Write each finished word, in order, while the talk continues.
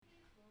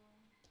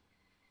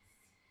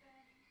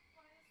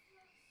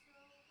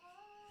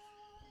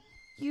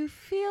You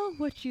feel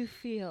what you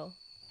feel,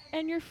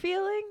 and your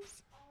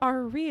feelings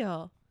are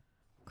real.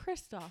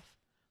 Christoph,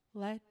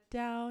 let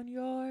down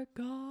your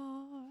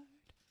guard.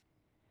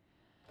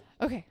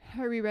 Okay,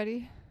 are we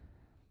ready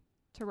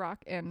to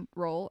rock and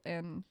roll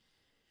and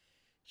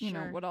you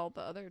know what all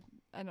the other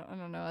I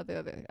don't know the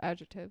other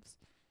adjectives.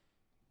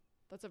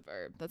 That's a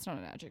verb. That's not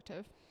an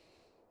adjective.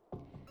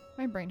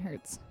 My brain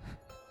hurts.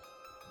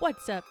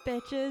 What's up,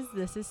 bitches?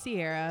 This is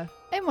Sierra.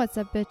 And what's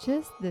up,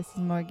 bitches? This is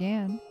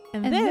Morgan.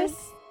 And this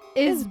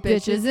is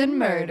Bitches and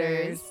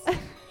Murders.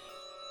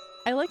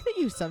 I like that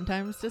you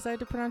sometimes decide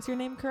to pronounce your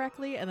name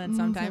correctly, and then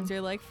sometimes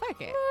you're like,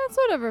 fuck it. That's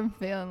whatever I'm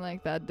feeling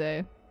like that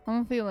day.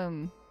 I'm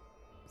feeling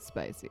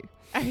spicy.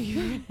 Are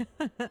you?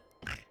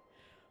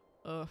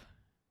 Ugh.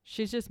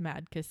 She's just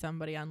mad because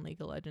somebody on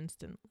League of Legends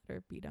didn't let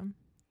her beat him.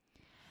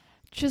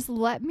 Just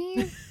let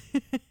me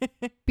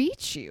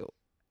beat you.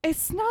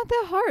 It's not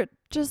that hard.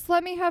 Just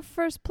let me have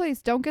first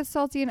place. Don't get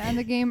salty and end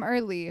the game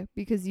early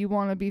because you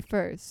want to be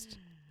first.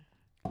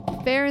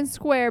 Fair and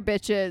square,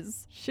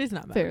 bitches. She's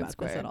not mad Fair and about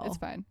square. this at all. It's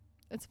fine.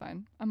 It's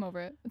fine. I'm over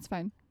it. It's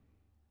fine.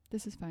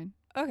 This is fine.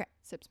 Okay.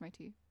 Sips my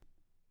tea.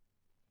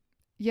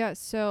 Yeah,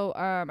 so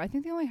I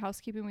think the only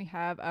housekeeping we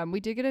have, we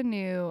did get a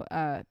new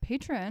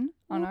patron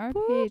on our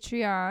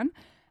Patreon,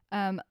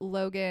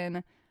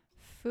 Logan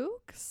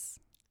Fuchs.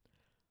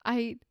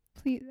 I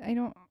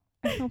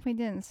hope I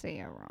didn't say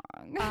it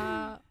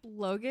wrong.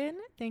 Logan,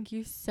 thank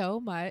you so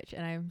much,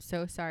 and I'm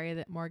so sorry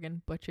that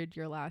Morgan butchered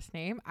your last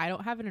name. I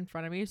don't have it in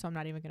front of me, so I'm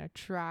not even gonna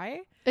try.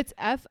 It's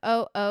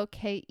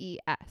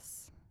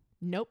Fookes.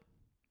 Nope.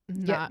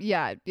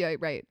 Yeah,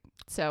 right.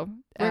 So,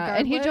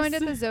 and he joined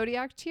at the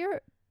Zodiac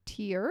tier.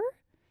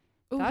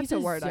 Ooh, That's he's a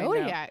word I know.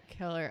 Zodiac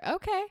killer.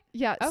 Okay.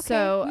 Yeah. Okay.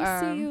 So we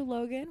see you,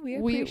 Logan. We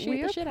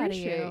appreciate the shit out of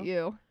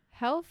you.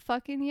 Hell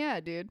fucking yeah,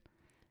 dude.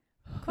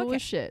 Cool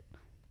as shit.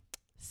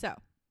 So,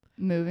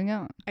 moving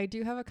on. I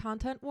do have a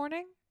content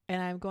warning, and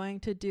I'm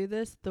going to do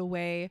this the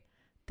way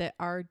that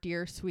our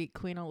dear sweet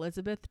Queen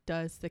Elizabeth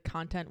does the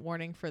content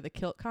warning for the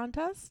kilt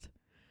contest,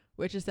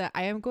 which is that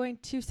I am going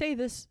to say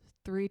this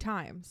 3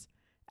 times.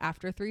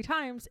 After 3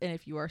 times, and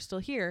if you are still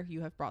here,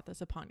 you have brought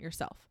this upon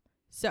yourself.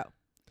 So,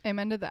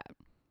 amen to that.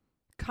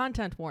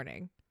 Content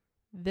warning.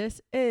 This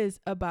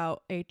is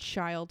about a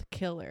child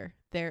killer.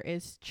 There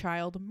is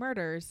child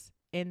murders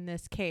in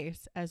this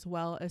case, as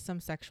well as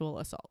some sexual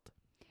assault.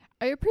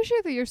 I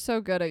appreciate that you're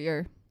so good at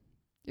your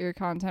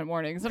content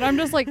warnings. And I'm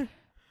just like,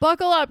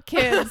 buckle up,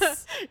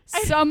 kids.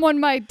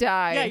 Someone might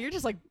die. Yeah, you're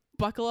just like,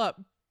 buckle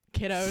up,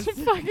 kiddos.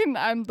 Fucking,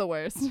 I'm the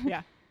worst.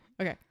 Yeah.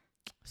 Okay.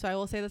 So I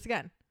will say this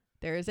again.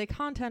 There is a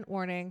content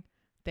warning.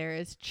 There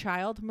is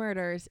child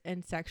murders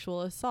and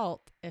sexual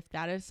assault. If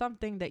that is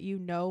something that you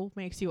know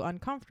makes you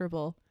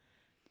uncomfortable,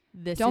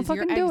 this Don't is your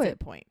fucking do exit it.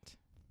 point.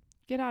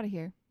 Get out of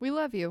here. We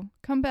love you.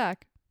 Come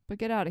back, but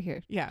get out of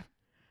here. Yeah.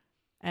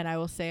 And I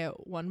will say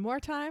it one more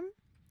time.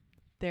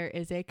 There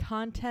is a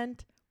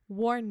content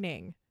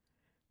warning.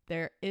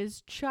 There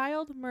is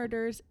child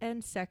murders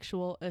and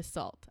sexual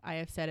assault. I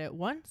have said it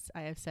once,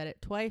 I have said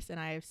it twice, and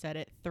I have said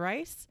it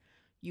thrice.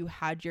 You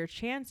had your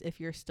chance. If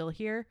you're still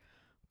here,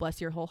 bless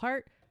your whole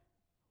heart.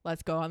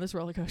 Let's go on this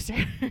roller coaster.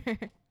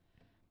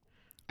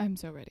 I'm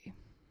so ready.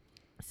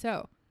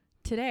 So,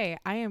 today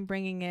I am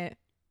bringing it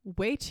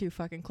way too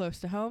fucking close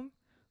to home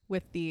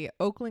with the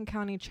Oakland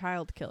County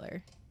child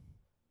killer.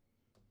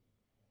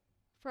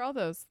 For all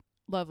those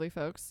lovely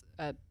folks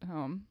at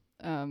home,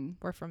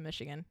 We're from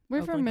Michigan.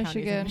 We're from Oakland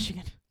County's in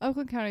Michigan.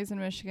 Oakland County's in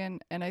Michigan,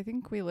 and I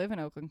think we live in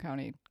Oakland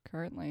County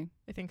currently.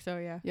 I think so,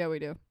 yeah. Yeah, we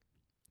do.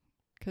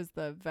 Because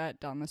the vet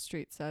down the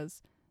street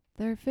says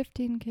there are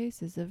 15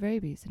 cases of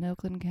rabies in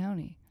Oakland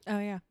County. Oh,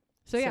 yeah.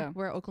 So, yeah,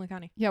 we're Oakland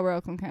County. Yeah, we're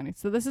Oakland County.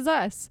 So this is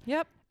us.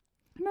 Yep.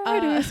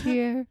 Murders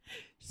here.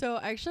 So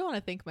I actually want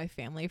to thank my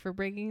family for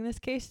bringing this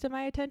case to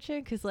my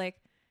attention because, like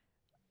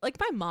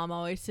my mom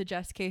always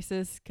suggests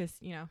cases because,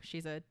 you know,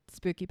 she's a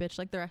spooky bitch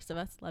like the rest of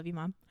us. Love you,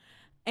 Mom.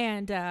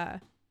 And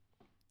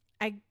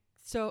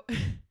so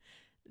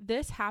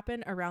this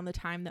happened around the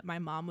time that my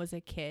mom was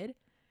a kid,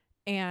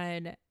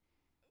 and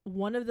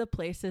one of the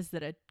places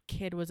that a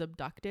kid was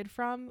abducted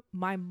from,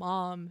 my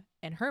mom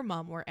and her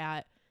mom were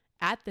at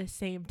the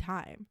same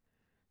time.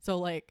 So,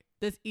 like,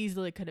 this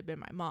easily could have been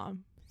my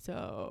mom.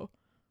 So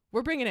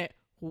we're bringing it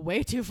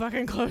way too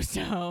fucking close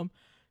to home.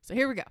 So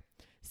here we go.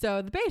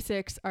 So the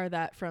basics are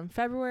that from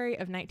February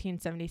of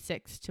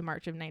 1976 to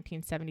March of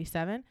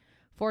 1977,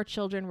 4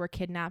 children were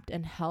kidnapped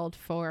and held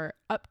for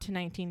up to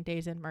 19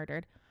 days and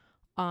murdered.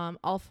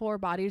 All 4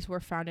 bodies were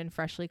found in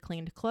freshly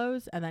cleaned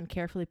clothes and then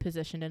carefully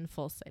positioned in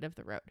full sight of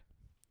the road.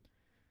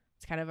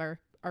 It's kind of our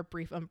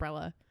brief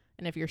umbrella.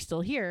 And if you're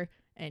still here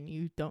and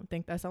you don't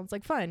think that sounds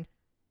like fun,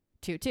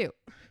 toot toot.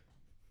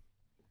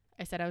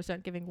 I said I was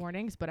not giving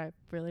warnings, but I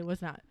really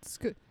was not.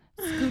 Scoot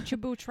your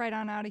boots right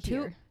on out of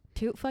here.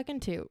 Toot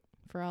fucking toot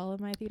for all of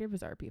my Theater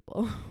Bizarre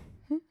people.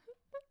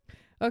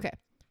 Okay,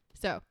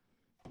 so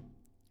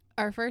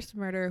our first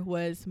murder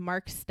was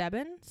Mark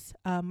Stebbins.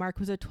 Mark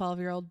was a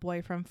 12-year-old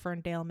boy from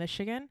Ferndale,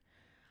 Michigan.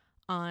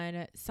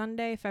 On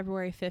Sunday,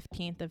 February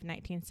 15th of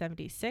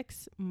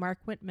 1976, Mark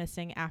went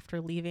missing after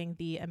leaving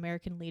the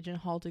American Legion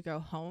Hall to go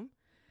home.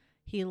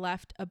 He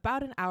left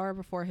about an hour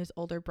before his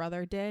older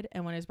brother did,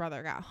 and when his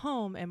brother got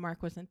home and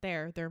Mark wasn't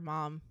there, their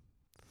mom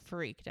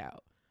freaked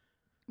out.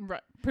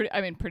 Right. Pretty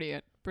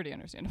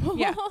understandable.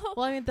 Yeah.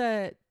 Well, I mean,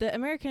 the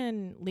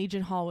American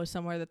Legion Hall was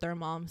somewhere that their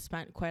mom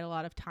spent quite a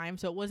lot of time,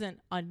 so it wasn't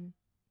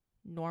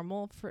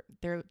normal for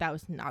their, that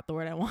was not the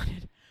word I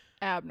wanted.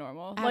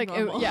 Abnormal.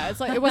 Abnormal. Like,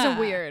 it's like, it wasn't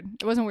weird.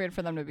 It wasn't weird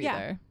for them to be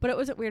there. But it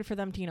wasn't weird for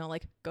them to, you know,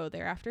 like go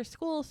there after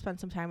school, spend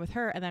some time with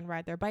her, and then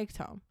ride their bikes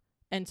home.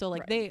 And so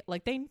like they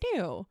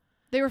knew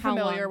they were how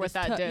familiar long with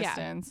this that took.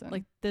 distance. Yeah. And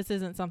Like this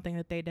isn't something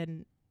that they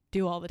didn't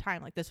do all the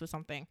time. Like this was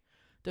something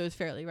that was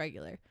fairly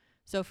regular.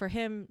 So for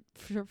him,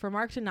 for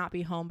Mark to not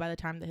be home by the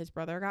time that his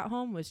brother got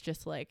home was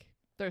just like,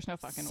 there's no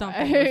fucking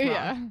something way. was wrong.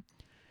 Yeah.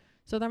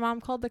 So their mom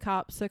called the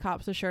cops. The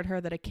cops assured her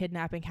that a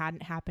kidnapping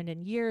hadn't happened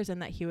in years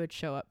and that he would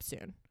show up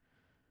soon.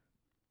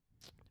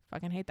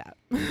 Fucking hate that.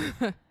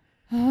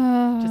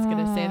 Just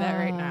gonna say that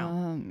right now.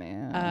 Oh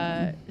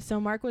man.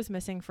 So Mark was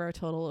missing for a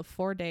total of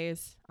 4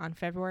 days. On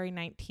February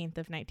 19th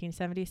of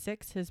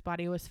 1976, his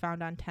body was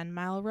found on 10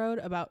 Mile Road,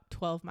 about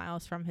 12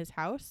 miles from his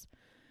house.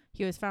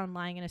 He was found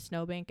lying in a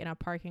snowbank in a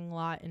parking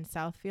lot in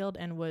Southfield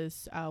and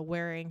was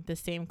wearing the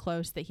same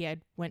clothes that he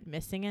had went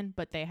missing in,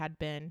 but they had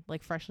been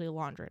like freshly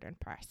laundered and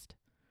pressed.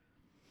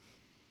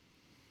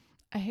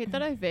 I hate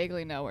that I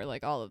vaguely know where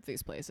like all of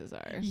these places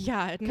are.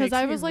 Yeah, because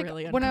I was like,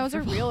 really when I was a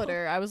uncomfortable.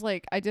 realtor, I was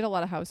like, I did a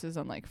lot of houses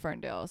on like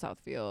Ferndale,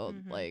 Southfield,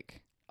 Mhm.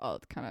 like all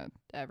kind of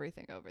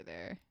everything over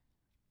there.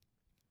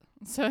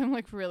 So I'm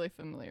like really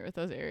familiar with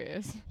those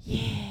areas. Yeah.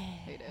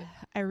 Hate it.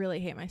 I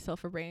really hate myself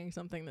for bringing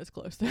something this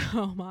close to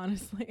home,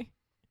 honestly.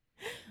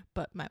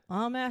 But my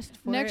mom asked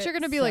for Next it, you're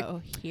gonna be so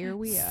like, here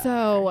we are.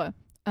 So,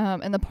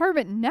 an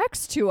apartment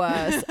next to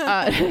us.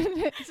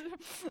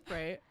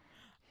 Right.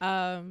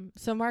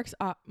 So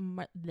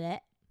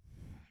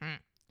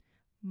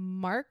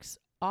Mark's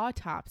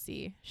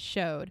autopsy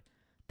showed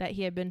that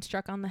he had been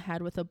struck on the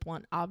head with a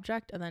blunt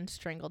object and then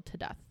strangled to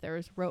death. There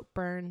was rope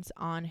burns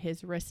on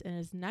his wrists and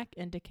his neck,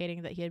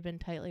 indicating that he had been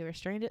tightly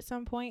restrained at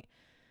some point,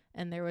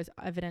 and there was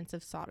evidence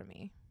of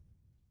sodomy.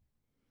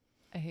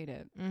 I hate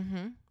it.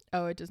 Mm-hmm.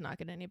 Oh, it does not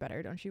get any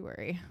better. Don't you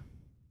worry.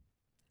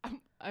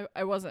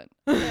 I wasn't.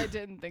 I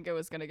didn't think it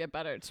was gonna get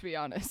better, to be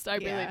honest. I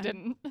Yeah. really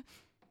didn't.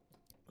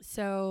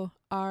 So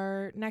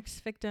our next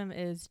victim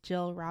is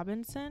Jill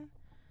Robinson.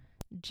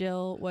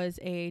 Jill was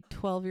a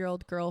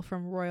 12-year-old girl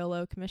from Royal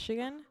Oak,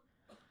 Michigan.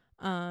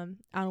 On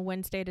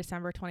Wednesday,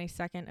 December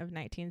 22nd of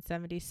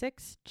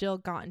 1976, Jill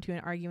got into an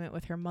argument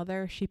with her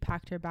mother. She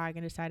packed her bag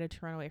and decided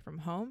to run away from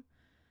home.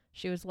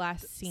 She was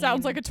last seen...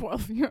 Sounds like a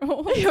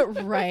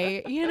 12-year-old.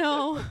 Right. You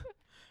know,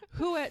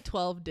 who at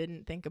 12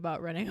 didn't think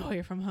about running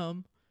away from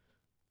home?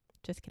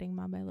 Just kidding,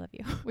 Mom. I love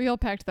you. We all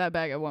packed that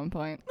bag at one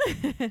point.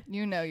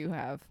 You know you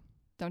have.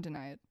 Don't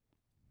deny it.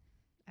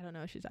 I don't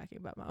know what she's talking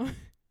about, Mom.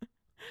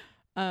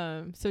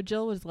 So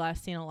Jill was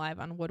last seen alive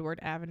on Woodward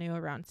Avenue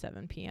around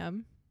 7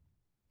 p.m.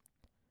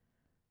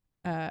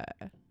 Hate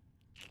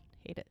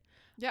it.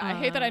 Yeah, I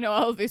hate that I know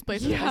all of these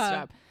places. yeah. Messed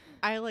up.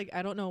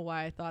 I don't know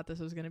why I thought this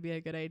was going to be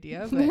a good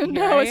idea, but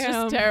No, here it's I just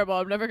am. terrible.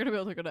 I'm never gonna be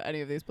able to go to any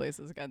of these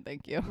places again.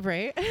 Thank you.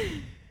 Right?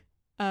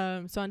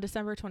 So on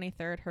December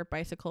 23rd, her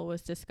bicycle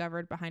was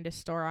discovered behind a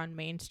store on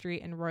Main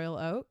Street in Royal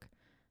Oak.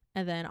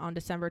 And then on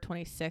December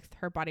 26th,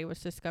 her body was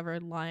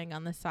discovered lying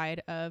on the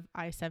side of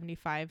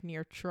I-75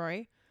 near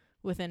Troy,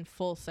 within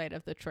full sight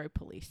of the Troy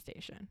police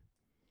station.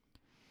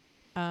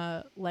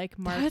 Like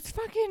Mark... That's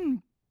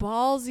fucking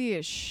ballsy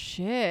as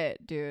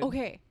shit, dude.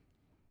 Okay.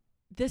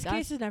 This That's-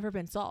 case has never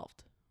been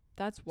solved.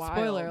 That's wild.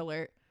 Spoiler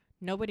alert.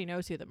 Nobody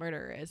knows who the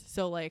murderer is.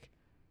 So, like,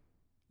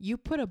 you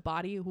put a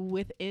body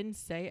within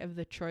sight of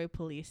the Troy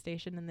police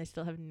station and they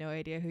still have no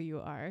idea who you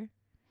are.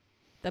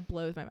 That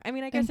blows my mind. I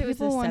mean, I guess it was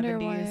the people wonder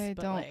 70s, why I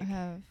but don't like...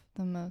 have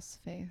the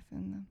most faith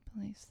in the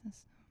police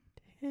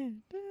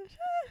system.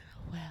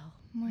 Well,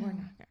 Well, we're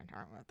not going to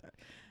talk about that.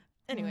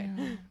 Anyway.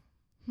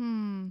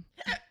 well.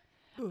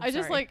 Ooh, I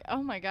just sorry. like,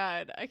 oh my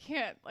God, I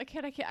can't.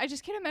 I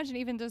just can't imagine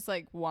even just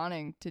like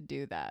wanting to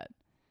do that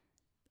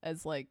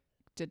as like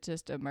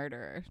just a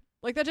murderer.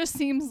 Like that just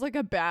seems like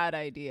a bad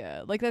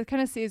idea. Like that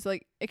kind of seems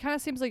like, it kind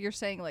of seems like you're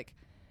saying like,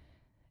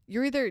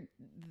 you're either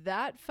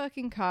that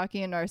fucking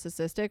cocky and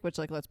narcissistic, which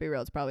like, let's be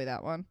real, it's probably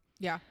that one.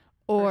 Yeah.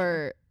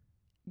 Or,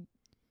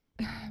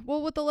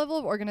 well, with the level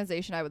of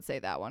organization, I would say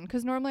that one.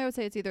 Because normally I would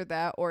say it's either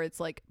that or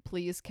it's like,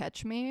 please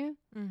catch me.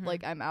 Mm-hmm.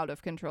 Like, I'm out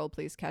of control,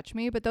 please catch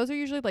me. But those are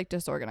usually like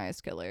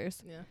disorganized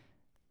killers. Yeah.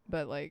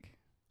 But like,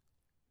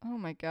 oh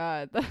my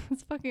God,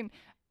 that's fucking...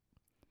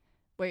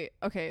 Wait,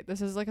 okay,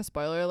 this is like a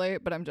spoiler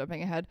alert, but I'm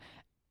jumping ahead.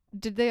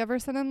 Did they ever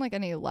send in like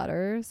any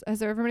letters? Has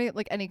there ever been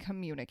like any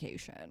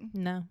communication?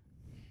 No.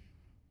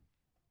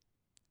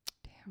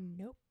 Damn.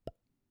 Nope.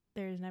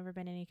 There's never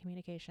been any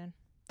communication.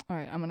 All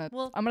right, I'm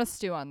gonna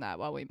stew on that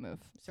while we move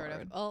Sort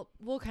forward. of. Well,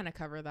 we'll kind of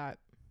cover that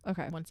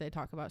Okay. once they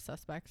talk about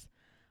suspects.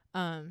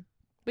 But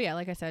yeah,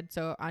 like I said,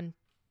 so on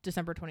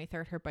December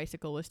 23rd, her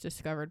bicycle was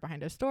discovered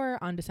behind a store.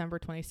 On December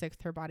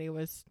 26th, her body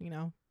was,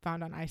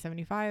 found on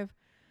I-75.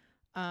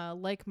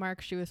 Like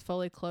Mark, she was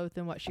fully clothed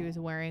in what she was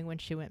wearing when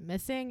she went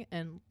missing.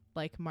 And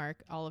like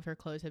Mark, all of her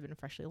clothes had been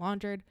freshly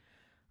laundered.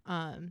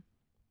 The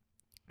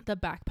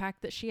backpack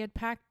that she had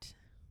packed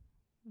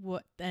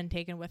and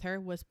taken with her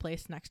was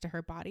placed next to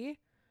her body.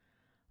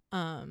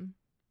 An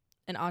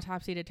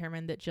autopsy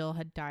determined that Jill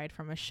had died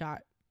from a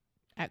shot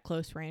at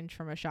close range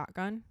from a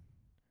shotgun.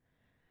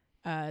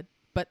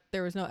 But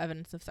there was no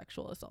evidence of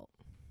sexual assault.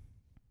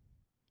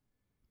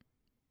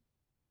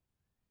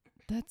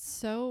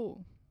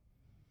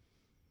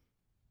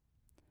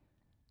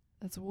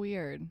 That's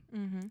weird.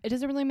 Mm-hmm. It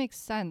doesn't really make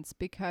sense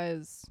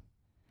because,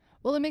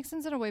 well, it makes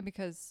sense in a way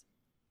because,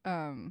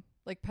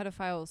 like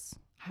pedophiles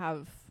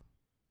have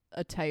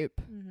a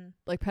type. Mm-hmm.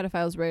 Like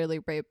pedophiles rarely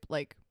rape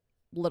like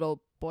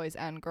little boys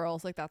and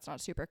girls. Like that's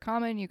not super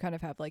common. You kind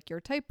of have like your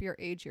type, your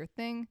age, your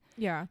thing.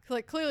 Yeah.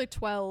 Like clearly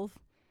 12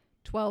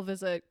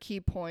 is a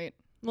key point.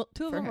 Well,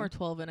 2 of for them him. were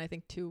 12 and I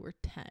think 2 were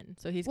 10.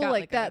 So he's Well, got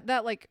like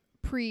that like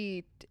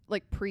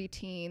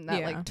preteen, that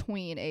Yeah. like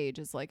tween age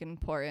is like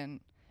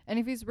important. And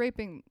if he's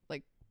raping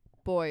like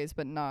boys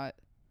but not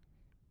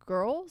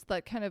girls,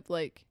 that kind of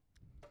like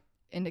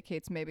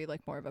indicates maybe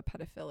like more of a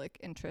pedophilic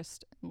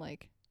interest in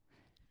like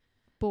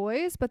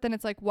boys. But then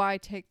it's like, why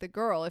take the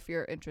girl if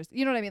you're interested?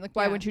 You know what I mean? Like,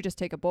 why Yeah. wouldn't you just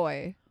take a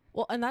boy?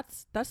 Well, and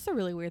that's the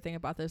really weird thing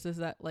about this is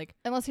that like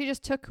Unless he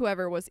just took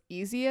whoever was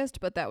easiest,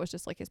 but that was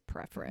just like his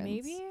preference.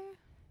 maybe.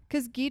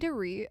 Because Guy de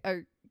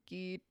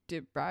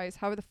Ries,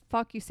 however the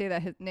fuck you say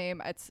that his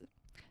name, it's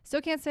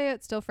still can't say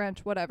it, still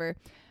French, whatever.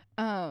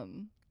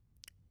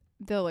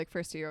 The like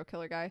first serial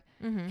killer guy,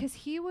 Mm-hmm. because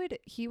he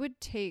would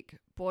take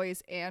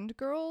boys and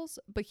girls,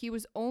 but he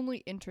was only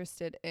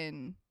interested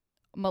in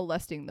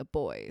molesting the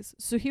boys.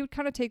 So he would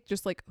kind of take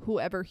just like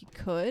whoever he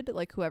could,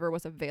 like whoever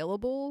was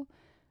available,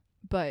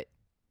 but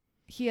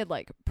he had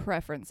like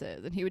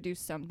preferences, and he would do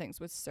some things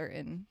with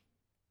certain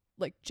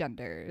like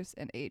genders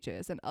and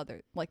ages and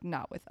other like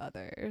not with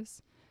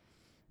others.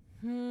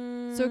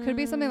 So it could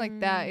be something like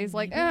that. He's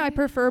like, I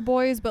prefer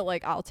boys, but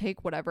like I'll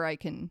take whatever I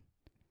can.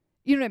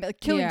 You know what I mean? Like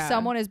killing Yeah.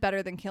 someone is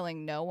better than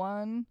killing no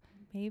one.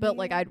 Maybe. But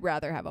like I'd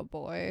rather have a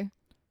boy.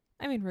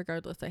 I mean,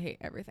 regardless, I hate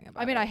everything about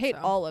it. I mean, I hate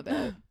so. all of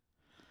it.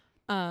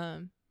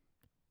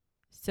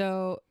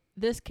 So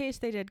this case,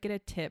 they did get a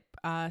tip.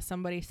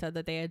 Somebody said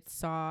that they had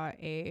saw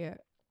a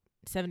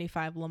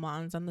 75 Le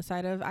Mans on the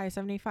side of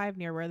I-75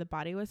 near where the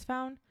body was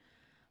found.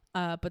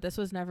 But this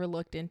was never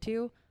looked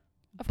into.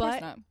 Of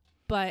course not.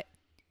 But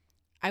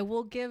I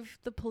will give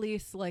the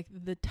police like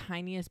the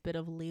tiniest bit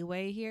of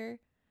leeway here.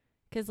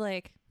 'Cause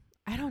like,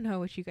 I don't know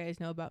what you guys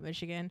know about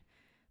Michigan,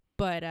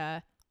 but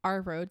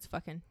our roads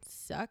fucking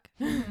suck.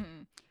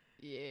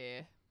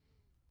 Yeah.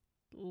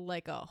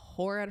 Like a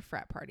whore at a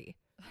frat party.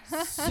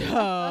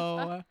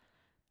 So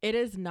it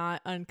is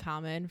not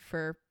uncommon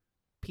for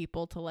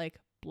people to like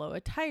blow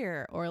a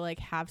tire or like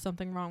have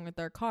something wrong with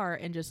their car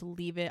and just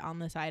leave it on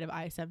the side of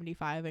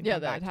I-75 and Yeah,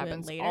 come back that to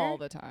happens it later. all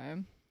the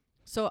time.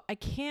 So I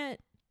can't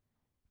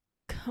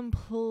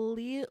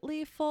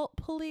completely fault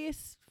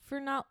police for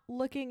not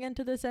looking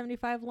into the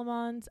 75 Le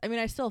Mans. I mean,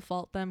 I still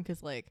fault them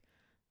because like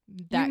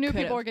that You knew could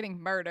people were have- getting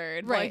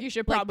murdered. Right. Like you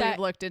should Like probably that have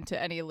looked into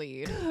any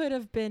lead. could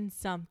have been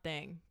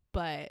something,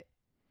 but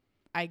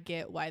I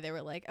get why they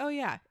were like, oh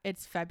yeah,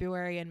 it's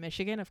February in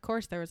Michigan. Of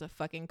course there was a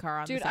fucking car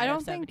on the Dude, side I of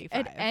don't think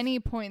 75. at any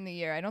point in the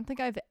year, I don't think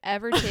I've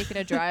ever taken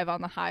a drive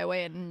on the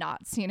highway and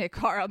not seen a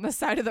car on the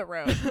side of the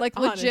road. Like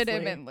Honestly.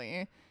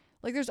 legitimately.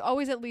 Like there's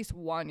always at least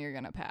one you're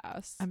gonna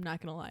pass. I'm not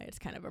gonna lie, it's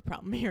kind of a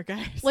problem here,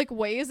 guys. Like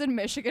Waze in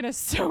Michigan is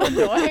so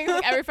annoying.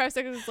 Like every 5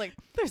 seconds it's like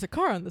there's a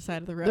car on the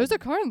side of the road. there's a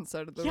car on the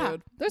side of the Yeah.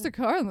 road. There's a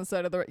car on the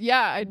side of the road.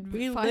 Yeah,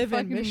 we I live in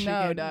fucking Michigan.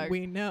 know, dog.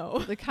 We know.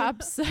 The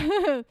cops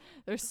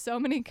there's so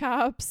many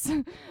cops.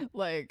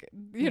 Like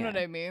you know what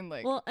Yeah. I mean?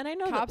 Like Well, and I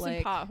know cops that like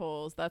and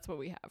potholes, that's what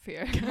we have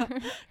here.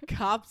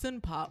 cops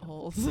and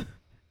potholes.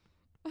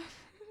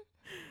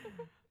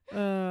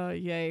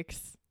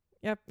 Yikes.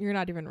 Yep, you're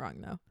not even wrong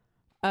though.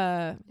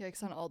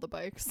 Yikes on all the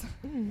bikes.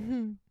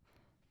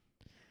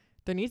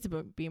 There needs to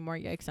be more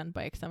yikes on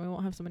bikes, then we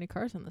won't have so many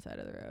cars on the side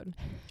of the road.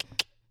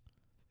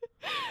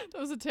 That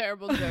was a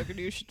terrible joke and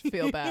you should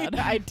feel bad.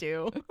 I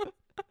do.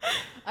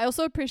 I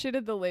also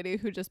appreciated the lady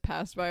who just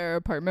passed by our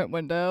apartment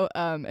window,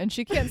 and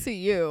she can't see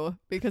you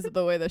because of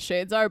the way the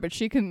shades are, but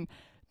she can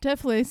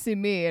definitely see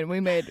me, and we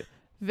made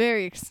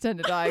very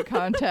extended eye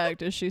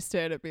contact as she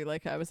stared at me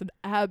like I was an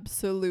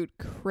absolute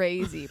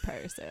crazy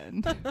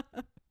person.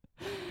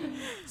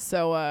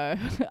 So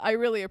I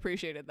really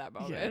appreciated that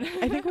moment.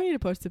 I think we need to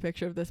post a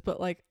picture of this, but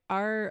like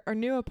our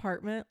new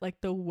apartment, like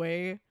the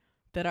way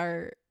that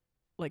our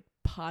like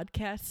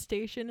podcast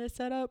station is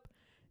set up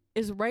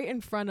is right in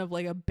front of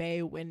like a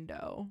bay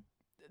window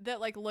that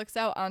like looks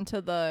out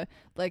onto the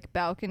like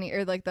balcony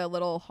or like the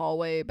little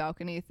hallway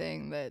balcony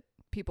thing that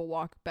people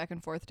walk back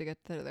and forth to get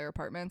to their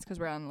apartments because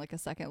we're on like a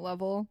second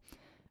level.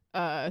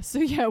 So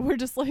yeah, we're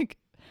just like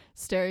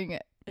staring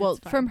at well It's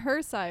fine. from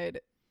her side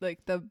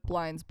like the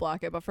blinds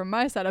block it, but from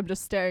my side I'm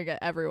just staring at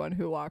everyone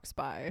who walks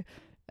by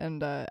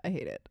and I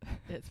hate it.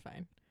 It's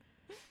fine.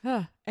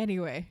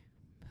 Anyway,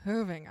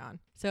 moving on.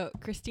 So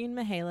Christine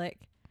Mihalik.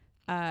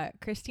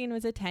 Christine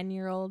was a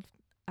 10-year-old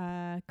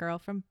girl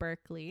from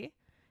Berkeley,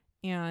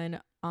 and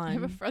I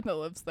have a on friend that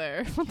lives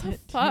there. What the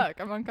fuck?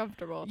 I'm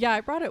uncomfortable. yeah,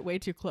 I brought it way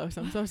too close.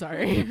 I'm so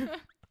sorry.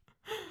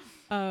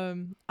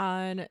 On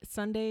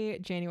Sunday,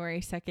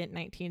 January 2nd,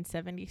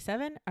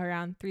 1977,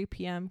 around 3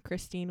 p.m.,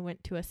 Christine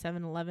went to a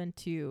 7-Eleven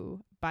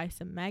to buy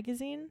some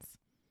magazines.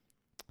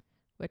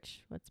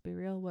 Which, let's be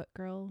real, what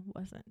girl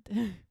wasn't?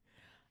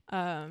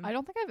 I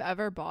don't think I've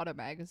ever bought a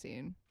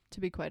magazine,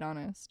 to be quite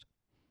honest.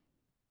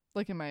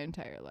 Like in my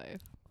entire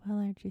life. Well,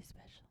 aren't you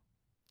special?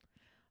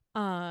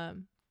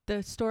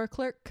 The store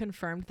clerk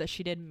confirmed that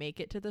she did make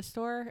it to the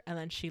store, and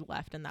then she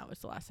left, and that was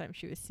the last time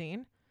she was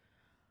seen.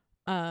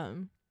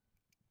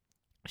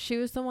 She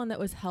was the one that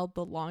was held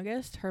the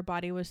longest. Her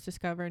body was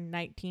discovered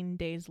 19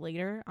 days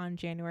later on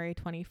January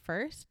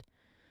 21st.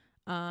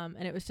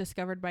 And it was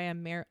discovered by a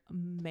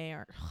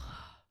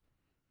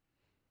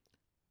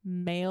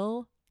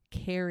mail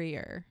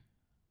carrier.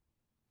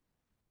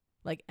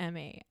 Like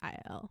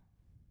MAIL.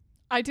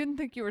 I didn't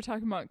think you were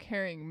talking about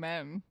carrying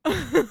men.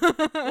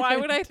 Why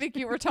would I think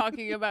you were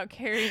talking about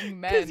carrying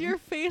men? Because your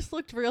face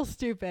looked real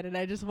stupid, and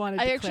I just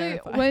wanted to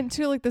clarify. Went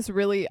to like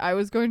I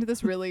was going to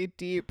this really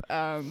deep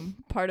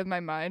part of my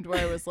mind where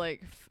I was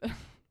like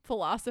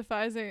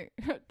philosophizing.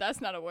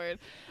 That's not a word.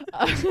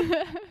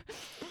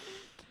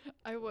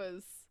 I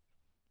was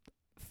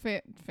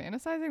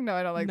fantasizing. No,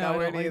 I don't like that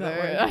word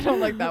either. I don't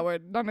like that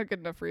word. Not a good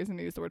enough reason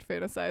to use the word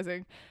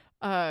fantasizing.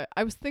 I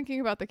was thinking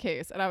about the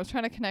case, and I was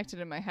trying to connect it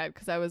in my head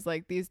because I was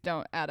like, these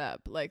don't add up.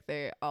 Like,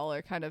 they all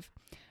are kind of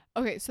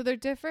okay. So they're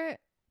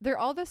different. They're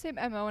all the same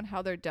MO in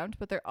how they're dumped,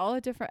 but they're all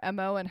a different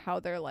MO in how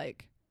they're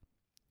like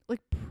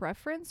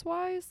preference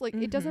wise. Like,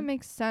 it doesn't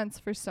make sense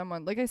for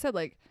someone. Like I said,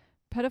 like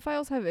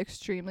pedophiles have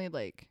extremely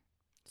like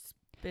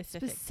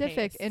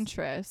specific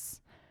interests,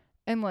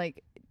 and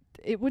like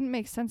it wouldn't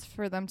make sense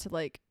for them to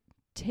like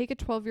take a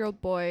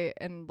 12-year-old boy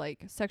and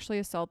like sexually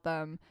assault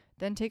them,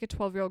 then take a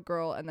 12-year-old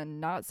girl and then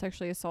not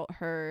sexually assault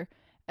her,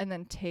 and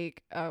then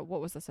take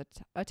what was this,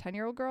 a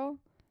 10-year-old girl,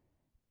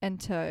 and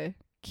to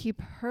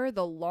keep her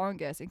the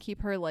longest and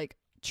keep her like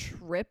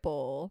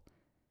triple,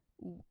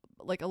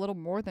 like a little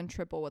more than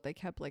triple what they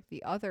kept like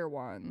the other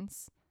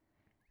ones.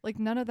 Like,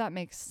 none of that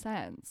makes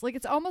sense. Like,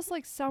 it's almost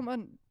like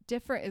someone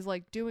different is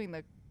like doing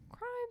the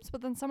crimes,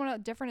 but then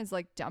someone different is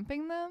like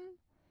dumping them.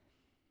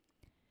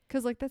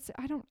 Cause like that's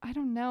I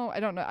don't know.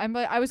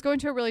 I was going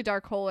to a really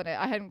dark hole in it.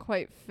 I hadn't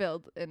quite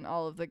filled in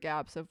all of the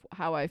gaps of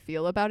how I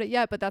feel about it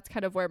yet, but that's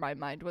kind of where my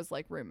mind was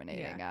like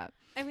ruminating at.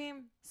 I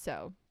mean,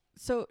 so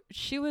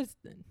she was,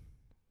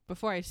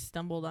 before I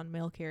stumbled on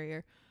mail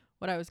carrier,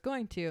 what I was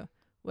going to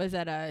was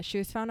that she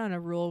was found on a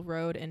rural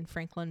road in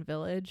Franklin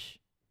Village,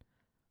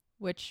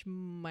 which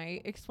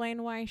might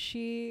explain why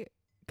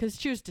because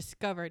she was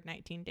discovered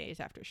 19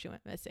 days after she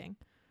went missing.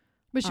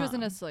 But she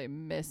wasn't necessarily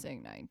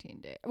missing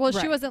 19 days. Well,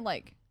 right. She wasn't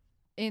like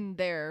in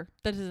their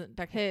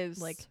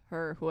his like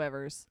her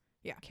whoever's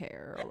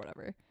care or Yeah.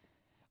 whatever.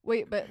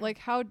 Wait, but like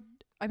how?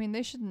 I mean,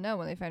 they should know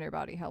when they find her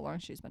body how long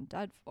she's been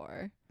dead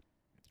for.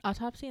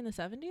 Autopsy in the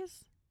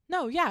 70s?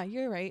 No, yeah,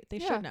 you're right. They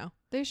should know.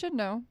 They should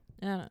know,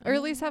 I don't know. or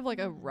at least have like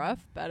a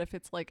rough bet if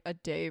it's like a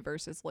day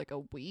versus like a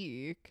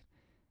week.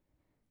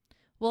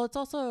 Well, it's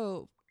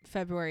also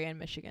February in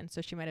Michigan,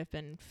 so she might have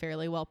been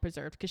fairly well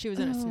preserved because she was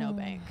in a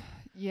snowbank.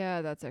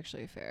 Yeah, that's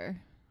actually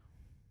fair.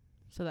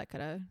 So that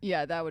could have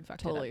that would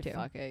totally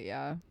fuck it,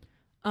 yeah.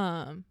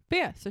 But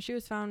yeah, so she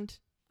was found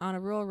on a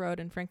rural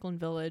road in Franklin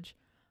Village,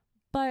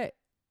 but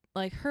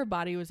like her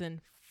body was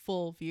in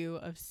full view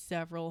of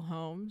several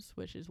homes,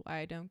 which is why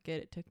I don't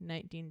get it took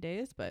 19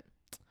 days, but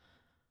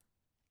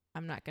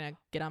I'm not going to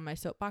get on my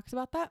soapbox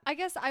about that. I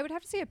guess I would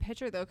have to see a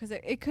picture though, because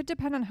it could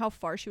depend on how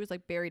far she was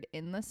like buried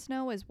in the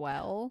snow as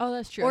well. Oh,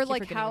 that's true. Or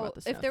like how,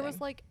 if there was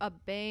like a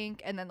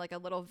bank and then like a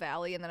little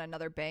valley and then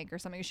another bank or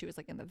something, she was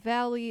like in the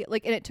valley,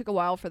 like, and it took a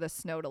while for the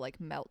snow to like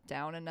melt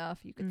down enough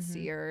you could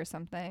see her or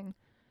something.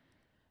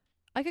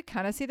 I could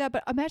kind of see that,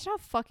 but imagine how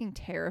fucking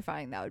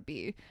terrifying that would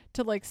be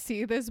to like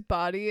see this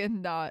body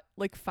and not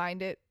like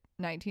find it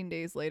 19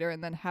 days later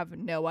and then have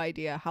no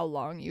idea how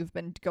long you've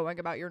been going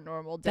about your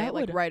normal day, that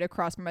like right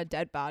across from a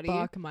dead body.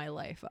 Fuck my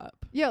life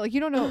up. Yeah, like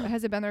you don't know,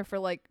 has it been there for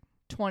like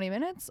 20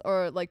 minutes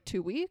or like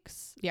 2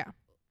 weeks? Yeah.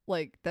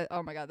 Like that.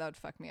 Oh my God, that would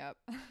fuck me up.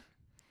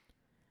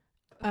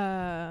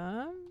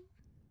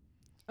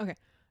 Okay.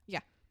 Yeah.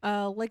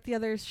 Like the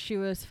others, she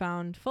was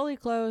found fully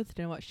clothed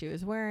in what she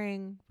was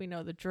wearing. We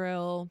know the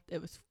drill.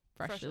 It was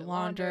freshly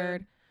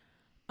laundered.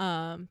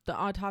 The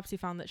autopsy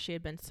found that she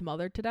had been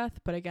smothered to death,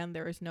 but again,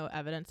 there was no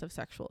evidence of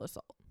sexual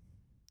assault.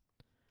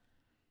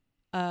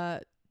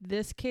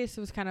 This case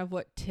was kind of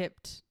what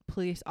tipped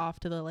police off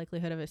to the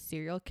likelihood of a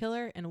serial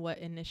killer and what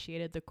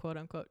initiated the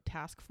quote-unquote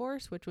task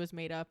force, which was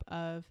made up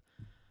of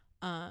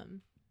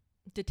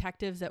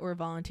detectives that were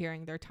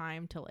volunteering their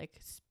time to like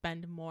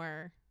spend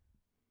more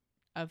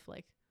of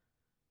like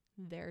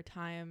their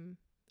time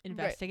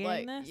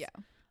investigating this.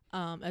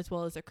 Yeah. As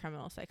well as a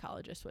criminal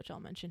psychologist, which I'll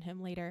mention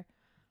him later.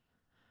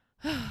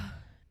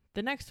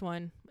 The next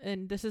one,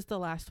 and this is the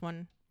last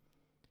one.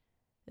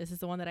 This is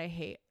the one that I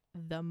hate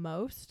the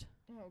most.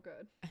 Oh,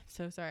 good. I'm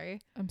so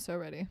sorry. I'm so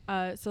ready.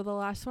 So the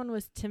last one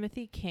was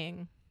Timothy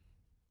King.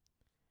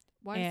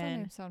 Why does that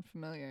name sound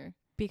familiar?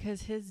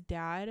 Because his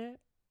dad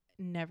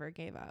never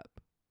gave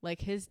up.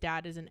 Like, his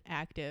dad is an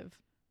active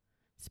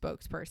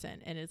spokesperson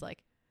and is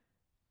like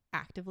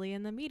actively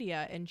in the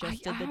media and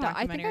just did the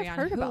documentary on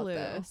Hulu. Heard about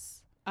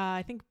this.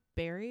 I think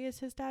Barry is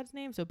his dad's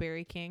name, so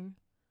Barry King.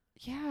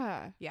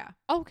 Yeah. Yeah.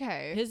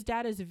 Okay. His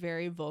dad is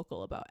very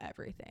vocal about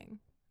everything.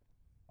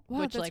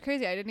 Wow, that's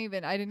crazy. I didn't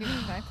even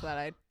connect that.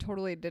 I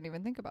totally didn't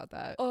even think about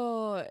that.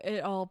 Oh,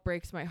 it all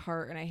breaks my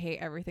heart, and I hate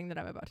everything that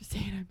I'm about to say,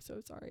 and I'm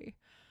so sorry.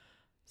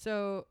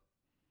 So,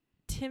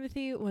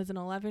 Timothy was an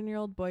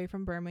 11-year-old boy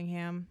from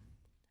Birmingham.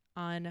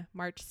 On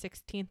March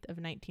 16th of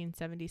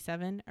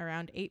 1977,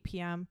 around 8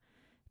 p.m.,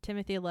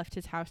 Timothy left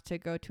his house to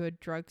go to a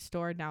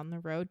drugstore down the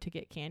road to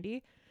get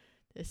candy.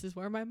 This is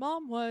where my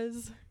mom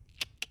was.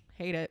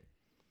 Hate it.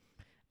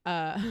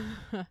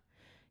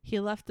 He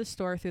left the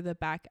store through the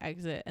back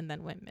exit and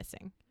then went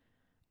missing.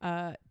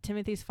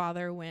 Timothy's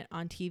father went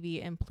on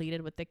TV and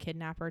pleaded with the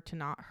kidnapper to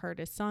not hurt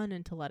his son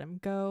and to let him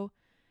go.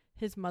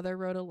 His mother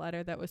wrote a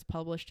letter that was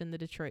published in the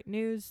Detroit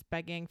News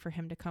begging for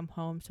him to come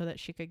home so that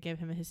she could give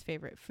him his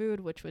favorite food,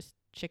 which was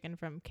chicken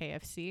from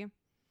KFC.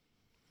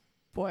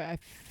 Boy, I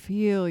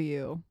feel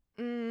you.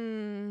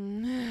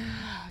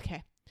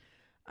 Okay.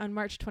 On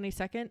March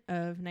 22nd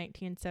of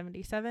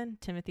 1977,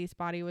 Timothy's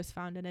body was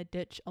found in a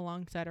ditch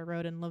alongside a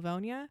road in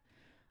Livonia.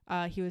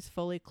 He was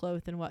fully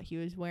clothed in what he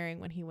was wearing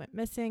when he went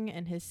missing,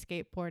 and his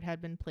skateboard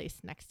had been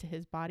placed next to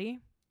his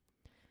body.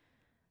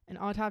 An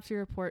autopsy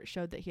report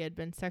showed that he had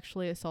been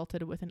sexually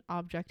assaulted with an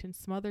object and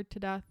smothered to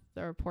death.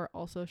 The report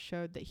also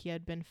showed that he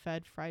had been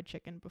fed fried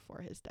chicken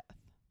before his death.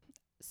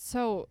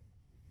 So,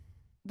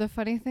 the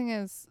funny thing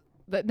is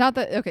that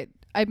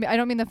I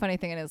don't mean the funny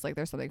thing is like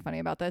there's something funny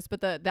about this,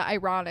 but the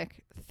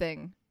ironic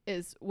thing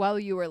is while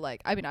you were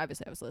like, I mean,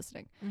 obviously I was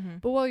listening,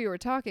 but while you were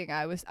talking,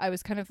 I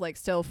was kind of like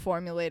still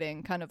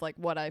formulating kind of like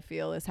what I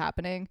feel is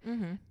happening,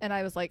 and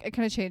I was like, it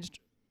kind of changed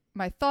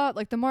my thought.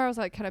 Like the more I was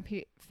like kind of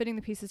fitting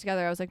the pieces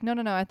together, I was like, no,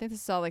 I think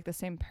this is all like the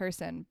same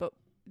person, but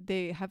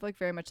they have like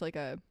very much like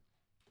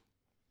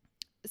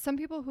some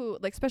people who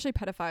like, especially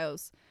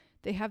pedophiles,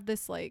 they have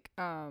this like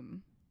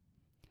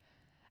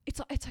it's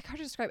like hard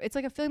to describe. It's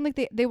like a feeling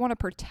like they want to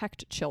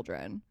protect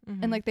children,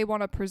 and like they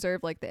want to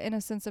preserve like the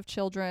innocence of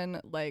children,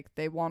 like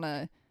they want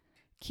to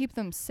keep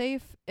them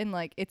safe, and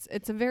like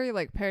it's a very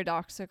like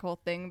paradoxical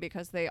thing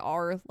because they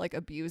are like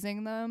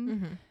abusing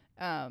them.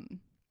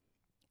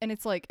 And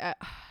it's like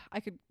I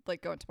could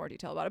like go into more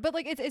detail about it, but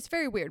like it's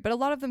very weird. But a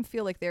lot of them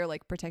feel like they're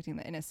like protecting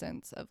the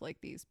innocence of like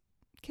these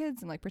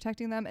kids and like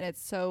protecting them, and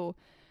it's so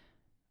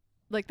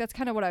like that's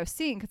kind of what I was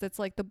seeing, because it's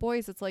like the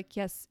boys, it's like,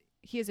 yes,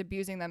 he is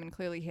abusing them and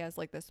clearly he has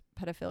like this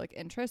pedophilic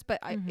interest, but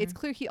it's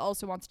clear he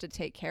also wants to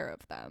take care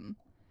of them.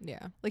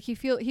 Yeah, like he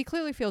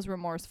clearly feels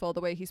remorseful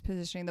the way he's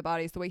positioning the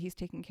bodies, the way he's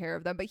taking care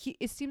of them, but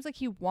it seems like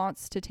he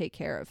wants to take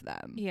care of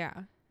them.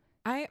 Yeah,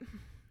 I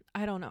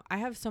don't know. I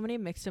have so many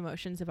mixed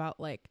emotions about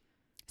like,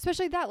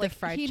 especially that like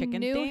fried he chicken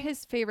knew thing.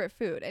 His favorite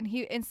food, and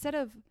he, instead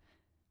of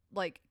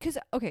like, because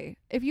okay,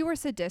 if you were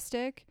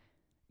sadistic,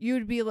 you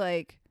would be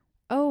like,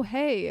 oh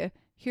hey,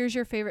 here's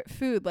your favorite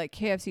food, like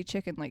KFC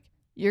chicken, like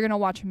you're gonna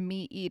watch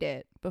me eat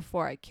it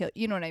before I kill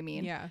you know what I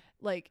mean? Yeah,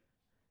 like,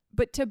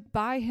 but to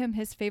buy him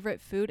his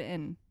favorite food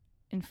and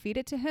feed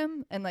it to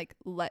him and like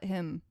let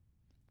him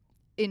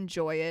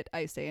enjoy it,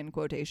 I say in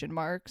quotation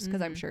marks,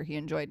 because I'm sure he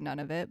enjoyed none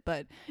of it,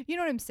 but you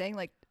know what I'm saying,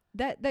 like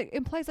that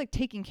implies like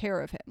taking care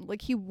of him,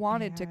 like he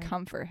wanted to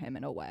comfort him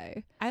in a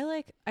way.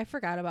 I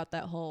forgot about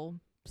that whole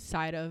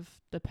side of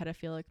the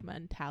pedophilic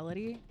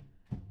mentality,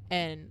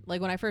 and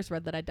like when I first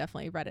read that, I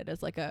definitely read it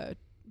as like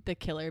the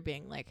killer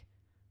being like,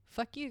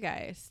 fuck you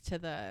guys, to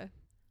the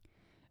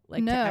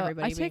like, no, to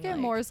everybody. I take being it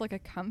like, more as like a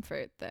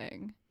comfort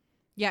thing.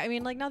 Yeah, I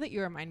mean, like now that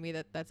you remind me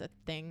that that's a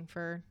thing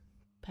for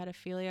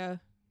pedophilia,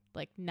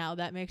 like now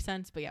that makes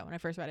sense. But yeah, when I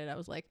first read it, I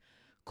was like,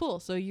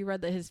 cool, so you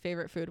read that his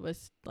favorite food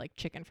was like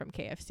chicken from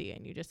KFC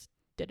and you just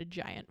did a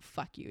giant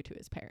fuck you to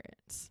his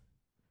parents.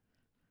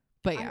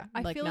 But yeah,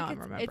 I like feel now like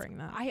I'm remembering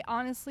that. I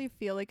honestly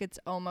feel like it's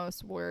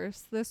almost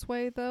worse this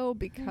way though,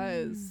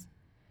 because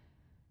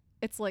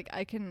it's like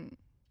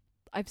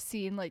I've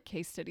seen like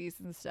case studies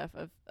and stuff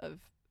of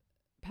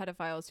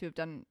pedophiles who have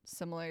done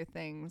similar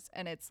things,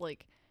 and it's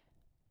like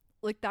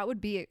that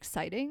would be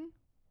exciting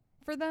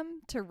for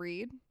them to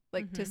read,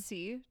 like to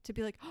see, to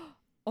be like,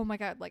 oh my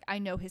god, like I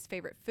know his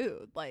favorite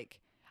food,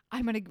 like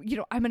I'm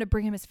gonna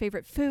bring him his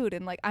favorite food,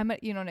 and like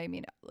you know what I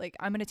mean, like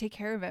I'm gonna take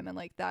care of him, and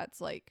like that's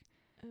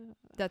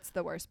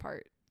the worst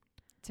part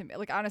to me.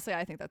 Like honestly,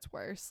 I think that's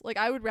worse. Like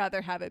I would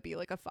rather have it be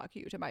like a fuck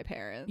you to my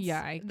parents,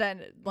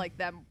 than like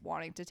them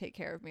wanting to take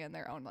care of me in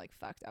their own like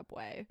fucked up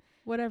way.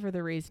 Whatever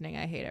the reasoning,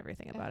 I hate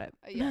everything about it.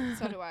 Yeah,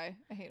 so do I.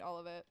 I hate all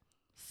of it.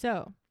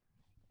 So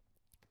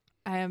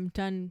I am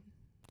done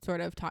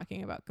sort of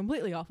talking about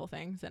completely awful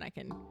things, and I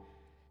can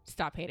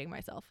stop hating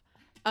myself.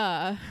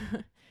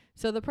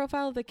 So the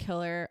profile of the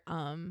killer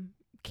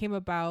came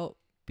about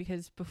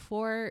because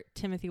before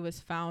Timothy was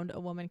found, a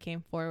woman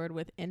came forward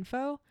with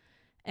info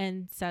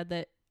and said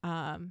that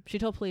she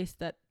told police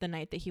that the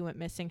night that he went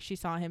missing, she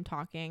saw him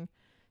talking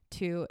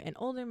to an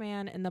older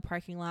man in the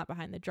parking lot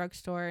behind the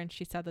drugstore, and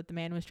she said that the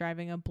man was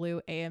driving a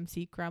blue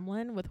AMC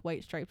Gremlin with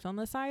white stripes on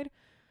the side,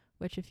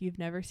 which if you've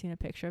never seen a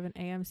picture of an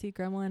AMC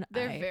Gremlin,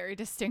 They're very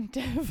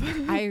distinctive.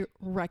 I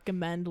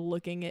recommend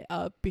looking it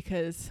up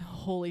because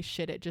holy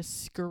shit, it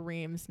just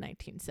screams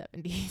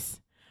 1970s.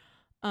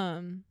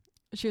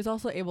 She was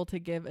also able to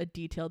give a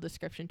detailed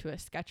description to a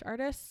sketch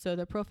artist. So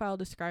the profile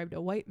described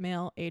a white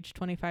male aged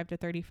 25 to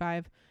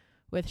 35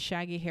 with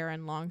shaggy hair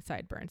and long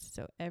sideburns.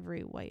 So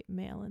every white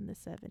male in the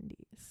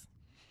 70s.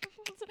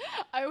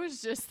 I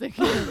was just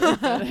thinking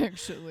about that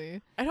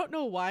actually. I don't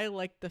know why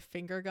like the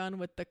finger gun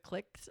with the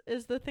clicks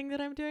is the thing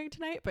that I'm doing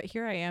tonight, but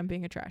here I am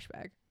being a trash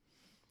bag.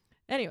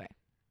 Anyway,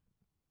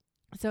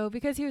 so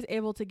because he was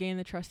able to gain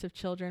the trust of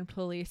children,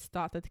 police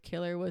thought that the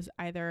killer was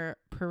either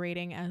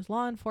parading as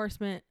law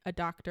enforcement, a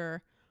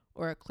doctor,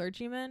 or a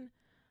clergyman.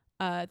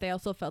 They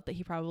also felt that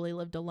he probably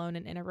lived alone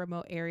and in a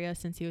remote area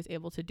since he was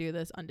able to do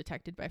this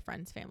undetected by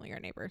friends, family, or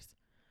neighbors.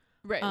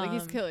 Right, like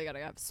he's clearly got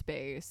to have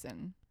space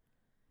and,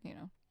 you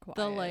know,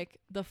 quiet.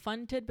 The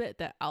fun tidbit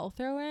that I'll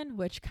throw in,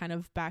 which kind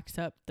of backs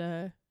up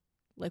the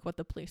like what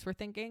the police were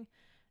thinking,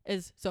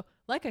 is so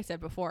like I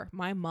said before,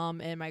 my mom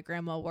and my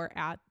grandma were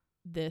at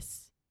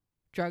this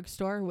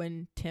drugstore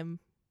when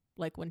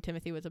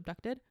Timothy was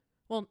abducted.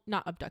 Well,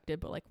 not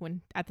abducted, but like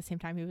when at the same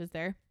time he was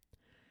there.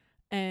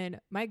 And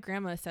my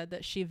grandma said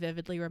that she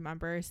vividly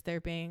remembers there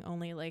being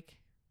only like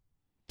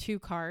 2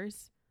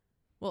 cars,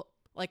 well,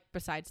 like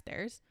besides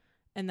theirs,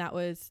 and that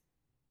was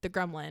the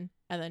Gremlin.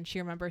 And then she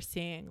remembers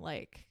seeing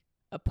like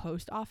a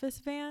post office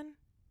van.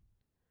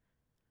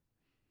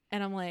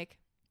 And I'm like,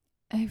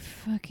 I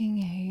fucking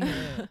hate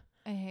it.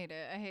 I hate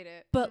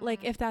it. But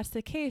like, if that's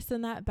the case,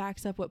 then that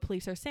backs up what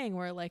police are saying.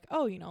 Where like,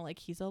 oh, you know, like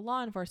he's a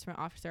law enforcement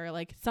officer.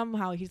 Like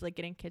somehow he's like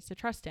getting kids to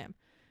trust him.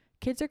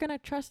 Kids are going to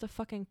trust a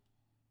fucking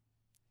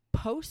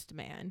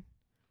postman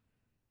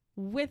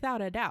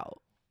without a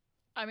doubt.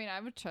 I mean, I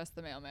would trust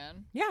the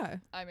mailman. Yeah.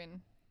 I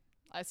mean,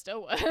 I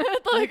still would.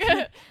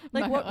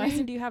 like what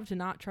reason do you have to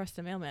not trust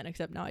a mailman?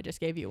 Except now I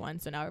just gave you one,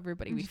 so now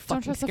everybody be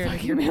fucking trust scared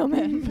of your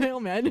mailman.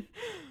 mailman.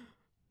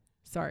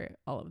 Sorry,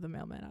 all of the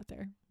mailmen out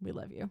there. We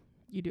love you.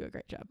 You do a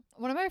great job.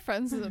 One of my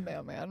friends is a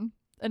mailman.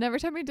 And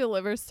every time he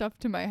delivers stuff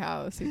to my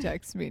house, he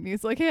texts me and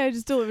he's like, hey, I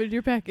just delivered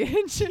your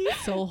package. He's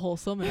so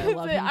wholesome and I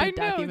love him to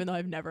death, even though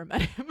I've never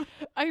met him.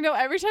 I know.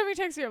 Every time he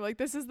texts me, I'm like,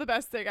 this is the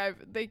best thing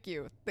thank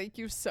you. Thank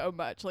you so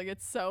much. Like,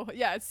 it's so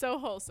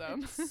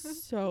wholesome.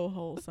 It's so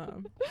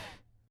wholesome.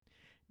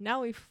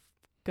 Now we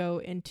go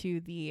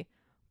into the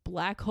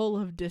black hole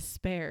of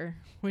despair,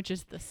 which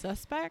is the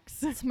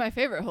suspects. It's my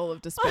favorite hole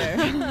of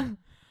despair.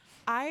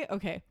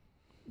 Okay.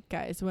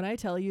 Guys, when I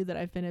tell you that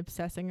I've been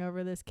obsessing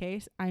over this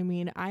case, I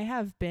mean, I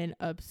have been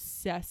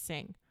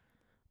obsessing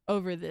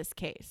over this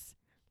case.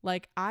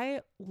 Like,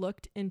 I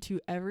looked into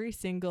every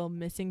single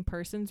missing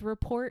persons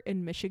report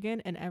in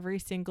Michigan and every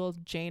single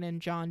Jane and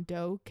John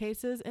Doe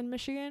cases in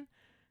Michigan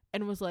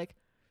and was like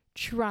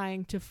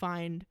trying to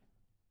find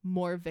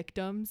more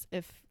victims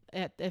if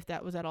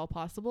that was at all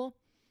possible.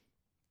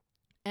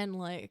 And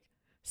like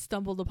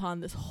stumbled upon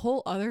this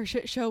whole other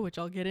shit show, which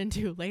I'll get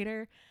into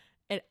later.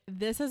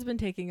 This has been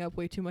taking up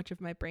way too much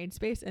of my brain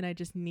space, and I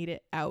just need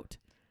it out.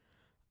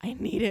 I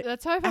need it.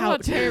 That's how I felt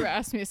about Terry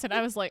Rasmussen.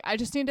 I was like, I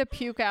just need to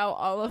puke out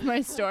all of my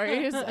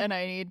stories, and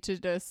I need to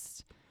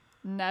just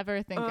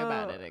never think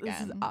about it again.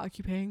 This is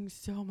occupying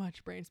so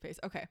much brain space.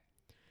 Okay,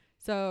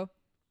 so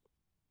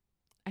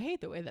I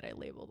hate the way that I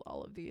labeled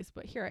all of these,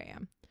 but here I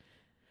am.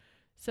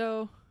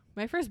 So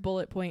my first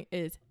bullet point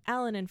is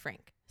Alan and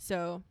Frank.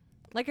 So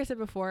like I said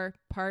before,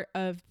 part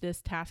of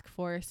this task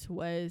force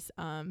was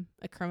a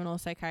criminal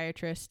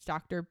psychiatrist,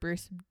 Dr.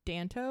 Bruce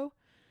Danto.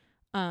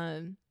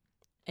 And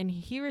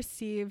he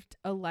received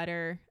a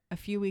letter a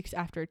few weeks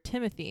after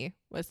Timothy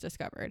was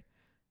discovered.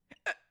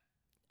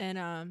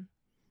 And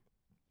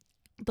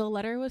the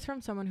letter was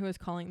from someone who was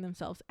calling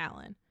themselves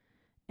Alan.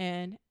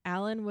 And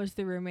Alan was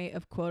the roommate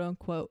of quote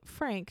unquote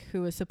Frank,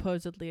 who was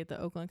supposedly the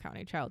Oakland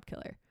County child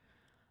killer.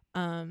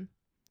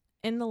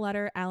 In the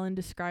letter, Alan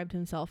described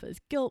himself as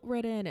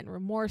guilt-ridden and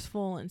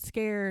remorseful and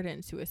scared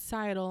and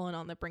suicidal and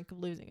on the brink of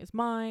losing his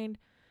mind,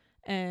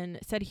 and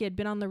said he had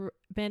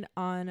been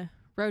on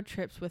road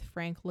trips with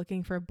Frank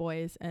looking for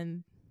boys,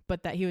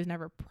 but that he was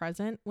never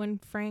present when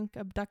Frank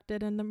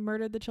abducted and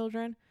murdered the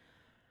children.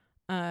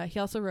 He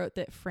also wrote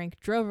that Frank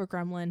drove a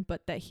Gremlin,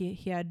 but that he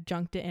had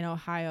junked it in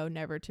Ohio,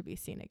 never to be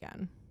seen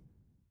again.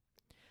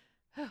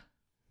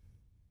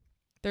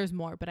 There's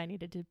more, but I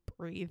needed to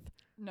breathe.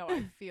 No,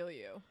 I feel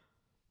you.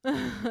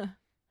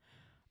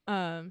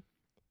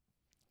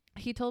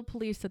 He told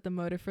police that the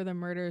motive for the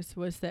murders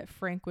was that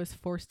Frank was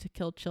forced to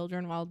kill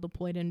children while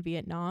deployed in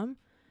Vietnam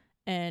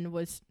and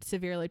was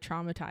severely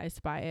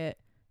traumatized by it,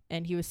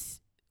 and he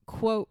was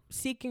quote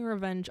seeking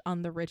revenge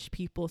on the rich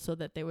people so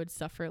that they would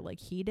suffer like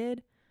he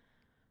did.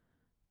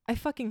 I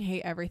fucking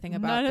hate everything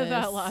about this. None of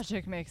that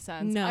logic makes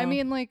sense. No. I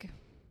mean, like,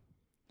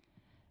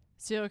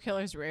 serial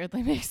killers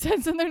rarely make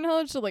sense in their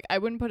knowledge. So like I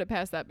wouldn't put it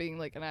past that being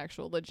like an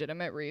actual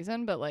legitimate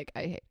reason, but like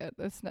I hate it.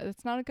 It's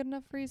not a good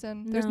enough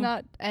reason. There's No.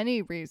 not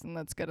any reason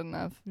that's good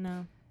enough,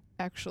 No.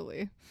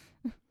 actually.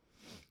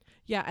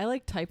 Yeah, I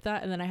like type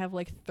that and then I have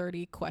like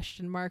 30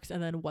 question marks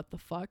and then what the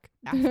fuck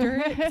after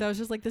it. 'Cause I was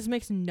just like, this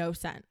makes no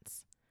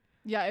sense.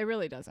 Yeah, it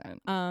really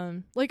doesn't.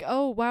 Um, Like,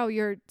 oh wow,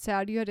 you're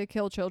sad you had to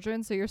kill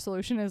children, so your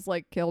solution is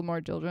like kill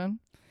more children.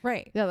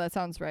 right. Yeah, that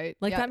sounds right.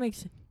 Like yeah. that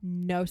makes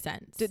no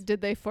sense.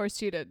 Did they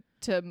force you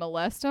to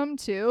molest them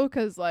too?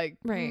 Because like,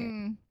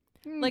 Right.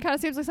 like kind of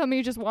seems like something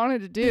you just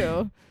wanted to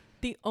do.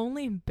 The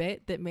only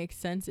bit that makes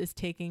sense is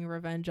taking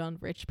revenge on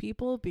rich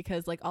people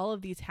because like all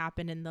of these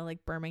happen in the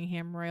like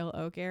Birmingham Royal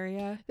Oak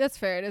area. That's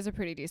fair. It is a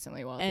pretty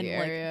decently wealthy And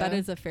area. like that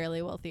is a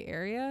fairly wealthy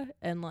area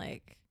and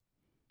like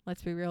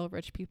let's be real,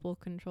 rich people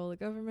control the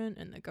government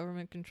and the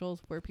government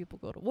controls where people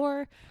go to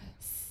war.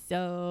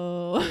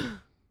 So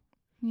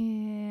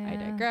yeah. I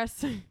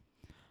digress.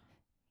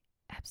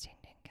 Epstein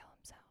didn't kill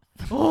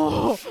himself.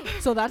 Oh,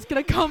 so that's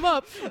gonna come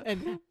up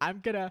and I'm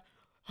gonna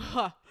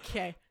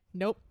okay,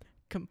 nope,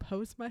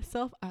 compose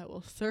myself. I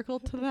will circle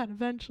to that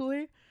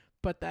eventually,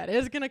 but that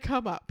is gonna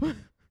come up.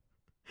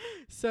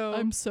 So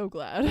I'm so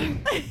glad.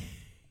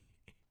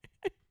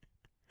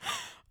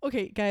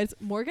 okay, guys,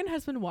 Morgan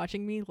has been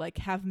watching me like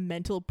have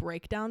mental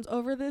breakdowns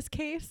over this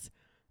case,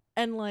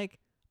 and like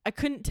I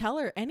couldn't tell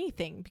her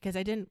anything because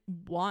I didn't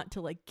want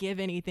to like give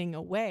anything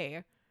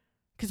away.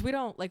 Because we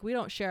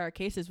don't share our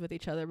cases with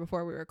each other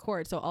before we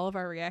record, so all of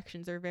our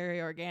reactions are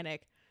very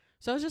organic.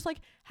 So I was just like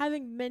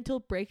having mental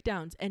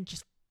breakdowns and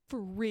just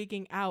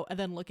freaking out and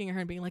then looking at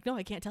her and being like, no,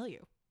 I can't tell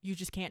you. You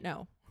just can't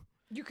know.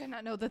 You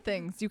cannot know the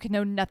things. You can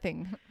know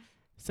nothing.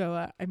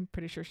 So I'm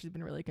pretty sure she's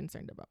been really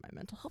concerned about my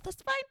mental health.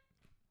 That's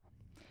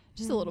fine.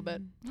 Just a little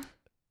bit.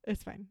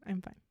 It's fine.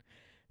 I'm fine.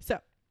 So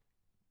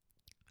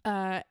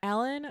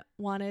Alan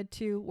wanted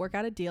to work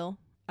out a deal,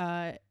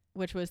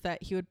 which was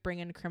that he would bring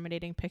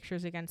incriminating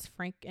pictures against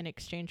Frank in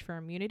exchange for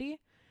immunity.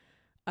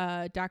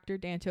 Dr.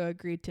 Danto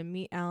agreed to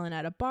meet Alan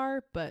at a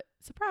bar, but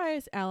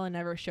surprise, Alan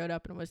never showed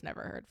up and was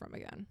never heard from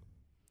again.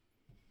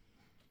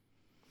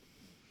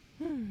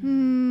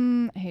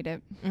 I hate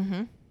it.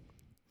 Mm-hmm.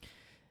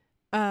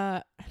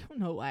 I don't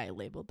know why I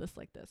labeled this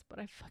like this, but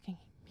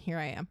here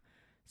I am.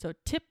 So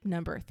tip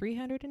number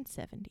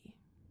 370.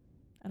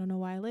 I don't know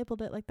why I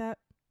labeled it like that,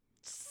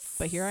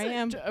 but here I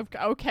am.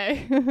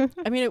 Okay.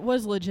 I mean, it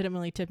was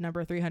legitimately tip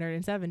number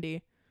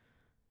 370.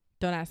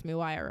 Don't ask me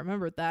why I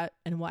remembered that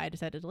and why I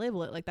decided to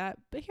label it like that,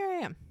 but here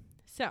I am.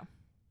 So,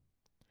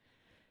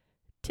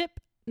 tip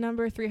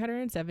number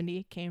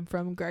 370 came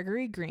from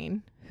Gregory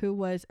Green, who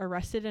was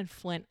arrested in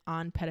Flint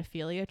on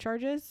pedophilia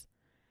charges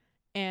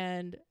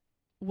and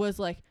was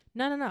like,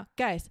 no,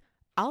 guys,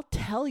 I'll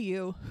tell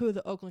you who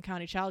the Oakland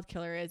County child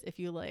killer is if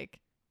you like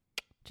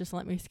just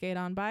let me skate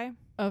on by.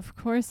 Of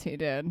course he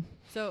did.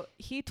 So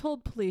he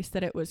told police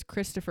that it was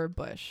Christopher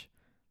Bush.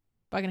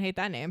 Fucking hate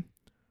that name.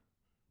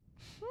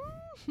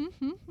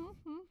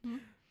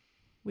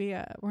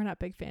 We're not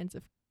big fans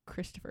of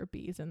Christopher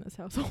B's in this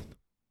household.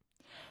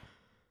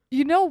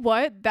 You know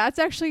what? That's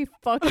actually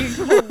fucking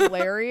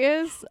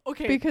hilarious.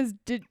 Okay. Because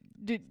did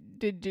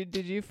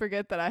you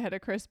forget that I had a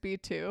Chris B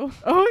too?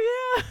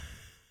 Oh yeah.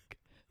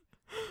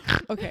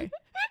 Okay.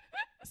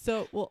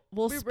 So we'll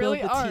We spill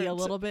really the tea a aren't.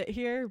 little bit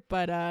here,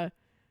 but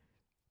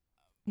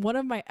one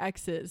of my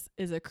exes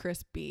is a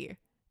Chris B,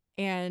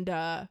 and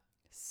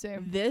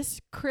Same. this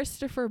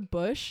Christopher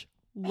Bush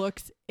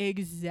looks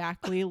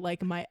exactly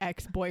like my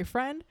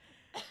ex-boyfriend,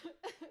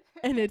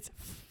 and it's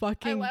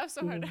fucking laughed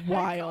so hard I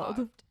wild.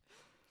 coughed.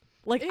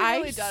 Like It I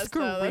really does, though.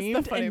 That's the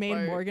screamed funny and made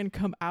part. Morgan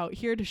come out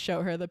here to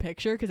show her the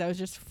picture because I was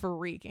just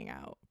freaking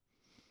out.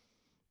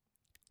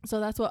 So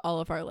that's what all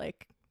of our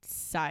like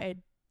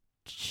side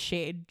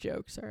shade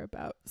jokes are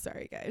about.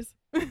 Sorry, guys.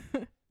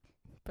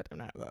 But I'm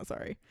not that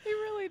sorry. He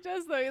really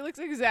does though. He looks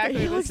exactly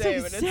He the looks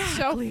same, and it's so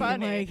exactly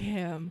funny. like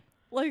him.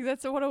 Like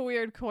that's what a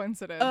weird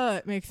coincidence.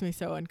 It makes me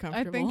so I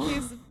uncomfortable.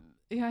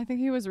 think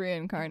he was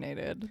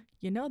reincarnated.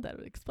 You know, that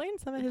would explain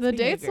some of his The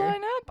dates behavior.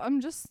 line up.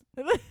 I'm just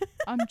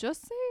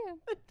saying.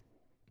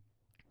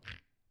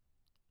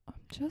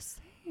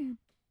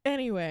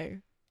 Anyway,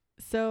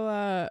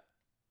 so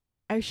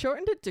I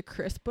shortened it to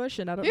Chris Bush,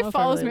 and I don't He know if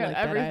follows I really me on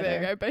like that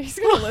everything. either. I bet he's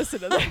gonna listen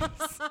to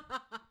this.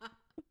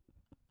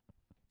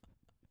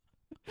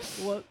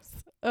 Whoops.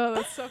 Oh,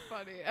 that's so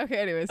funny. Okay,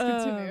 anyways,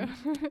 continue.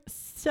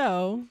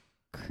 So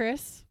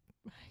Chris,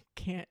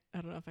 I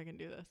don't know if I can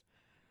do this.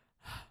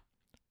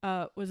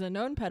 Was a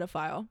known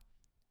pedophile,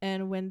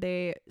 and when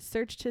they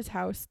searched his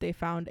house, they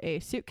found a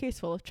suitcase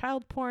full of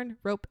child porn,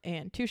 rope,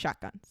 and 2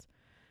 shotguns.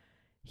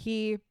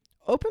 He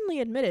openly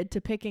admitted to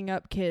picking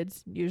up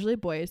kids, usually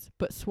boys,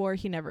 but swore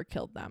he never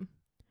killed them.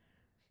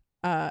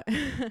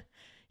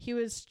 He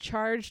was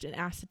charged and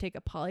asked to take a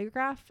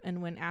polygraph,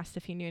 and when asked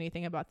if he knew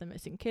anything about the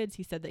missing kids,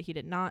 he said that he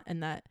did not,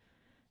 and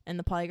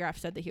the polygraph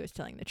said that he was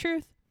telling the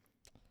truth.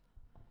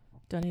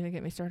 Don't even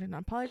get me started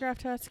on polygraph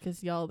tests,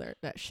 because y'all,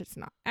 that shit's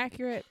not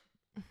accurate.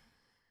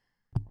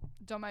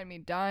 Don't mind me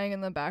dying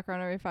in the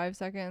background every 5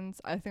 seconds.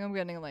 I think I'm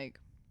getting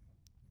like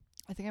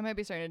I think I might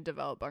be starting to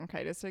develop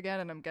bronchitis again,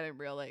 and I'm getting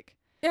real like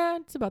Yeah,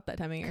 it's about that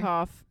time of year.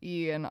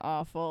 cough-y and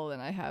awful,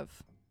 and I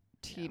have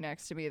tea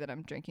next to me that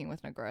I'm drinking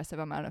with an aggressive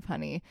amount of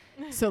honey.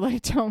 So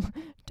like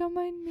don't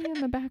mind me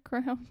in the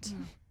background.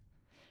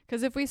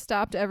 Because if we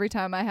stopped every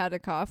time I had a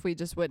cough, we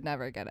just would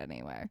never get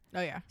anywhere.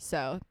 Oh yeah.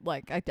 So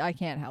like I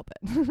can't help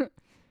it.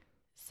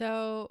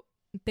 So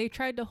they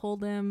tried to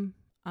hold him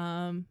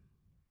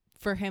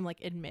for him like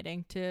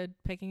admitting to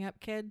picking up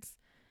kids.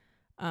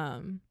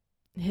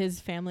 His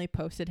family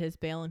posted his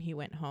bail and he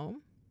went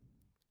home.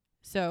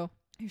 So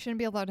You shouldn't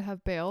be allowed to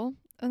have bail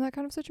in that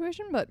kind of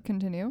situation, but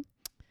continue.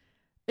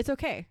 it's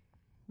okay.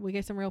 We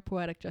get some real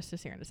poetic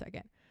justice here in a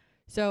second.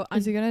 So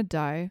Is he gonna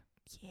die?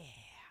 yeah.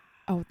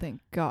 Oh,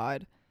 thank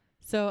God.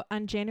 So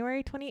on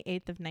January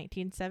 28th of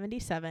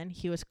 1977,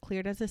 he was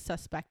cleared as a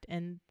suspect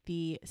in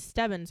the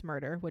Stebbins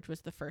murder, which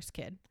was the first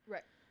kid.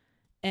 Right.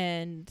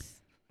 And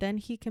then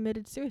he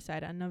committed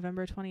suicide on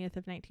November 20th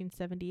of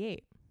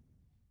 1978.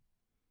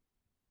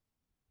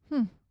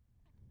 Mhm.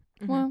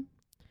 Well,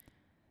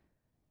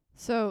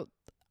 so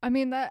I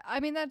mean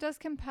that does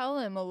compel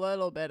him a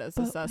little bit as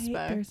a But suspect.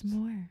 wait, there's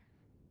more.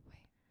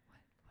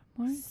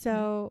 What?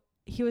 So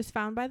he was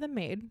found by the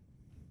maid,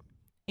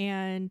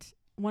 and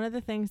one of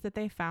the things that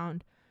they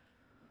found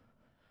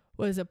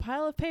was a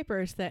pile of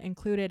papers that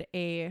included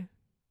a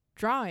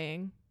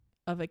drawing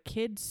of a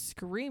kid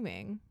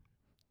screaming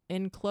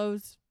in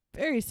clothes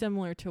very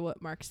similar to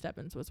what Mark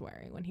Stebbins was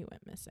wearing when he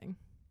went missing.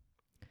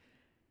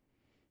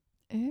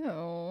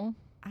 Ew.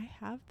 I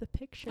have the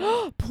picture.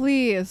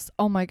 Please.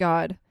 Oh my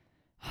God.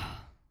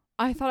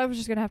 I thought I was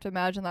just gonna have to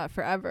imagine that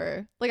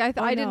forever. Like I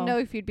Oh, didn't no. know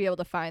if you'd be able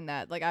to find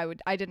that. Like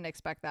I didn't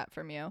expect that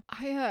from you.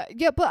 Yeah,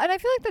 but and I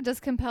feel like that does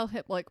compel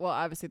him. Like, well,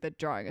 obviously the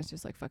drawing is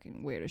just like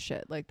fucking weird as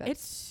shit. Like that's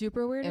It's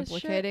super weird as shit.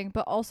 implicating,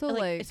 but also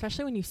like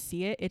especially when you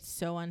see it, it's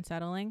so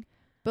unsettling.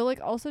 but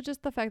like also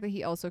just the fact that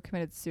he also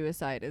committed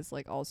suicide is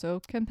like also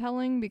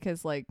compelling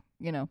because like,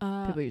 you know,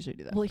 people usually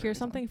do that. Well, for a here's reason.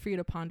 something for you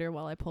to ponder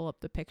while I pull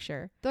up the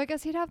picture. Though I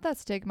guess he'd have that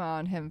stigma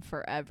on him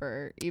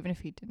forever, even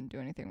if he didn't do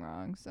anything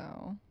wrong.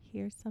 So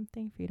Here's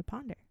something for you to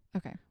ponder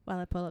okay, while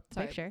I pull up the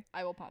Sorry. picture.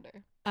 I will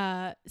ponder.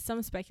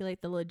 Some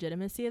speculate the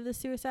legitimacy of the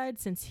suicide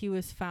since he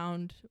was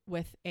found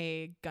with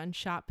a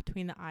gunshot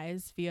between the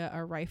eyes via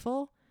a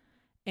rifle,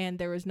 and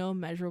there was no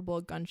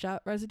measurable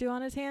gunshot residue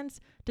on his hands.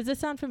 Does this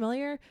sound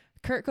familiar?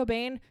 Kurt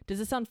Cobain? Does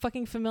this sound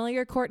fucking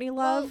familiar? Courtney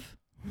Love?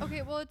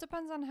 Okay, well it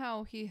depends on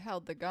how he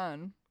held the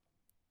gun,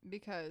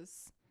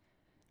 because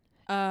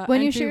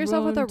When you shoot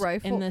yourself with a wound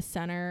rifle- in the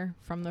center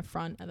from the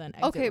front and then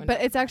exit okay, wound but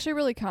out it's the back. actually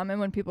really common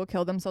when people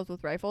kill themselves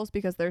with rifles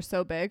because they're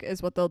so big.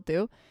 Is what they'll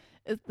do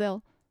is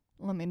they'll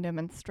let me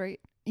demonstrate.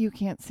 You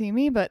can't see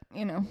me, but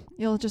you know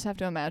you'll just have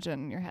to imagine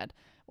in your head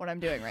what I'm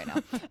doing right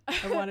now.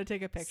 I want to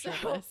take a picture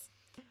So- of this.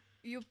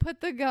 You put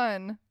the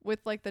gun with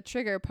like the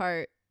trigger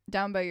part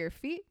down by your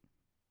feet,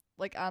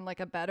 like on like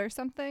a bed or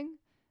something,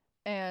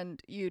 and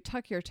you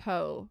tuck your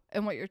toe,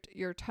 and what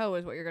your toe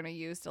is what you're going to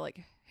use to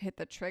like hit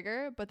the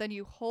trigger, but then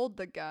you hold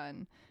the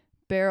gun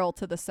barrel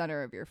to the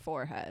center of your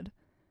forehead,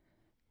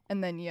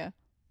 and then you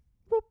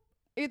whoop,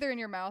 either in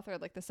your mouth or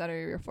like the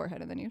center of your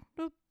forehead, and then you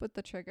whoop with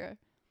the trigger.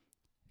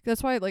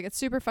 That's why like it's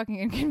super fucking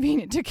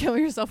inconvenient to kill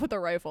yourself with a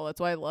rifle.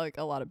 That's why like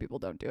a lot of people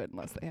don't do it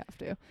unless they have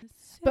to.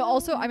 But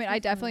also, I mean, I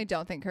definitely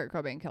don't think Kurt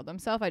Cobain killed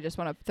himself. I just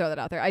want to throw that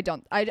out there. I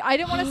didn't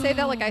want to say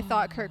that like I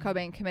thought Kurt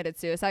Cobain committed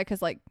suicide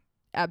because like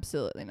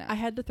absolutely not. I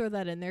had to throw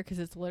that in there because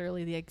it's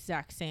literally the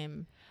exact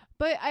same.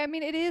 But I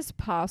mean, it is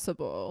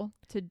possible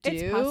to do.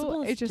 It's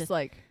possible, It's it's just just-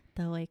 like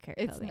The way Kurt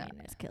It's Cobain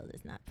not. is killed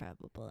is not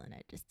probable, and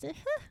I just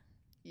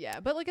yeah.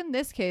 But like in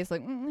this case,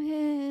 like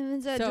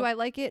So- do I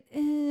like it?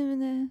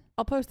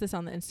 I'll post this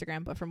on the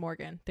Instagram. But for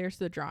Morgan, there's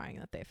the drawing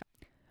that they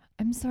found.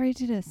 I'm sorry.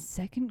 Did a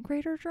second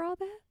grader draw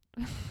that?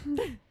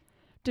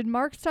 Did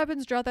Mark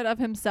Stebbins draw that of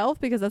himself?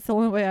 Because that's the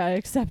only way I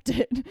accept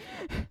it.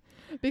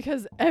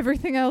 Because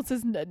everything else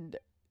is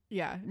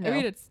Yeah, No. I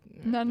mean it's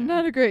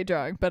not a great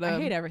drawing. But I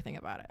hate everything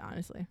about it,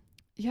 honestly.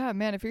 yeah,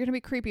 man, if you're gonna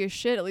be creepy as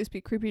shit, at least be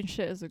creepy as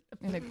shit as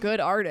a good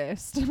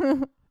artist.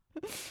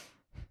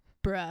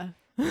 Bruh.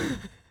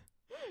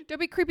 Don't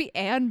be creepy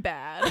and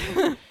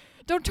bad.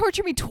 Don't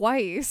torture me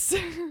twice.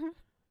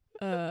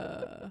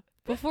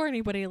 Before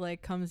anybody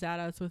like comes at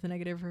us with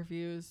negative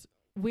reviews,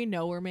 we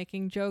know we're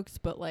making jokes,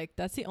 but like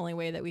that's the only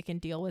way that we can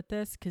deal with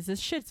this because this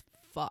shit's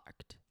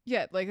fucked.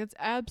 Yeah, like it's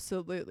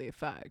absolutely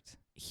fucked.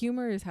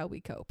 Humor is how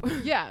we cope.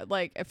 Yeah,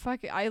 like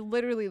I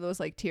literally was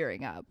like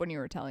tearing up when you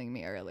were telling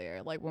me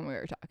earlier, like when we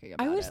were talking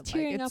about I it. was Like,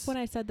 tearing up it's- when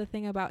I said the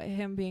thing about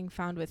him being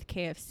found with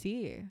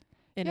KFC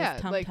in Yeah,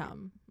 his tum like,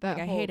 tum. that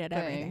Like I whole hated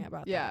everything thing.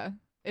 about yeah,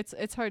 that.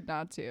 it's hard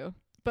not to.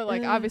 But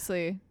like Ugh.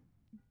 obviously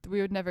we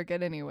would never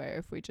get anywhere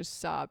if we just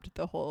sobbed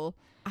the whole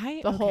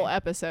whole whole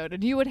episode,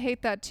 and you would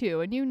hate that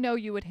too, and you know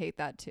you would hate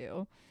that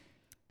too.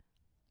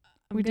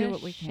 We do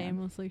what we can.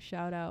 Shamelessly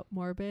shout out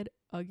Morbid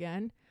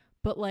again,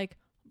 but like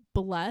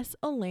bless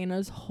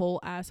Elena's whole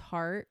ass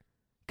heart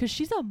because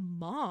she's a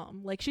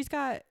mom. Like she's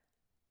got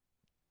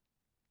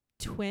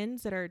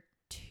twins that are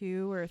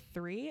 2 or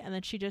 3, and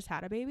then she just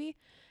had a baby,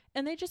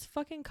 and they just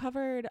fucking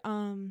covered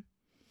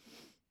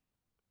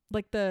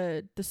like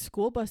the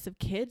school bus of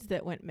kids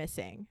that went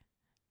missing.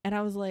 And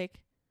I was like,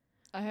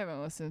 I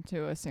haven't listened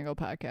to a single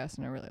podcast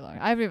in a really long.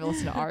 I haven't even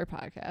listened to our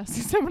podcast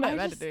except when I'm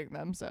editing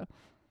them. So,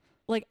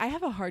 like, I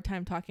have a hard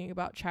time talking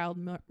about child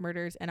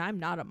murders, and I'm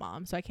not a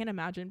mom, so I can't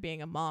imagine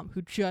being a mom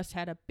who just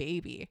had a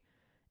baby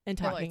and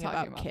talking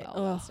about kids.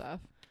 All that stuff.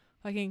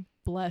 Fucking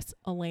bless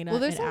Elena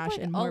Well, and there's Ash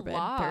like and a Morbid.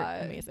 lot.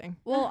 They're amazing.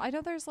 Well, I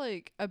know there's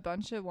like a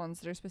bunch of ones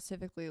that are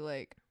specifically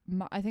like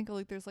I think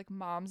like there's like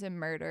moms and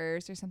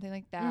murders or something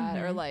like that,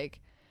 or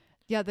like.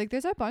 Yeah, like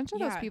there's a bunch of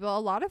those people.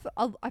 I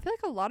feel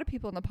like a lot of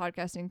people in the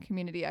podcasting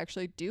community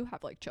actually do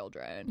have like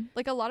children.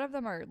 Like a lot of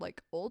them are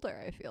like older,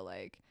 I feel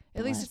like.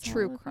 At least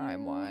true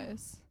crime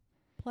wise.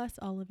 Bless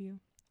all of you.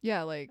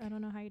 Yeah, like I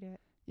don't know how you do it.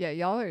 Yeah,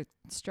 y'all are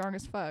strong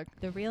as fuck.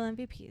 The real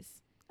MVPs.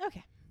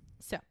 Okay.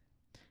 So,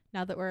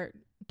 now that we're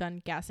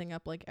done gassing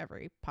up like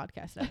every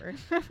podcast ever.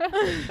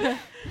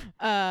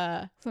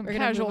 Some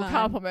casual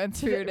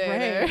compliments for your day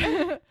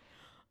there.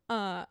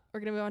 We're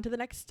going to move on to the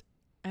next.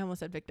 I almost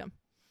said victim.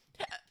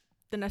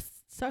 The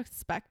next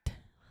suspect.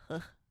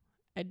 Ugh,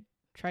 I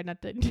tried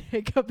not to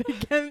hiccup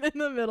again in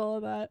the middle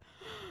of that.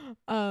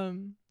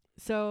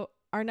 So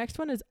our next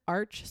one is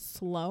Arch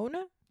Sloan,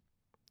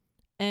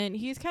 and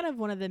he's kind of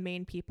one of the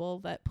main people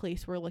that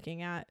police were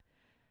looking at,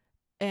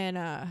 and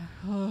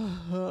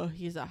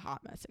he's a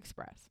hot mess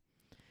express.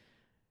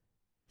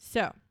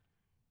 So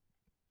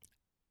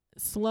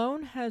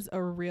Sloan has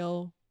a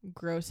real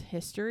gross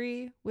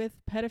history with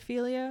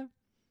pedophilia.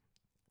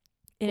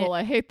 Well,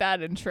 I hate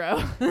that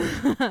intro.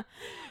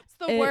 It's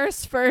the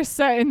worst first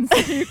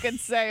sentence you can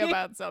say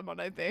about someone,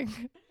 I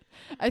think.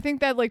 I think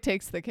that like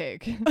takes the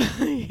cake.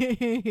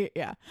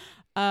 Yeah.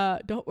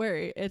 Don't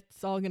worry.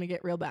 It's all going to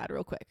get real bad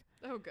real quick.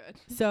 Oh, good.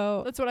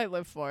 So that's what I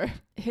live for.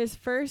 His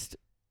first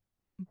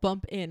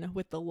bump in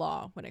with the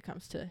law when it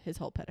comes to his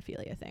whole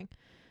pedophilia thing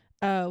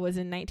was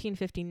in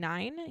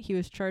 1959. He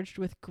was charged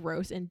with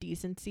gross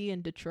indecency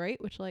in Detroit,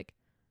 which like,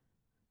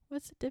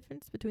 what's the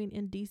difference between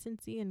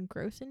indecency and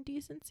gross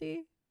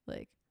indecency?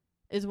 Like,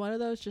 is one of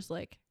those just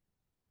like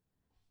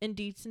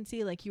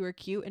indecency, like you were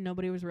cute and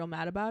nobody was real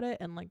mad about it,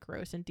 and like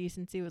gross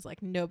indecency was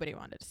like nobody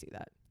wanted to see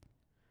that?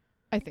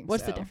 I think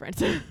What's so. the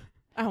difference?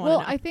 I want to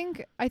know.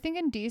 I think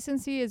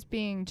indecency is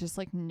being just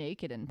like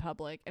naked in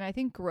public, and I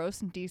think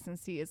gross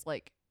indecency is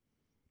like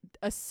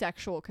a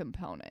sexual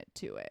component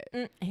to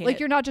it. Like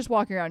you're not just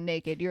walking around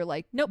naked, you're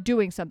like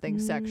doing something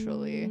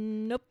sexually.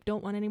 Nope,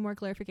 don't want any more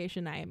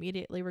clarification. I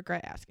immediately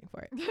regret asking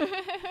for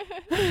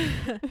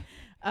it.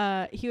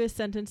 He was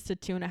sentenced to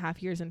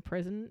 2.5 years in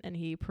prison, and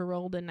he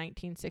paroled in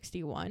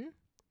 1961.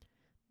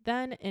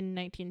 Then in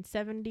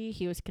 1970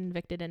 he was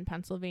convicted in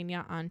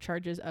Pennsylvania on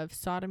charges of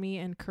sodomy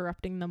and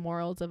corrupting the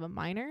morals of a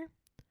minor.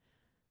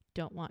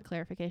 Don't want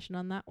clarification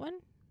on that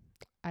one.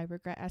 I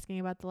regret asking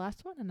about the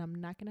last one, and I'm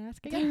not going to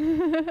ask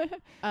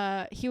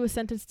again. He was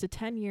sentenced to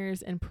 10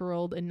 years and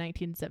paroled in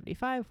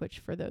 1975, which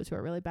for those who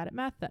are really bad at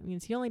math, that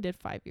means he only did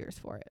 5 years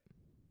for it.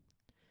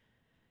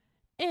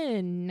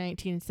 In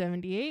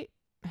 1978,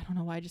 I don't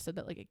know why I just said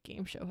that like a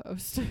game show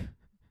host.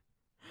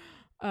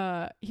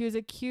 He was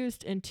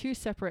accused in 2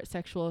 separate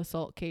sexual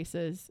assault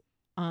cases.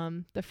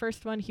 The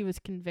first one, he was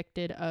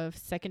convicted of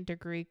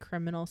second-degree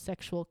criminal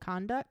sexual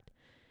conduct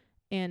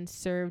and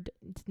served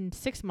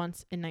 6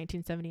 months in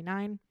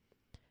 1979.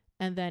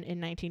 And then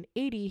in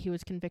 1980, he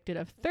was convicted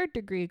of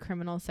third-degree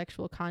criminal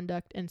sexual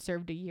conduct and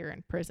served a year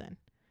in prison.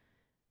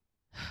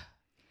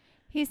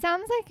 He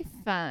sounds like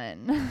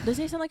fun.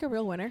 Doesn't he sound like a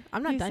real winner?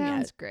 I'm not done yet. He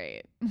sounds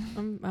great.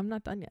 I'm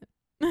not done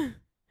yet.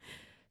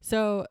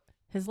 So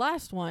his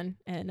last one,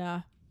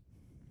 and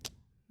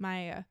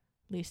my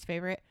least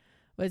favorite,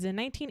 was in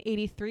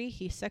 1983.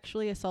 He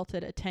sexually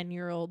assaulted a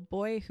 10-year-old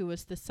boy who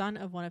was the son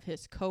of one of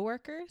his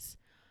coworkers.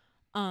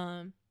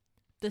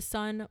 The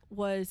son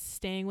was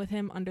staying with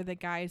him under the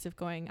guise of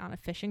going on a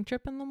fishing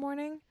trip in the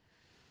morning.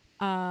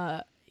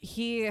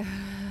 He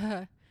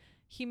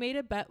made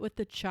a bet with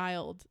the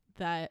child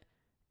that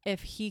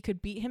if he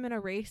could beat him in a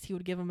race, he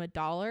would give him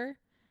 $1.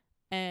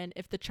 And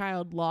if the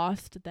child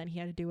lost, then he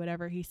had to do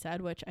whatever he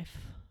said, which I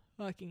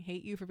fucking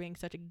hate you for being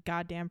such a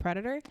goddamn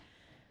predator.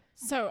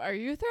 So are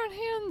you throwing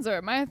hands, or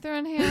am I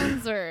throwing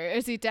hands, or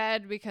is he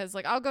dead? Because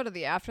like I'll go to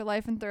the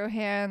afterlife and throw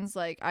hands.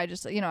 Like I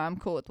just, I'm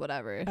cool with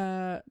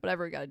whatever.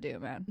 Whatever we gotta do,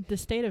 man. The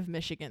state of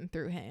Michigan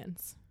threw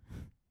hands.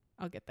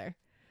 I'll get there.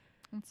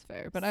 That's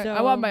fair, but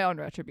I want my own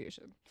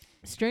retribution.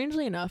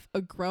 Strangely enough,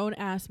 a grown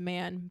ass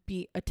man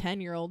beat a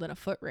 10-year-old in a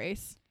foot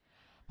race.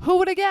 Who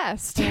would have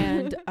guessed?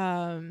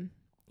 And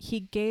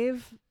he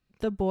gave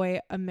the boy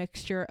a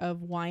mixture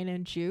of wine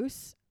and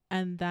juice,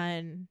 and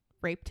then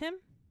raped him.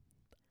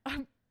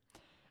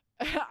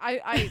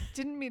 I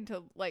didn't mean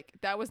to, like,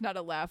 that was not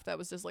a laugh. That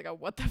was just like a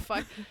what the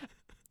fuck.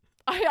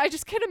 I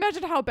just can't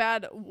imagine how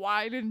bad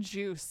wine and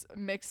juice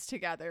mixed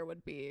together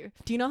would be.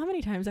 Do you know how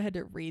many times I had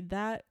to read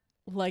that?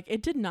 Like,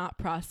 it did not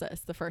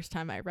process the first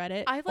time I read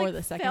it, or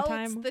the second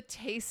time. I felt the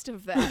taste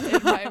of that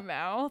in my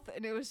mouth,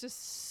 and it was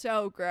just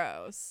so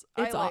gross.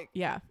 I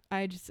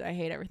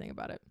hate everything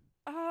about it.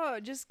 Oh,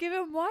 just give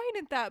him wine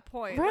at that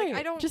point. Right. Like,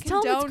 I don't just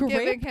condone tell him it's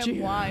giving grape him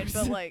juice. wine,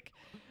 but like,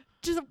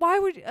 Just why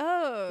would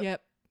oh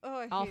Yep. oh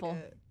I hate Awful.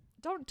 it.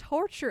 Don't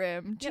torture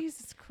him. Yep.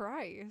 Jesus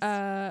Christ.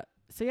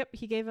 So yep,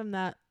 he gave him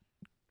that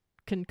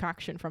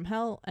concoction from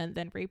hell and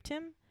then raped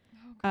him.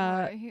 oh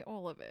God, I hate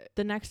all of it.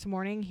 The next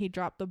morning, he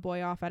dropped the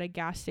boy off at a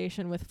gas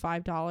station with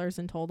 $5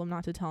 and told him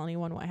not to tell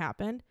anyone what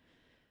happened.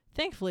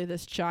 Thankfully,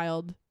 this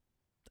child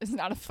It's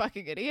not a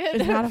fucking idiot.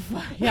 is not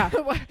yeah,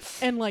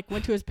 and like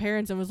went to his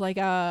parents and was like,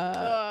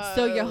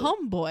 so your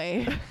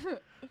homeboy.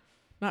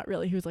 Not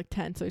really. He was like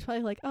 10, so he's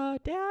probably like,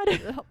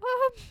 Dad.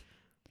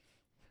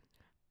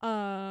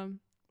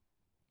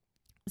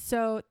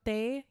 So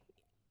they,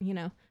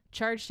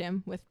 charged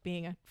him with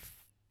being a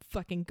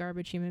fucking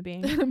garbage human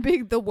being.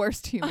 Being the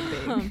worst human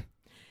being.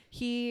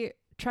 He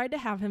tried to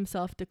have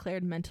himself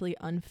declared mentally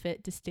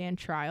unfit to stand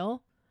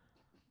trial.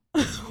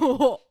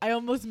 I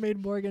almost made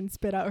Morgan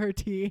spit out her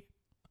tea.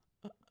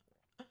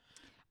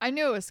 I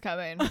knew it was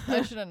coming.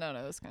 I should have known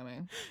it was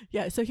coming.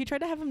 Yeah, so he tried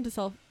to have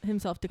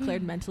himself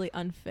declared mentally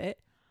unfit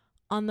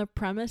on the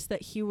premise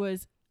that he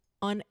was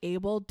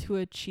unable to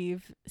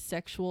achieve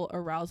sexual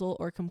arousal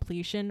or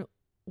completion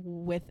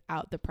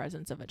without the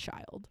presence of a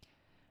child.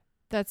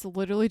 That's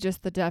literally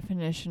just the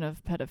definition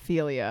of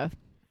pedophilia.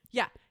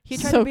 Yeah, he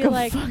tried So to be go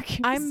like, fuck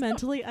I'm yourself.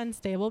 mentally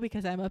unstable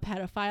because I'm a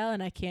pedophile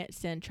and I can't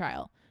stand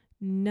trial.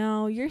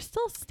 No, you're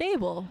still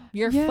stable.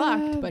 You're Yeah.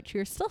 fucked, but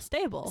you're still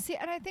stable. See,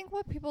 and I think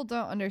what people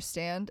don't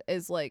understand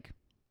is like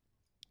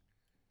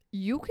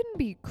you can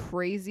be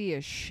crazy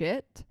as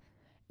shit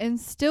and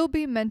still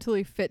be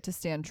mentally fit to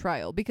stand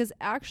trial because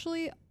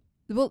actually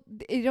well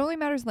it only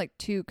matters in like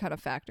two kind of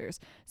factors.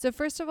 So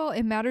first of all,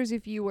 it matters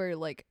if you were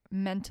like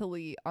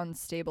mentally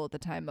unstable at the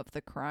time of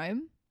the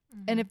crime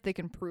and if they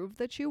can prove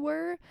that you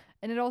were,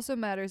 and it also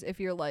matters if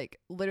you're like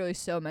literally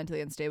so mentally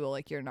unstable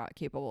like you're not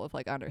capable of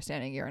like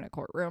understanding you're in a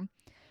courtroom.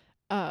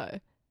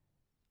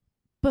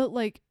 But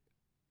like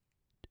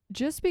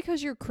just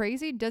because you're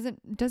crazy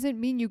doesn't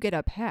mean you get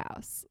a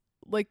pass.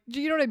 Like,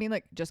 do you know what I mean?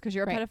 Like, just because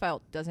you're a Right.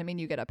 pedophile doesn't mean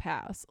you get a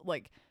pass.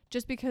 Like,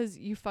 just because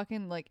you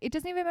fucking like, it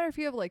doesn't even matter if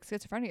you have like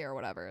schizophrenia or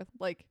whatever.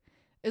 Like,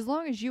 as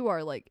long as you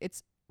are like,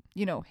 it's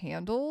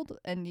handled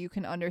and you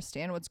can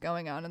understand what's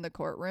going on in the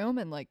courtroom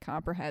and like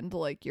comprehend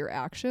like your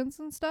actions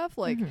and stuff.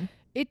 Like,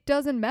 it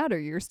doesn't matter.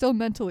 You're still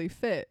mentally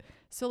fit.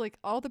 So like,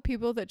 all the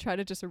people that try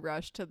to just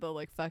rush to the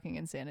like fucking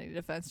insanity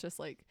defense, just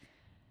like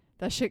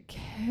that shit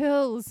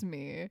kills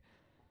me.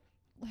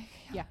 Like,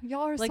 Yeah.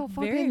 y'all are Like, so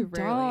very fucking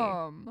rarely.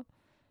 dumb.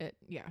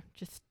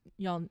 Just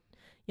y'all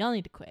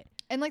need to quit.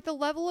 And like the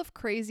level of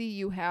crazy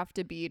you have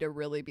to be to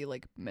really be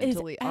like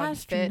mentally It's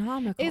unfit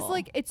astronomical. is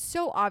like it's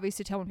so obvious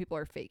to tell when people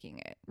are faking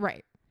it.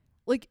 right.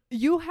 Like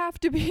you have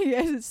to be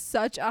at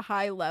such a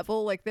high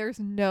level. Like there's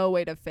no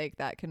way to fake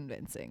that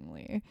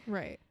convincingly.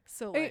 Right.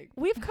 So like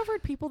We've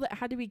covered people that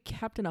had to be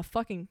kept in a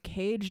fucking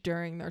cage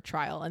during their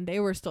trial and they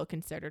were still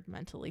considered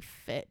mentally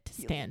fit to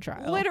stand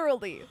trial.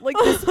 literally, like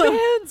this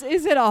man's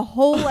is in a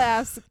whole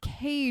ass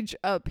cage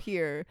up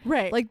here,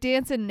 Right. like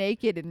dancing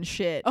naked and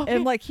shit, Okay.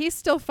 and like he's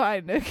still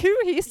fine.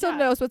 He still Yeah.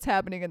 knows what's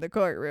happening in the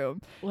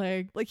courtroom.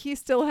 like Like he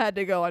still had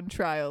to go on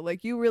trial.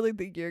 Like you really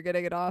think you're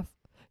gonna get off?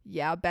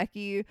 Yeah,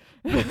 Becky.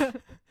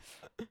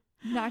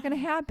 Not gonna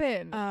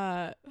happen.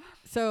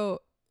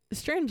 so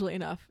strangely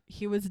enough,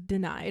 he was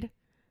denied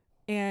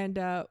and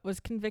was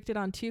convicted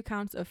on 2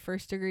 counts of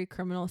first-degree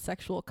criminal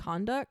sexual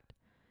conduct.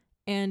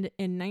 And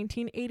in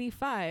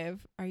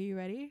 1985, are you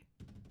ready?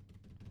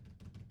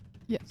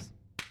 Yes.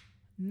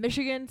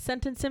 Michigan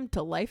sentenced him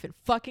to life in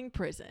fucking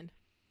prison,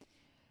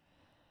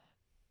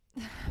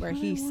 where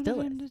he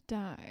still is. to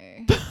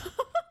die.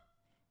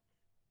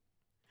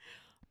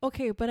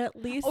 Okay, but at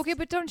least Okay,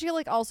 but don't you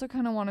like also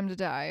kind of want him to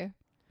die?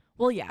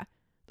 well, yeah,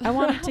 I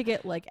want him to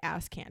get like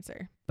ass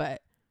cancer,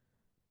 but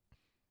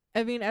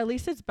I mean, at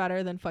least it's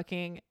better than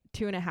fucking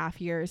 2.5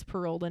 years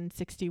paroled in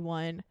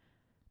 61,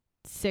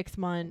 6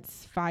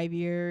 months, 5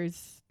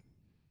 years,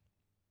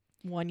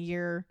 1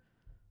 year.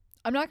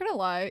 I'm not gonna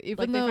lie. Like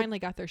Even they though finally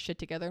got their shit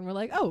together and were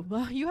like, oh,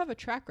 well, you have a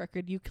track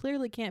record. You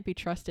clearly can't be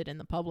trusted in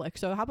the public.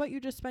 So how about you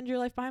just spend your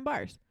life behind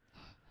bars?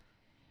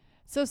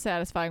 so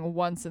satisfying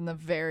once in the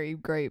very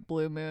great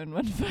blue moon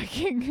when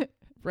fucking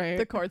Right.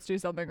 the courts do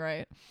something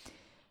right.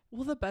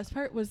 Well, the best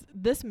part was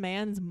this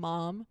man's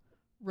mom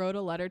wrote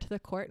a letter to the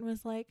court and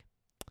was like,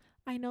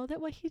 I know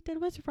that what he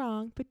did was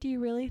wrong, but do you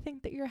really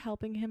think that you're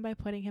helping him by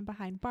putting him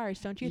behind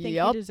bars? Don't you think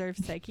Yup. he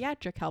deserves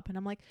psychiatric help? And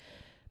I'm like,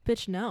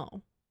 bitch,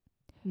 no.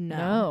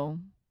 No.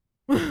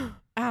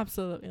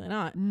 Absolutely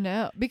not.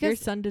 No. Your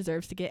Because son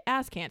deserves to get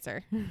ass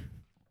cancer.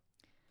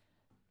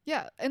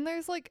 yeah, and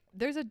there's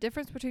a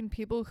difference between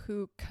people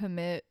who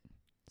commit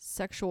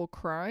sexual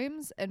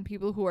crimes and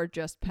people who are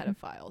just Mhm.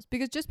 pedophiles.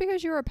 Because just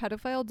because you're a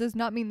pedophile does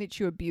not mean that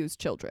you abuse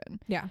children.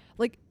 Yeah.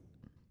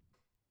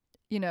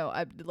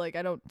 I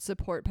don't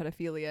support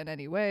pedophilia in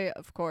any way,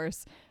 of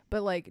course,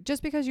 but like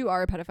just because you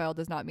are a pedophile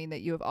does not mean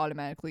that you have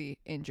automatically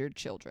injured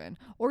children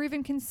or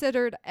even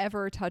considered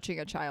ever touching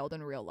a child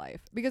in real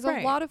life. Because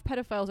Right. a lot of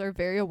pedophiles are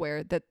very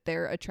aware that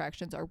their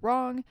attractions are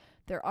wrong,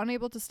 They're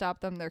unable to stop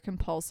them. They're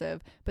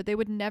compulsive, but they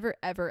would never,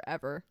 ever,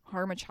 ever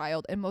harm a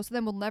child. And most of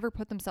them will never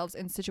put themselves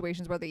in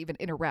situations where they even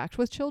interact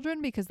with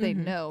children because they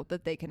know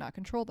that they cannot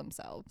control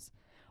themselves.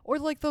 Or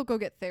like they'll go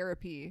get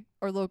therapy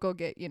or they'll go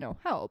get,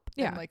 help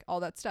and like all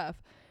that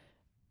stuff.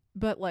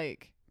 But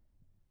like,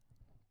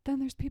 then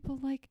there's people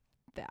like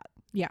that.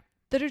 Yeah.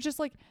 That are just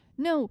like,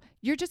 no,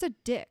 you're just a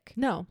dick.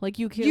 No, like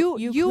you are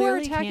clearly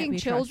can't attacking be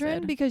children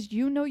trusted. because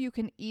you know you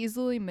can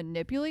easily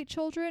manipulate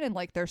children and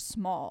like they're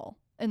small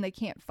and they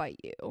can't fight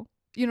you.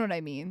 You know what I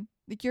mean?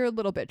 Like you're a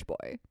little bitch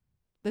boy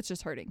that's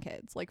just hurting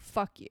kids. Like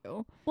fuck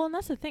you. Well, and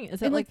that's the thing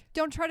is that And like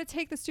don't try to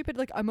take the stupid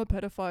like I'm a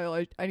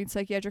pedophile. I need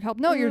psychiatric help.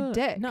 No, you're a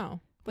dick.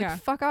 No.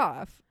 Like fuck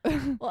off.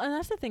 Well, and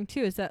that's the thing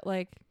too is that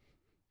like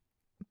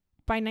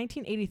by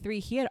 1983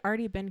 he had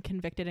already been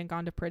convicted and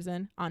gone to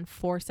prison on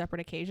 4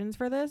 separate occasions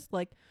for this.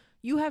 Like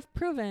you have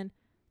proven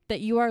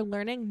that you are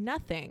learning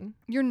nothing.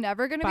 You're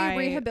never going to be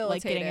rehabilitated.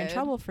 Like getting in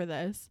trouble for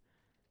this.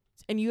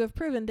 And you have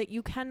proven that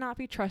you cannot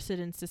be trusted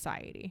in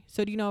society.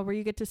 So do you know where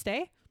you get to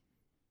stay?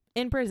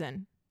 In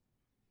prison.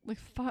 Like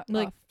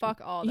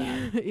fuck all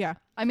that. Yeah.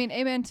 I mean,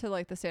 amen to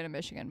like the state of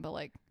Michigan, but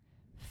like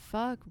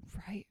fuck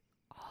right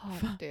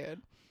off,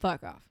 dude.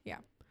 Fuck off.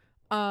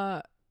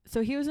 Yeah.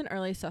 So he was an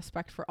early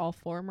suspect for all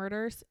 4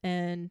 murders,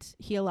 and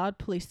he allowed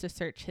police to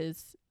search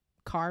his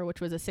car, which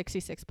was a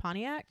 66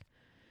 Pontiac,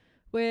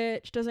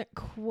 which doesn't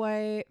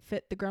quite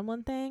fit the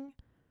gremlin thing.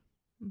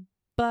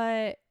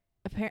 But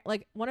apparently,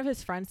 like, one of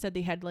his friends said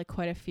they had like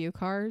quite a few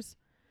cars,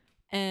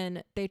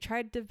 and they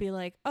tried to be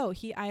like, oh,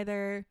 he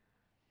either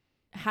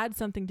had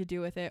something to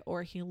do with it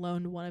or he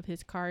loaned one of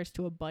his cars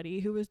to a buddy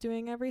who was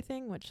doing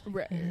everything, which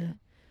right.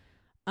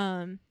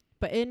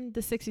 But in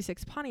the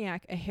 66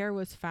 Pontiac, a hair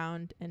was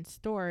found and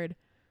stored,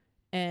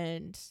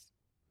 and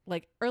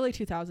like early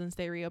 2000s,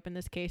 they reopened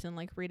this case and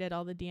like redid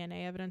all the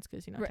DNA evidence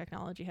because, right.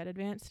 technology had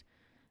advanced,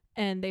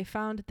 and they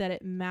found that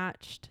it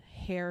matched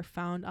hair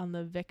found on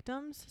the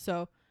victims.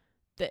 So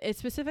it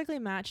specifically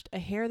matched a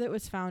hair that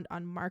was found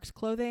on Mark's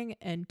clothing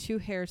and 2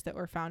 hairs that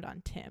were found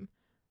on Tim,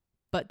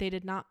 but they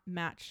did not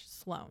match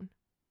Sloan.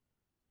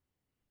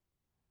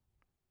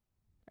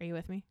 Are you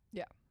with me?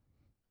 Yeah.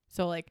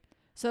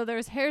 So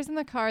there's hairs in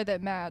the car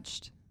that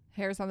matched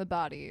hairs on the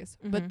bodies,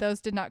 but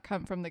those did not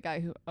come from the guy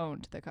who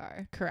owned the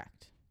car.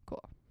 Correct.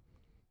 Cool.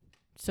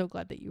 So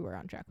glad that you were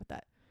on track with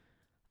that.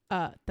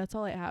 That's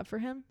all I have for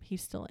him.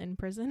 He's still in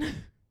prison.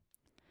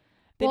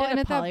 They did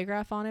a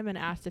polygraph on him and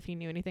asked if he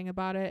knew anything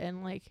about it,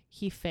 and like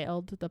he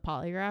failed the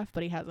polygraph,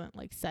 but he hasn't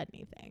like said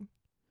anything.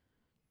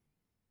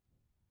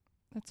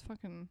 That's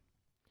fucking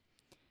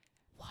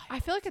wild. I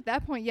feel like at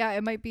that point, yeah,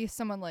 it might be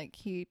someone like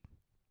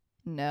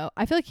No,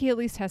 I feel like he at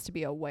least has to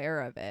be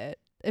aware of it.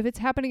 If it's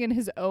happening in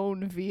his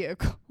own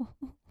vehicle.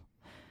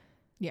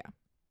 Yeah.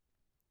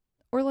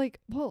 Or like,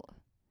 well,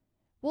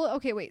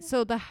 okay, wait.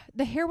 So the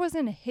hair was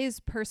in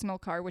his personal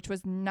car, which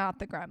was not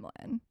the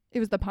Gremlin. It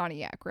was the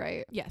Pontiac,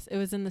 right? Yes, it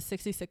was in the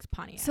 66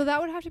 Pontiac. So that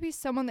would have to be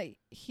someone that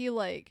he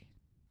knew.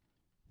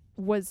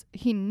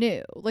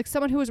 Like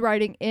someone who was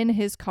riding in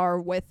his car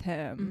with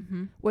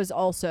him was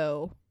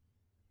also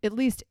at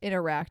least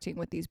interacting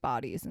with these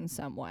bodies in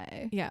some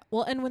way. Yeah.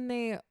 Well, and when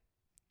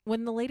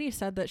the lady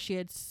said that she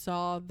had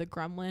saw the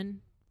gremlin,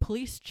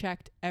 police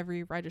checked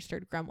every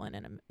registered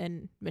gremlin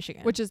in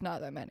Michigan. Which is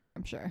not that many,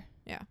 I'm sure.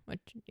 Yeah.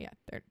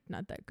 They're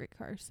not that great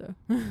cars, so.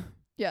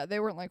 Yeah, they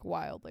weren't like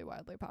wildly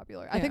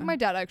popular. Yeah. I think my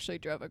dad actually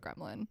drove a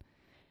Gremlin.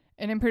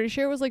 And I'm pretty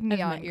sure it was like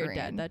neon green. Your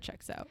dad, that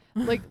checks out.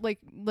 like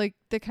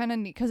the kind of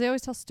neat, because they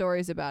always tell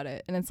stories about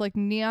it, and it's like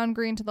neon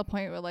green to the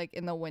point where like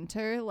in the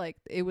winter like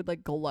it would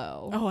like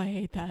glow. Oh, I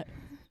hate that.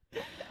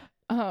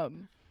 I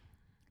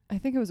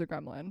think it was a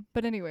Gremlin,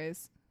 but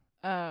anyways,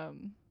 oh,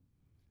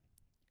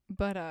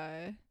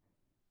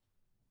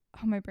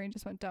 my brain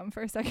just went dumb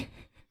for a second.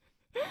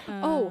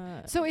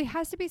 So it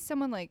has to be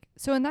someone like,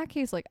 so in that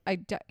case, like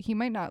he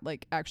might not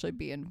like actually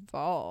be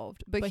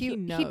involved, but he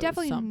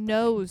definitely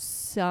knows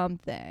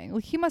something.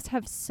 Like he must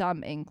have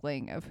some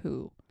inkling of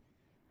who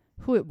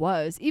it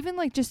was. Even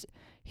like just,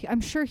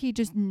 I'm sure he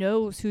just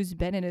knows who's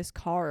been in his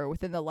car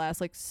within the last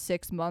like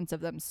 6 months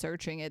of them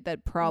searching it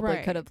that probably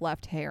could have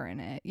left hair in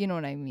it. You know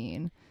what I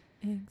mean?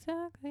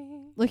 Exactly.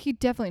 Like he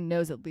definitely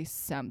knows at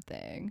least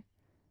something.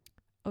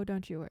 Oh,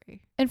 don't you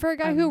worry. And for a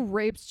guy who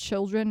rapes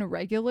children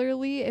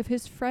regularly, if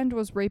his friend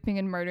was raping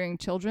and murdering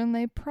children,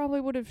 they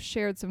probably would have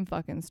shared some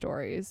fucking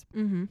stories.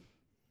 Mm-hmm.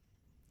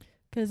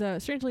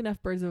 Because strangely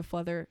enough, birds of a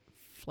feather.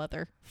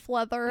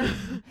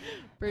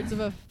 Birds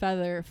of a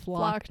feather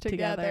flock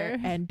together.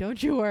 And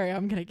don't you worry,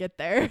 I'm gonna get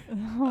there.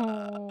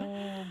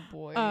 Oh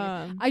boy.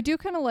 I do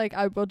kind of like,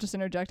 I will just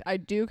interject, I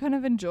do kind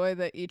of enjoy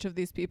that each of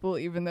these people,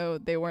 even though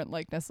they weren't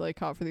like necessarily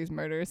caught for these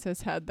murders,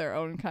 has had their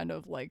own kind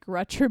of like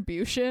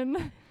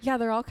retribution. Yeah,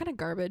 they're all kind of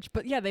garbage,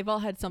 but yeah, they've all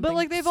had something. But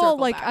like they've all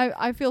like,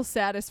 I feel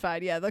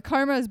satisfied. Yeah, the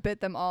karma has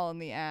bit them all in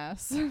the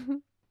ass.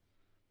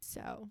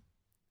 So,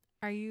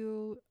 are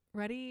you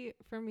ready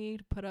for me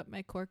to put up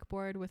my cork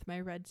board with my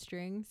red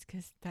strings?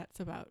 Because that's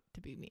about to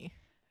be me.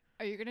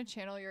 Are you going to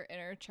channel your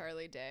inner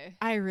Charlie Day?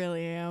 I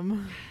really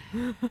am.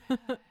 Yes,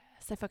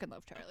 I fucking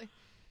love Charlie.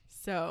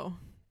 So,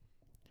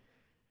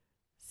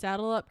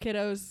 saddle up,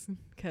 kiddos,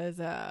 because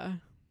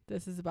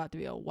this is about to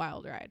be a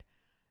wild ride.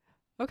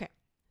 Okay,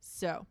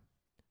 so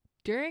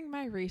during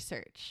my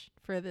research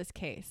for this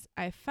case,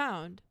 I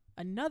found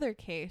another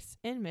case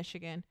in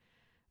Michigan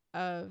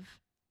of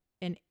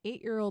an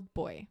 8-year-old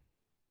boy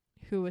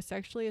who was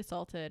sexually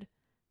assaulted,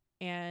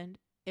 and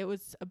it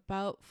was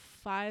about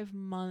 5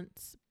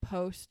 months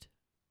post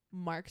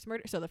Mark's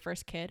murder. So the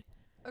first kid.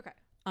 Okay.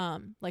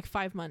 Like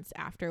 5 months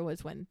after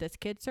was when this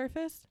kid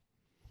surfaced.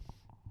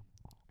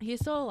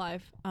 He's still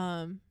alive.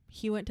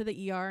 He went to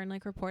the ER and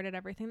like reported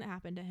everything that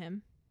happened to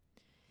him.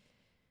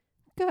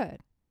 Good.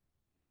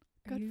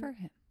 Are Good you for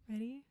him.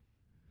 ready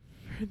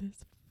for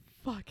this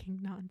fucking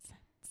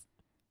nonsense?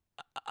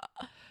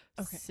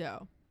 Okay.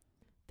 So,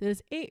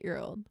 this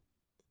 8-year-old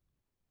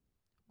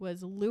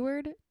was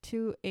lured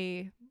to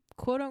a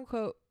quote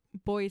unquote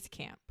boys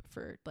camp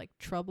for like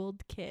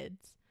troubled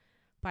kids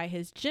by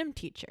his gym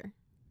teacher.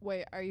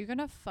 Wait, are you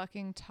gonna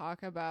fucking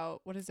talk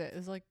about, what is it?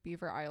 Is it like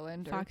Beaver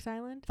Island or Fox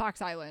Island?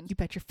 Fox Island? You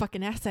bet your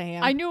fucking ass I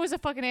am. I knew it was a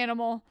fucking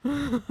animal.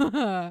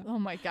 Oh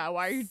my god,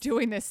 why are you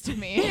doing this to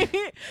me?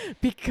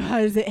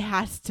 Because it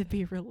has to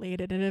be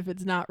related, and if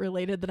it's not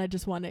related, then I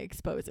just want to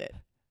expose it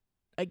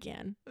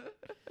again.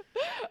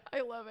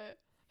 I love it.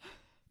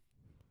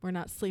 We're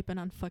not sleeping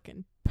on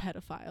fucking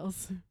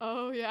pedophiles.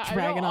 Oh yeah, I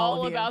Dragging know all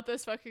all of you. about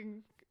this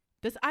fucking.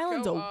 This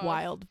island's Go a off.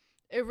 wild.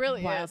 It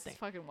really Wild is. thing. It's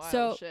fucking wild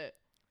So- shit.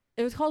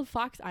 It was called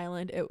Fox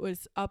Island. It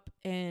was up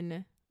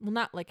in, well,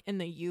 not like in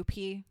the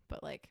UP,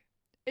 but like,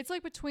 It's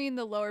like between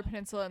the Lower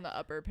Peninsula and the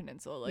Upper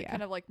Peninsula, like Yeah.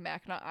 kind of like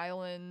Mackinac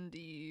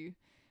Island-y,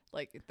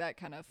 like that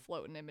kind of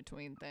floating in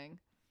between thing.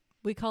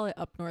 we call it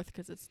up north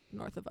because it's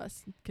north of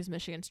us, because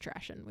Michigan's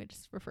trash and we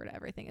just refer to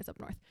everything as up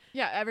north.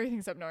 Yeah,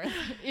 everything's up north,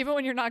 even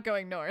when you're not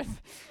going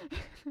north.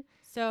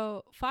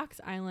 So Fox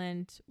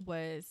Island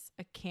was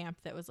a camp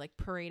that was like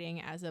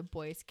parading as a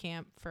boys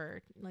camp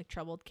for like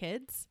troubled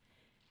kids.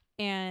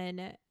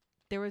 And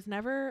there was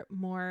never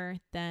more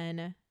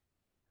than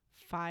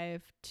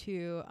 5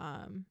 to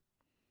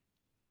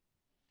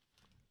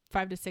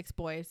 6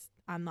 boys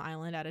on the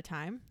island at a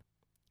time.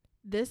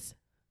 This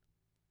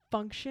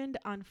functioned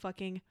on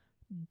fucking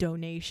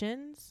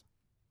donations,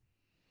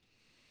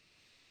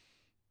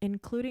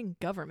 including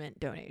government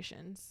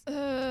donations.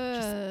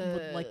 Just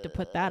would like to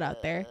put that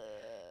out there.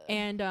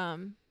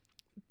 And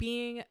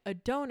being a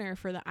donor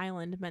for the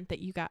island meant that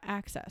you got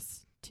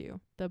access to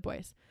the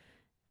boys.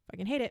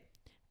 Fucking hate it.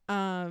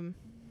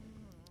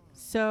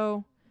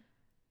 So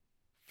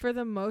for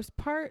the most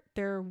part,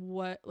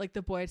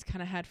 the boys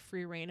kind of had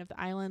free reign of the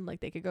island.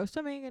 Like they could go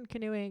swimming and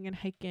canoeing and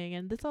hiking,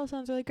 and this all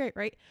sounds really great,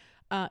 right?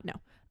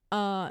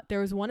 No. There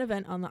was one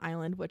event on the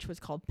island which was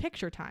called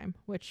Picture Time,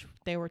 which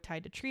they were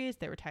tied to trees,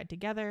 they were tied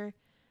together.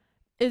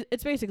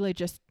 It's basically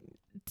just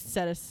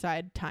set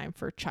aside time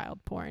for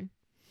child porn.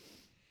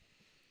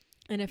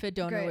 And if a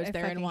donor Great, was I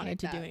there and fucking wanted hate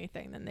to do that.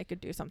 anything, then they could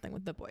do something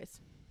with the boys.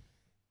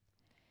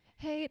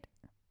 Hate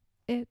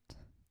it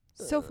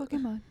so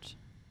fucking much.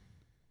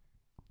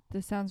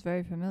 This sounds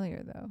very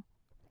familiar, though.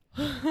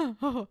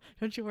 Oh,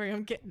 don't you worry,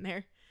 I'm getting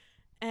there.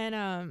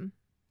 And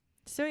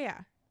so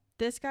yeah,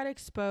 this got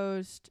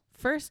exposed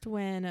first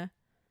when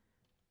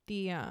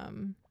the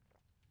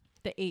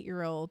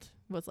 8-year-old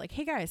was like,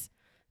 "Hey guys,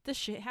 this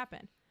shit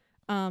happened."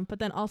 But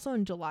then also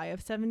in July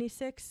of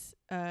 76,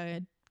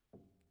 a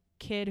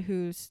kid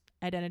whose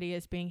identity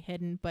is being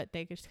hidden, but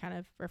they just kind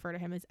of refer to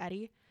him as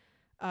Eddie,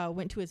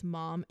 went to his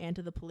mom and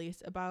to the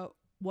police about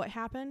what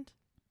happened.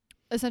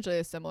 Essentially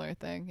a similar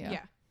thing,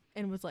 yeah.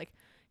 And was like,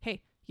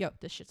 "Hey, yo,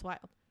 this shit's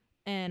wild."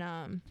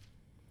 And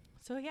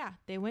so yeah,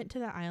 they went to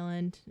the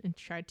island and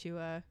tried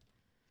to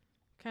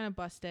kind of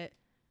bust it.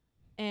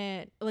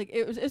 And like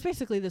it's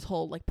basically this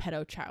whole like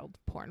pedo child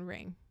porn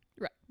ring.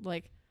 Right.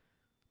 Like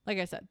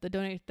I said,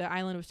 the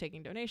island was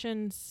taking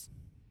donations.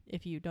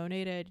 If you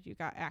donated, you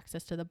got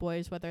access to the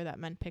boys, whether that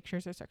meant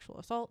pictures or sexual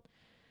assault.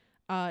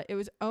 It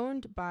was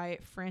owned by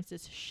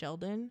Francis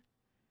Sheldon,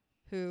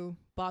 who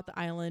bought the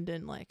island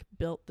and like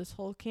built this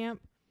whole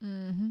camp.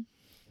 Mm-hmm.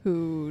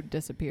 Who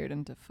disappeared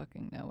into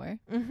fucking nowhere.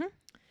 Mm-hmm.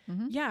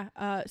 Mm-hmm.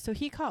 Yeah. So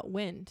he caught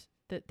wind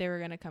that they were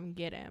gonna come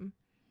get him,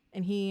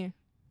 and he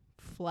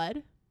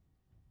fled,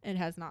 and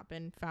has not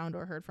been found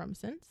or heard from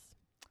since.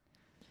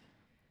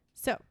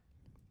 So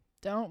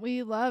Don't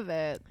we love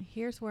it?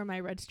 here's where my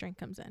red string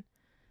comes in.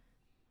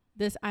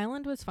 This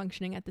island was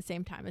functioning at the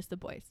same time as the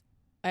boys,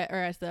 or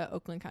as the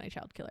Oakland County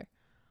child killer.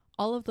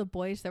 All of the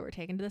boys that were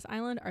taken to this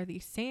island are the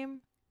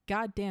same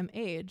goddamn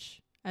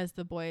age as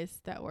the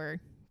boys that were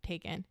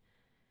taken.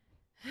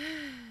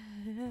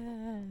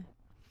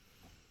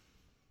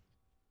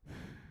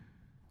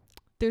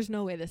 There's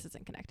no way this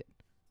isn't connected.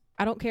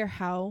 I don't care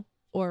how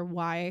or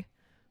why,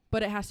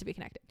 but it has to be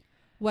connected.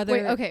 Whether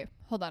Wait, okay,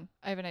 hold on.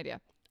 I have an idea.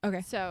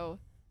 Okay. So,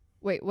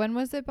 wait, when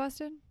was it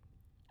busted?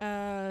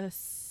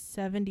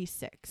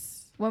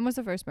 76. When was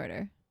the first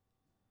murder?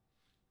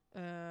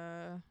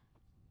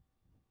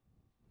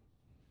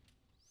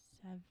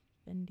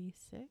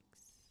 76.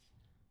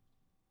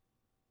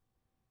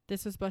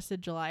 This was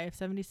busted July of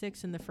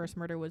 76, and the first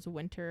murder was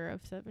winter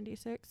of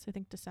 76. I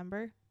think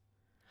December.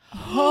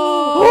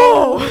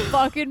 Oh,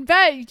 fucking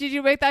bet. Did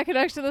you make that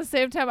connection at the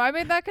same time I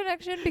made that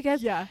connection?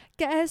 Because Yeah.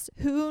 guess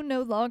who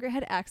no longer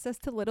had access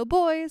to little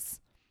boys?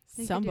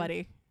 He could do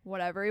Somebody.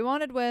 whatever he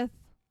wanted with.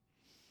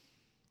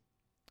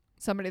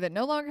 Somebody that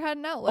no longer had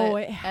an outlet. Oh,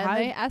 it and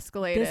they had.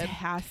 escalated. This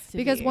has to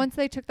Because be. once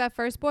they took that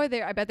first boy,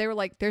 I bet they were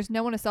like, there's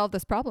no one to solve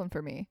this problem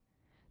for me.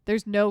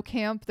 There's no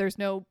camp. There's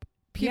no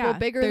people Yeah,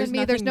 bigger there's than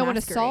me. There's nothing no one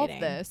to solve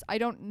masquerading. this. I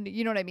don't,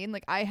 you know what I mean?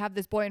 Like, I have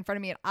this boy in front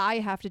of me and I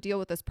have to deal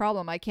with this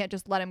problem. I can't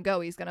just let him go.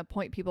 He's going to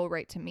point people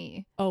right to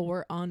me. Oh,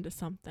 we're on to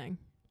something.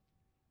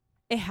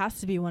 It has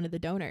to be one of the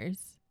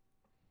donors.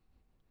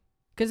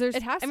 Because there's.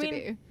 It has I to mean,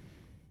 be.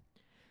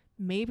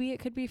 maybe it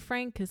could be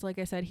Frank, because like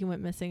I said, he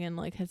went missing and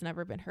like has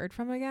never been heard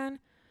from again.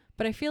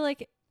 But I feel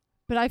like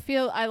But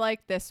I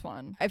like this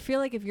one. if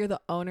you're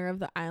the owner of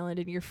the island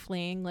and you're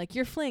fleeing, like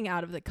you're fleeing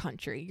out of the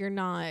country. You're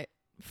not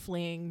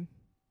fleeing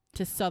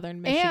to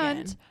southern Michigan.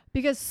 And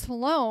because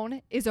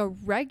Sloan is a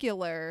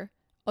regular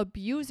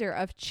abuser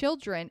of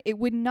children, it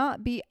would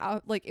not be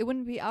out, like, it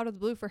wouldn't be out of the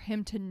blue for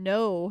him to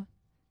know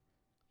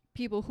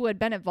people who had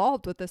been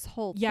involved with this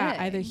whole thing.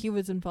 either he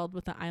was involved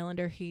with the island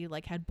or he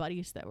like had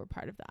buddies that were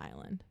part of the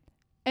island.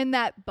 And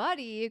that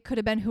buddy could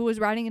have been who was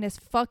riding in his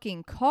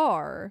fucking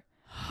car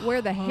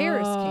where the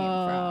Harris came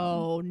from.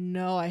 Oh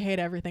no, I hate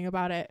everything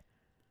about it.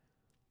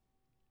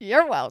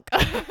 You're welcome.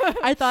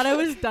 I thought I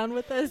was done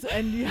with this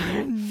and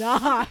you're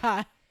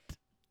not.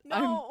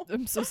 No.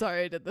 I'm so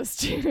sorry I did this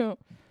to you.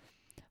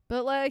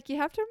 But like, you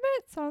have to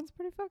admit, sounds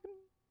pretty fucking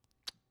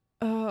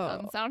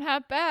doesn't sound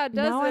half bad,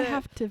 does now it? I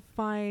have to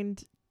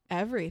find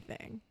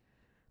everything.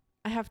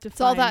 I have to It's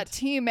find all that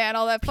tea, man.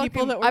 All that people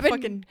fucking that were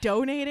fucking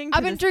donating.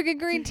 I've been drinking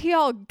green tea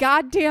all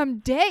goddamn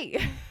day.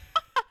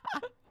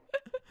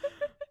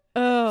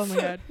 Oh my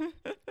god.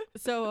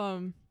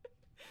 So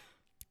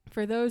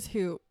for those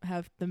who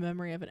have the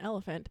memory of an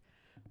elephant,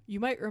 you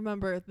might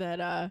remember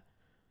that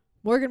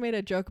Morgan made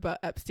a joke about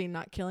Epstein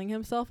not killing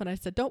himself, and I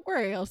said, "Don't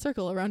worry, I'll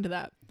circle around to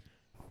that."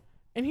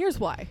 And here's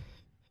why.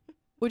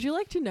 Would you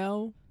like to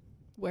know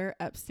where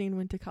Epstein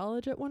went to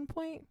college at one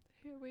point?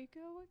 Here we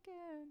go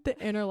again. The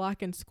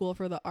Interlochen School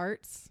for the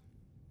Arts.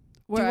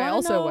 Where you I wanna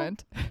also know-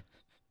 went.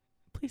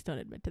 Please don't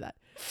admit to that.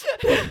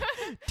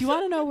 Do you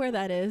want to know where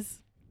that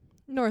is?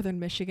 Northern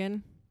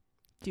Michigan.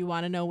 Do you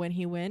want to know when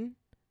he went?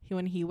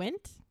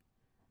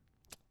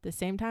 The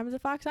same time as the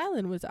Fox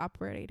Island was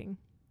operating.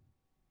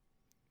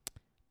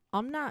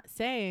 I'm not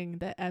saying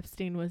that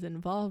Epstein was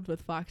involved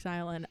with Fox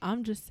Island.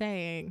 I'm just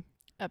saying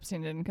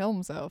Epstein didn't kill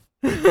himself.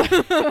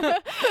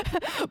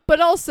 But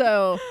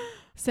also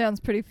sounds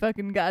pretty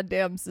fucking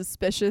goddamn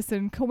suspicious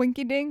and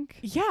coinky-dink.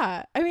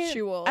 yeah. I mean,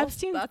 Shewel.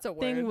 Epstein's That's a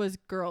thing word. was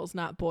girls,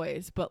 not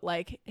boys, but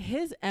like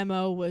his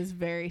MO was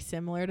very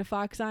similar to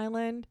Fox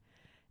Island.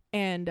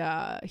 And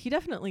he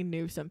definitely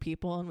knew some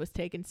people and was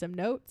taking some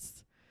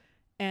notes.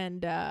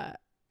 And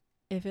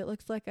if it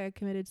looks like I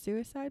committed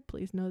suicide,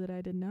 please know that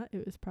I did not.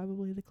 It was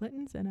probably the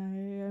Clintons, and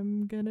I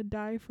am going to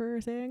die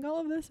for saying all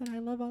of this, and I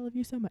love all of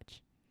you so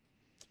much.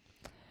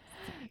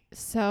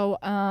 So,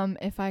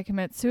 if I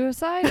commit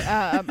suicide,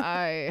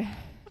 I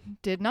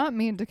did not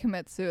mean to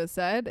commit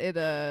suicide. It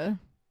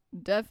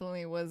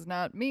definitely was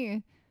not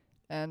me.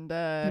 And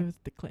It was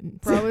the Clintons.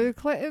 probably the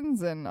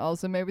Clintons and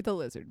also maybe the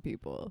lizard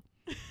people.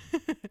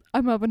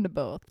 I'm open to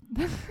both.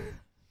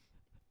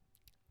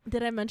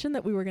 Did I mention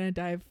that we were going to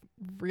dive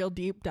real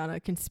deep down a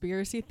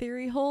conspiracy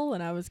theory hole,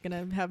 and I was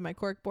going to have my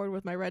cork board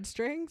with my red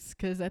strings?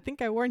 Because I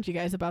think I warned you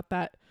guys about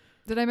that.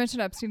 Did I mention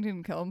Epstein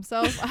didn't kill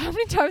himself? How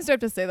many times do I have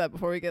to say that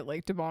before we get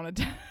like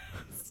demonetized?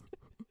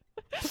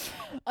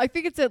 I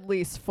think it's at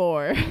least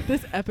 4.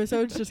 This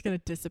episode's just going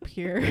to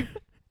disappear.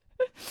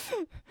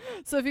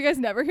 So if you guys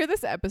never hear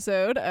this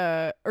episode,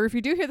 or if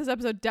you do hear this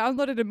episode,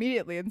 download it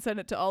immediately and send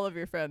it to all of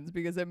your friends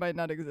because it might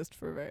not exist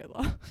for very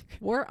long.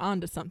 We're on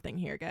to something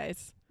here,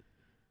 guys.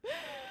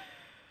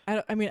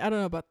 I don't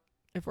know about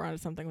if we're onto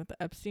something with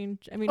the Epstein.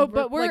 I mean, but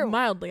we're we're- like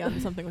mildly onto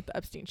something with the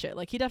Epstein shit.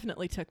 Like, he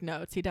definitely took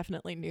notes. He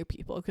definitely knew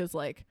people because,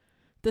 like,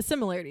 the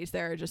similarities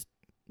there are just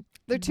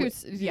They're too,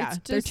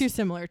 they're too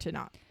similar to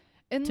not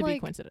and to be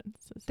like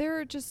coincidences.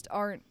 there just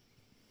aren't.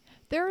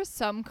 There are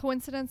some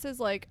coincidences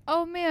like,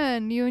 oh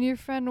man, you and your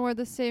friend wore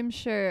the same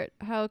shirt.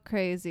 How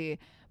crazy!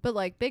 But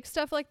like big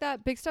stuff like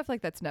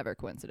that's never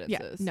coincidences.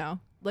 Yeah, no.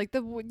 Like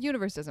the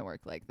universe doesn't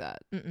work like that.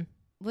 Mm-mm.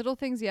 Little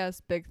things,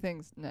 yes. Big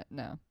things,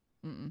 no.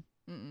 Mm-mm.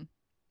 Mm-mm.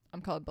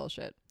 I'm calling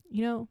bullshit.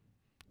 You know,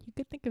 you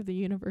could think of the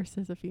universe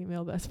as a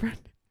female best friend.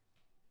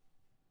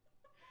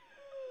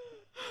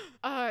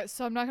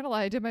 So I'm not gonna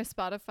lie, I did my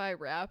Spotify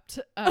Wrapped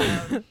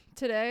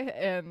today,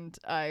 and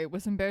I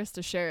was embarrassed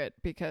to share it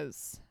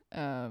because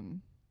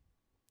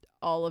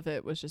all of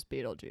it was just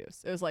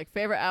Beetlejuice. It was like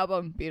favorite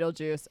album,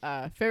 Beetlejuice.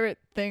 Favorite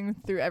thing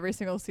through every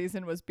single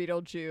season was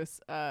Beetlejuice.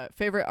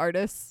 Favorite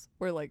artists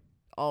were like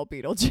all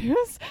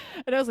Beetlejuice,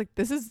 and I was like,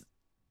 this is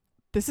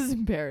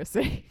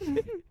embarrassing.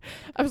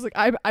 I was like,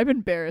 I'm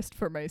embarrassed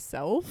for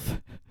myself.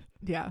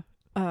 Yeah.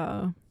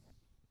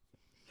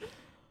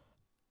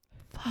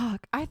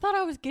 Fuck. I thought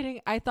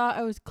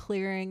I was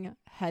clearing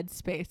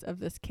headspace of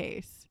this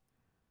case.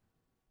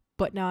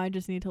 But now I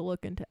just need to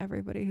look into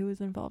everybody who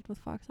was involved with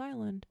Fox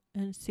Island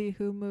and see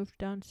who moved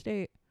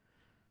downstate.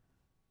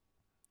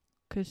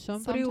 Because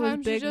somebody was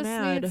Sometimes big you just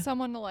mad. need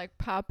someone to like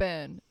pop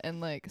in, and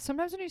like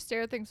sometimes when you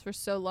stare at things for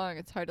so long,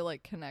 it's hard to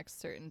like connect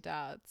certain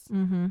dots.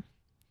 Mm-hmm.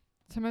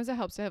 Sometimes it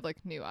helps to have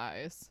like new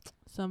eyes.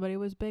 Somebody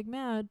was big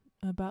mad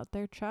about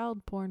their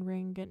child porn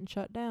ring getting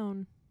shut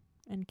down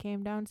and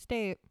came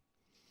downstate.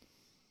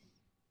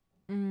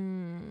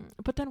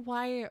 But then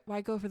why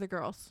go for the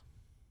girls?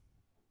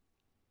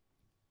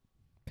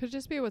 Could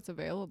just be what's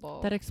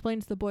available. That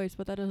explains the boys,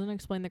 but that doesn't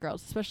explain the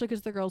girls, especially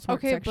because the girls weren't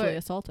Okay, sexually but-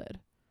 assaulted.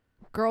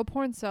 Girl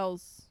porn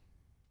sells,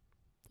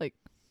 like,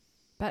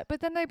 but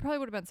then they probably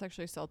would have been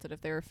sexually assaulted if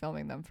they were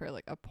filming them for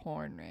like a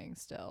porn ring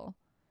still.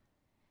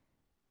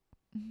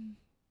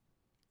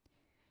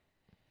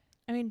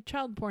 I mean,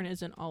 child porn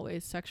isn't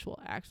always sexual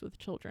acts with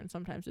children.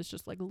 Sometimes it's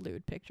just like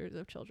lewd pictures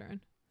of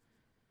children.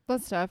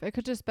 That's tough. It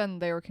could just been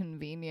they were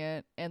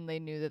convenient and they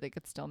knew that they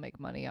could still make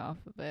money off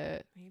of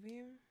it.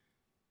 Maybe.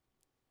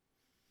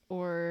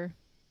 Or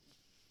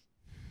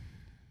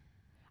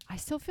I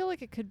still feel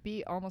like it could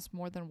be almost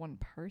more than one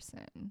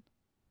person.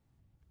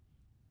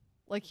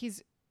 Like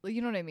he's,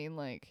 you know what I mean?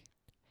 Like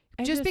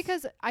just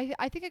because I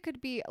think it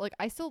could be like,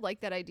 I still like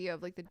that idea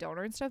of like the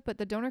donor and stuff, but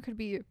the donor could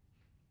be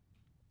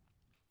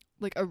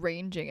like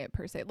arranging it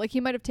per se. Like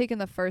he might have taken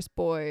the first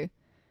boy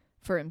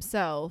for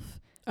himself.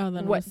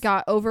 then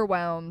Got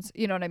overwhelmed,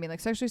 you know what I mean?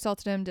 Like sexually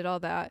assaulted him, did all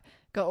that,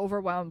 got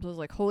overwhelmed, was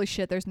like, holy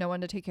shit, there's no one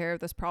to take care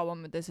of this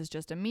problem. This is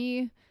just a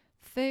me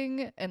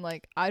thing. And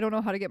like, I don't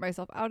know how to get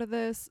myself out of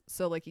this.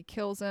 So like he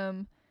kills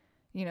him,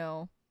 you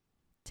know,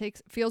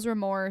 feels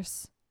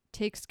remorse,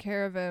 takes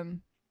care of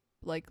him,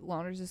 like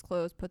launders his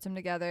clothes, puts him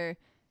together,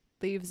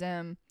 leaves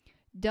him,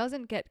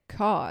 doesn't get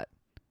caught,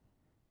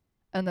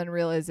 and then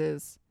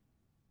realizes,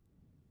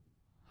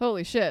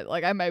 holy shit,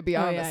 like I might be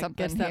onto something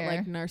gets here. that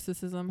like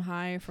narcissism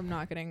high from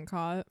not getting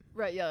caught.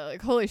 Right, yeah,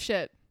 like holy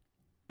shit,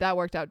 that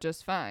worked out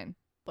just fine.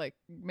 Like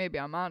maybe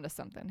I'm onto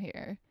something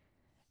here.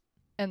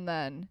 And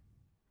then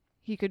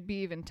he could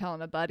be even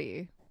telling a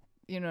buddy,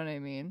 you know what I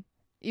mean?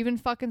 Even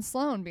fucking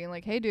Sloan being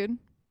like, hey dude,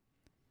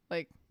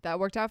 like that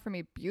worked out for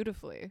me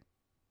beautifully.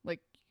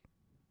 Like,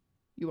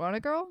 you want a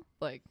girl?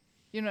 Like,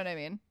 you know what I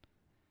mean?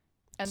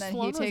 And then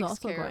Sloan he takes was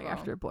also care going of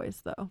after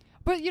boys though.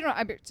 But you know,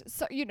 I mean,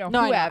 so, you know,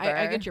 No, whoever.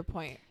 I get your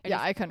point.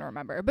 I couldn't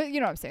remember, but you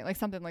know what I'm saying, like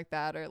something like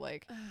that, or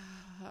like,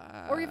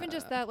 or even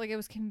just that, like it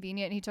was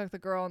convenient. And he took the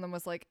girl and then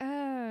was like,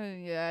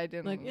 yeah, I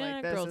didn't like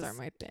this. girls are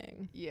my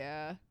thing.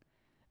 Yeah,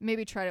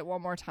 maybe tried it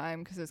one more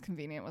time because it was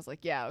convenient. Was like,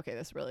 yeah, okay,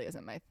 this really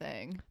isn't my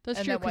thing. That's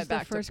and true. Then went Because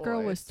back the first to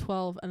girl was boys.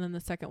 12, and then the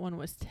second one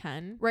was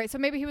 10. Right. So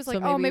maybe he was like,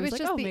 So maybe he it's was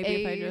just like, the maybe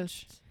age. if I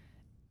just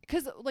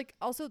Because like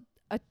also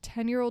a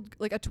 10-year-old,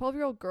 like a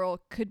 12-year-old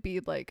girl could be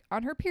like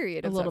on her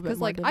period A and little stuff. bit Because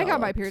more like I got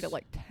my developed. period at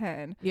like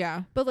 10.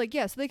 yeah. But like,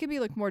 yeah, so they could be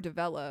like more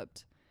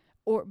developed,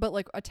 but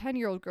like a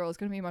 10-year-old girl is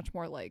gonna be much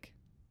more like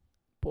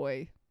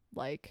boy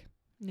like.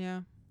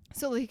 Yeah.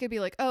 So he could be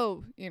like,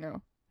 oh, you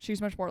know,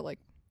 she's much more like,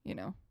 you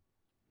know,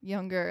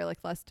 younger, like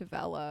less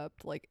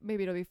developed, like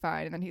maybe it'll be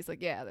fine. And then he's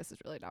like, yeah, this is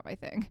really not my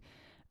thing,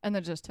 and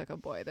then just took a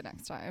boy the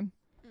next time.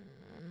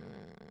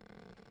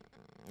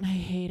 I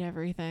hate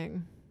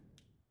everything.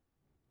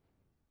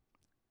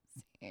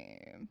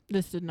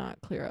 This did not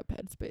clear up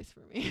headspace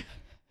for me.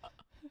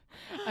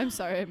 I'm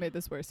sorry I made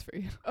this worse for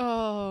you.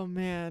 Oh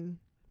man.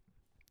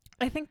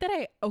 I think that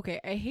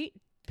I hate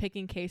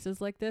picking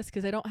cases like this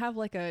because I don't have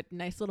like a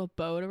nice little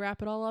bow to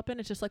wrap it all up in.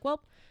 It's just like,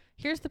 well,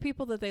 here's the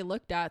people that they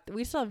looked at.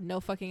 We still have no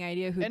fucking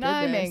idea who And did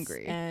I'm this.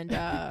 angry. And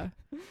I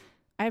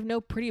have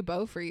no pretty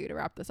bow for you to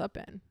wrap this up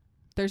in.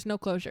 There's no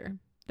closure.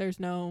 There's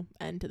no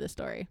end to the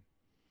story.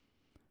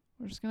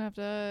 We're just gonna have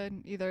to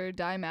either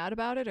die mad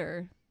about it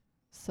or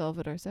solve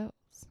it ourselves.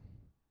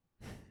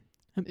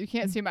 You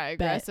can't see my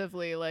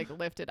aggressively like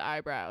lifted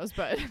eyebrows,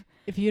 but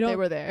If you they don't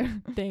were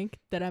there. think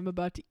that I'm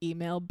about to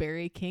email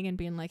Barry King and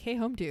being like, hey,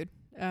 home dude,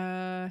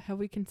 have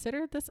we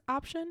considered this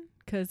option?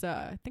 Because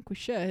I think we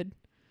should.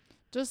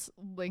 Just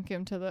link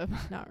him to the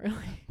Not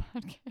really.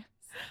 podcast.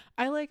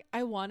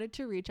 I wanted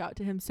to reach out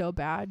to him so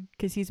bad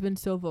because he's been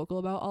so vocal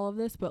about all of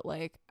this, but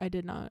like I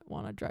did not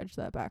want to dredge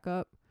that back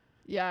up.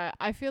 Yeah,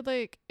 I feel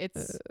like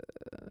it's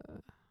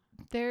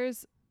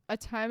there's a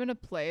time and a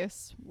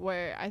place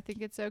where I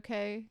think it's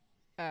okay.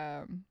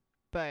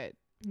 But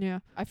Yeah.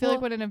 I feel Well-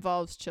 like when it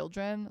involves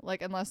children,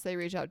 like unless they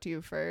reach out to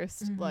you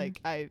 1st, Mhm. like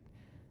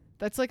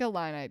that's like a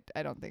line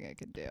I don't think I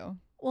could do.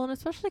 Well, and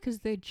especially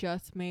because they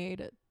just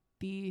made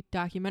the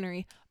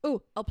documentary.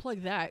 Oh, I'll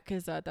plug that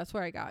because that's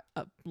where I got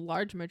a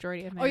large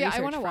majority of my Oh yeah, I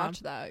research want to from. watch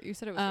that. You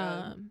said it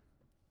was good.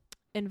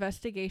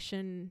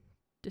 Investigation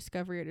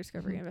Discovery or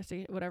Discovery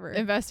Investigate, whatever.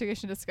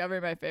 Investigation Discovery,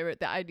 my favorite.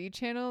 The ID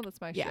channel,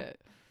 that's my Yeah.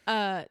 shit.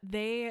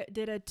 They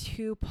did a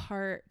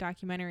 2-part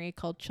documentary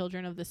called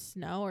Children of the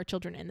Snow or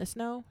Children in the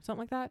Snow, something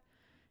like that.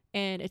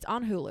 And it's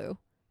on Hulu.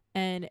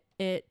 And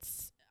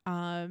it's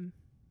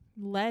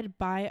led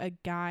by a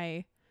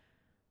guy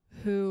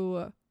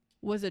who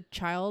was a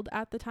child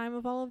at the time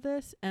of all of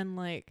this, and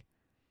like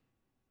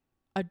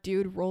a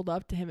dude rolled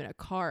up to him in a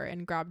car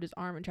and grabbed his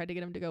arm and tried to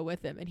get him to go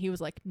with him, and he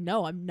was like,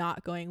 no, I'm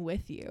not going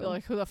with you. You're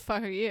like, who the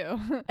fuck are you?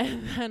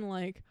 And then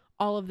like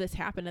all of this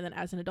happened, and then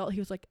as an adult he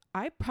was like,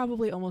 I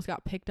probably almost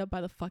got picked up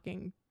by the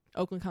fucking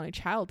Oakland County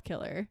child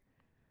killer.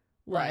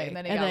 Right, and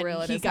then he got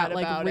real in he his got head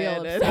like about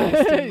real it.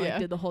 obsessed and like Yeah.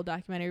 did the whole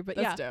documentary. But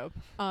That's yeah,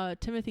 dope.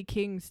 Timothy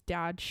King's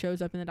dad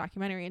shows up in the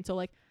documentary, and so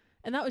like,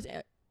 and that was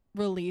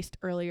released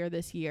earlier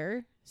this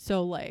year,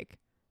 so like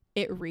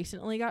it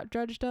recently got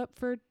dredged up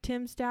for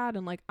Tim's dad,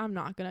 and like, I'm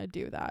not gonna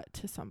do that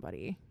to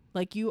somebody.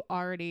 Like, you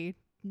already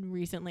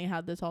recently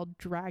had this all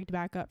dragged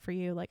back up for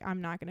you. Like,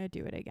 I'm not gonna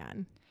do it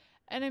again.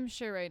 And I'm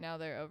sure right now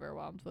they're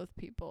overwhelmed with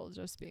people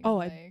just being Oh,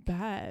 like, I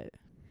bet.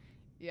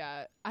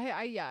 yeah, I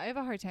have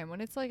a hard time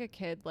when it's like a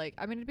kid. Like,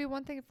 I mean, it'd be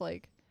one thing if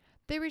like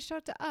they reached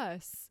out to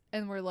us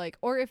and we're like,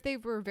 or if they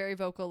were very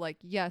vocal, like,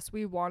 yes,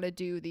 we want to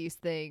do these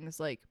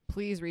things, like,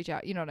 please reach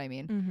out, you know what I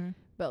mean? Mm-hmm.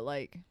 But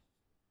like,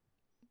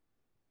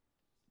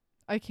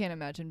 I can't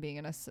imagine being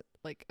in a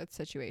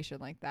situation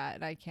like that,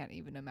 and I can't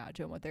even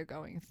imagine what they're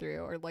going through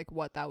or like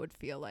what that would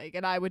feel like,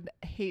 and I would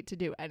hate to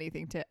do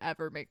anything to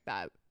ever make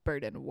that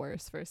burden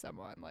worse for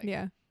someone. Like,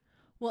 Yeah.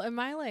 Well, am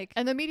I like,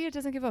 and the media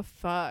doesn't give a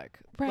fuck.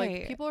 Right.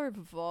 Like, people are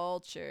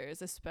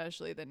vultures,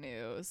 especially the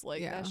news.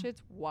 Like, Yeah. that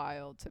shit's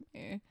wild to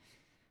me.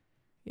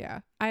 yeah,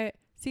 I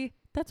see,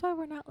 that's why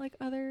we're not like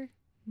other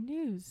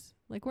news.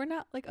 Like, we're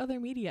not like other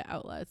media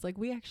outlets. Like,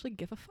 we actually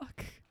give a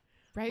fuck.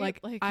 Right?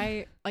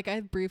 Like I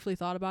briefly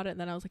thought about it, and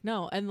then I was like,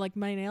 no. And like,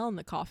 my nail in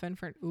the coffin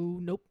for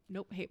nope,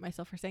 hate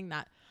myself for saying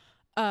that.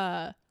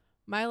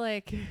 My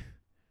like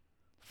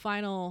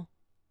final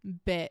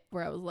bit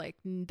where I was like,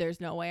 there's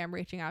no way I'm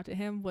reaching out to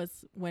him,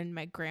 was when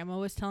my grandma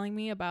was telling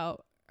me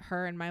about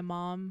her and my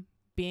mom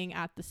being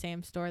at the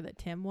same store that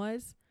Tim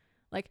was.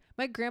 Like,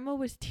 my grandma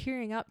was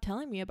tearing up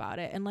telling me about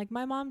it, and like,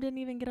 my mom didn't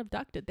even get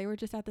abducted. They were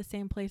just at the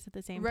same place at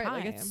the same time.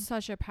 Like, it's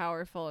such a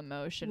powerful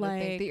emotion to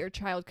Like, think that your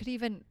child could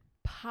even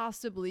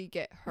possibly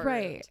get hurt.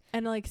 Right.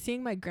 And like,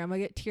 seeing my grandma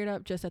get teared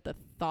up just at the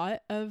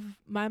thought of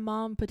my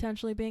mom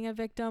potentially being a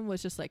victim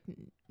was just like,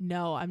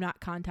 no, I'm not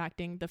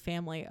contacting the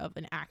family of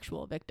an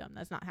actual victim.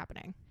 That's not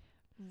happening.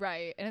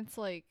 Right. And it's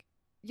like,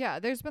 yeah,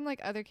 there's been like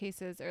other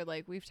cases, or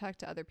like we've talked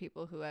to other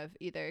people who have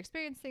either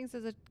experienced things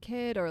as a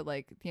kid, or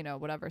like, you know,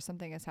 whatever,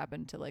 something has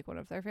happened to like one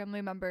of their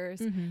family members.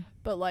 Mm-hmm.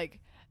 But like,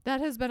 that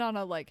has been on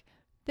a like,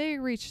 they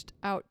reached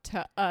out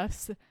to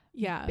us.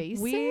 Yeah,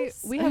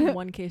 basis? we have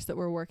one case that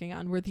we're working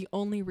on where the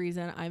only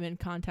reason I'm in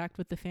contact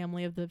with the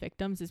family of the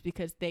victims is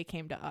because they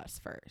came to us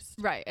first.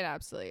 Right. And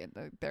absolutely.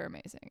 And they're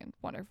amazing and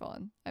wonderful.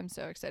 And I'm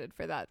so excited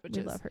for that, which We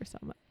is love her so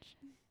much.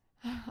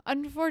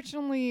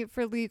 unfortunately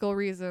for legal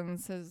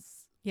reasons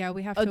is Yeah,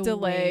 we have a to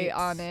delay wait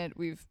on it.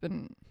 We've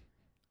been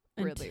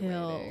really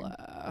until waiting.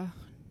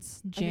 it's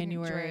I think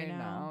January June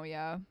now.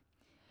 Yeah.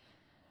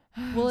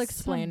 We'll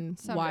explain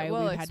Someday. why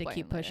We'll we had to explain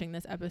keep later. pushing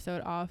this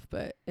episode off,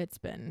 but it's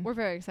been We're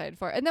very excited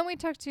for it. And then we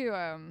talked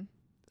to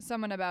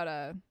someone about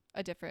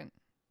a different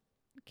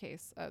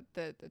case,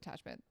 the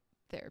attachment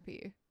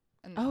therapy.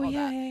 And oh all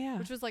yeah, that, yeah.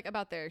 which was like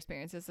about their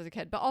experiences as a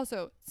kid, but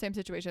also same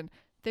situation.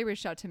 They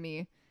reached out to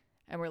me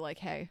and were like,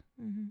 hey,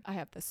 Mm-hmm. I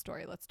have this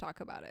story. Let's talk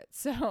about it.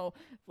 So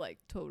like,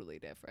 totally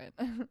different.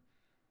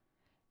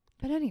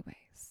 But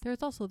anyways,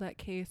 There's also that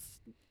case.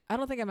 I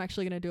don't think I'm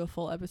actually going to do a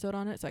full episode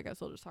on it, so I guess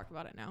we'll just talk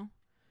about it now,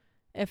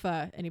 if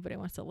anybody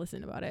wants to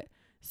listen about it.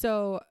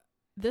 So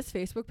this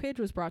Facebook page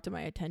was brought to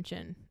my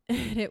attention,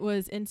 and it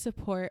was in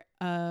support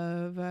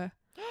of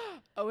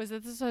oh, is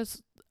it this?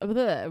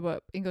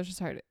 What English is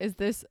hard. Is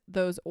this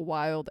those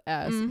wild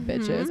ass Mhm.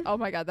 bitches? Oh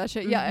my god, that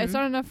shit. Yeah, it's Mhm.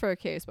 not enough for a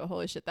case, but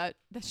holy shit, that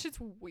shit's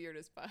weird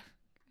as fuck.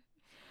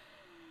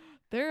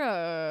 They're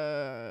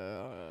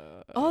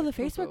oh, the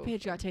Facebook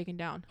page got taken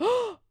down.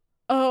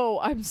 Oh,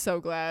 I'm so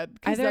glad.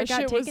 'Cause Either that it got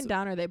shit taken was,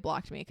 down or they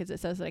blocked me because it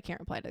says that I can't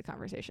reply to the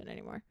conversation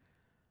anymore.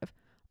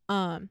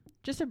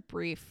 Just a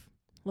brief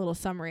little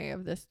summary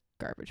of this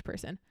garbage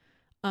person.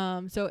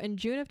 So in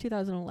June of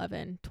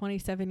 2011,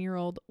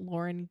 27-year-old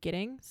Lauren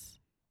Giddings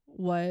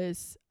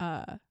was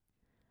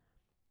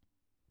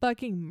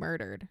fucking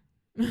murdered.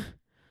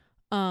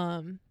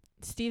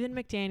 Stephen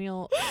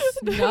McDaniel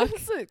snuck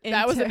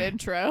that was an into-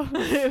 intro.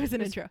 it was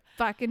an It was intro.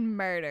 Fucking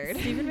murdered.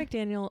 Stephen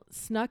McDaniel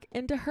snuck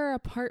into her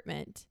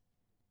apartment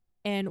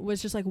and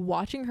was just like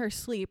watching her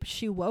sleep.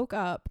 She woke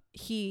up.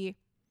 He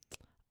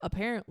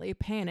apparently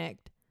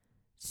panicked,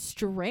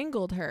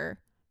 strangled her,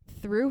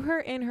 threw her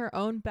in her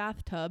own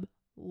bathtub,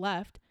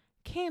 left,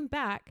 came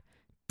back,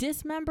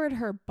 dismembered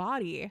her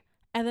body,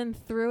 and then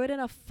threw it in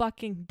a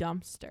fucking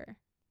dumpster.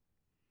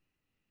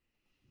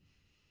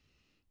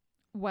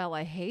 Well,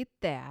 I hate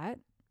that.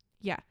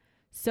 Yeah.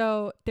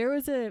 So there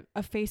was a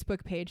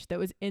Facebook page that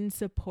was in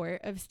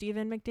support of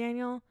Stephen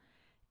McDaniel,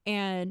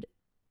 and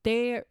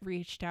they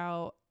reached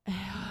out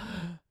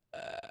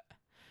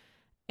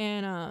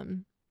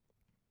and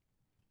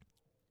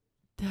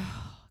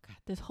oh god,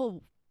 this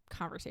whole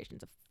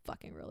conversation's a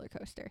fucking roller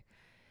coaster.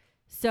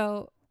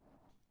 So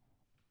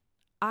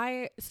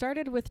I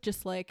started with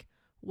just like,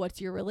 what's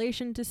your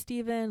relation to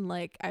Steven?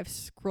 Like, I've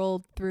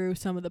scrolled through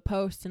some of the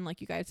posts, and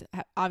like, you guys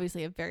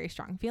obviously have very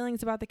strong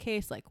feelings about the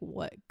case. Like,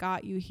 what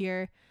got you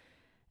here?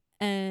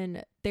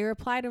 And they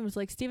replied and was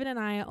like, Steven and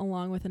I,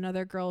 along with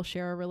another girl,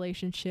 share a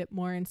relationship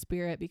more in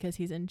spirit because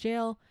he's in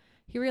jail.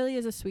 He really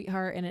is a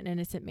sweetheart and an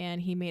innocent man.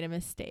 He made a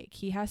mistake.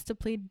 He has to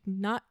plead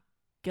not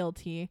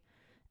guilty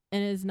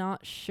and is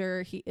not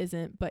sure he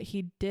isn't, but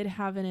he did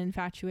have an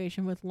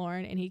infatuation with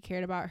Lauren and he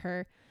cared about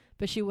her,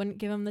 but she wouldn't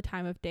give him the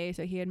time of day,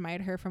 so he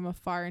admired her from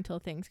afar until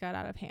things got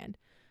out of hand.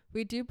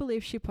 We do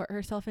believe she put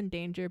herself in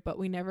danger, but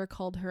we never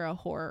called her a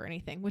whore or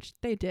anything, which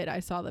they did. I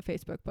saw the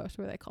Facebook post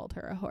where they called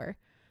her a whore.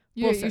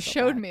 You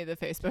showed me the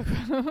Facebook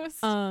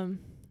post.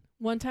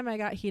 One time I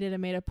got heated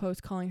and made a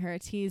post calling her a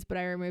tease, but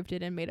I removed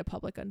it and made a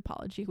public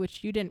apology,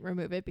 which you didn't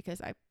remove it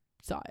because I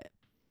saw it.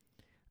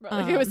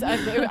 Like it was,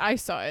 I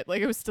saw it.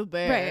 Like it was still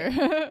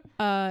there.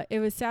 Right. It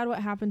was sad what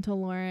happened to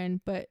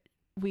Lauren, but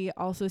we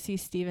also see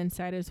Steven's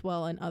side as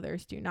well, and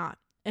others do not.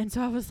 And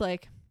so I was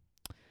like,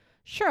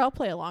 sure, I'll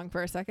play along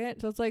for a second.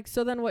 So it's like,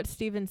 so then what's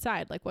Steven's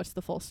side? Like, what's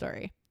the full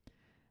story?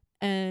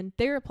 And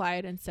they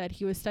replied and said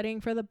he was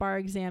studying for the bar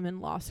exam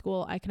in law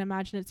school. I can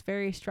imagine it's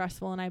very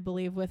stressful, and I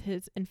believe with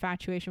his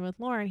infatuation with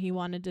Lauren, he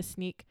wanted to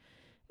sneak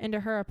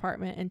into her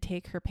apartment and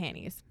take her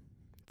panties.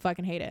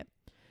 Fucking hate it.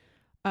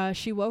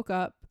 She woke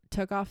up,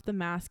 took off the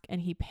mask,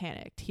 and he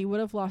panicked. He would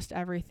have lost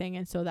everything,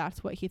 and so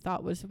that's what he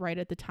thought was right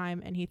at the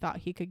time, and he thought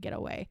he could get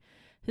away.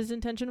 His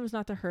intention was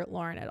not to hurt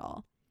Lauren at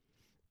all.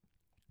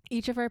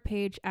 Each of our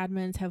page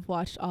admins have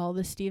watched all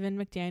the Steven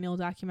McDaniel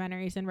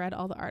documentaries and read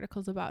all the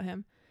articles about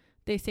him.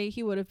 They say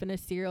he would have been a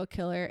serial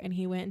killer, and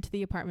he went into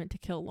the apartment to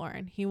kill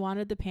Lauren. He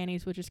wanted the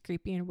panties, which is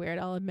creepy and weird.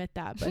 I'll admit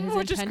that, but his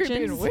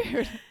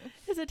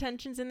his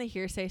intentions in the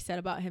hearsay said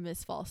about him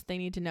is false. They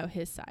need to know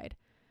his side.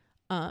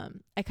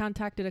 I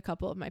contacted a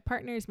couple of my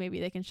partners. Maybe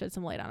they can shed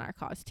some light on our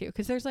cause too,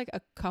 because there's like a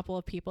couple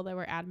of people that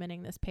were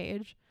adminning this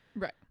page,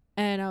 right?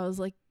 And I was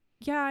like,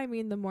 yeah, I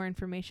mean, the more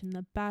information,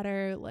 the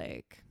better.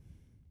 Like,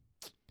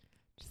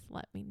 just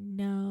let me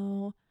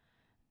know.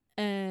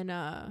 And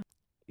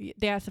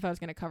they asked if I was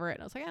going to cover it,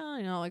 and I was like, oh,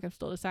 you know, like I'm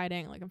still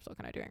deciding, like I'm still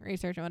kind of doing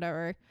research and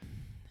whatever.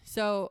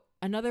 So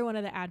another one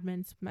of the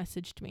admins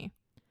messaged me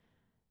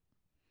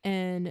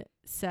and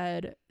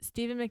said,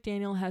 Steven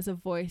McDaniel has a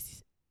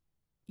voice,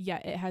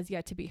 yet it has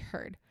yet to be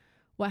heard.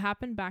 What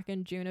happened back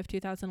in June of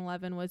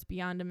 2011 was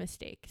beyond a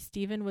mistake.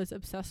 Steven was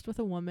obsessed with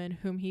a woman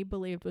whom he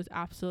believed was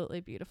absolutely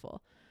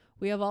beautiful.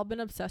 We have all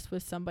been obsessed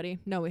with somebody.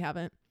 No, we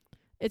haven't.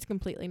 It's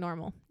completely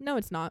normal. No,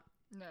 it's not.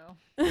 No.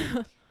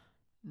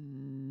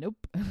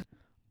 Nope.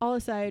 All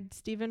aside,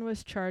 Steven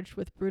was charged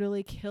with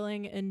brutally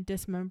killing and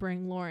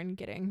dismembering Lauren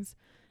Giddings.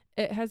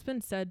 It has been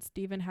said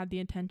Steven had the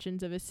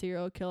intentions of a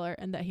serial killer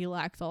and that he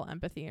lacks all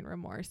empathy and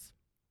remorse.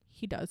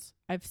 He does.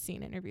 I've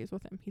seen interviews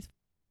with him. He's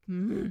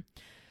in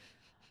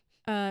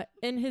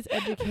his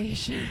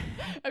education.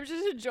 I'm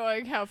just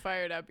enjoying how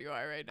fired up you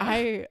are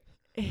right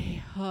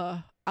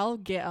now. I'll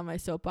get on my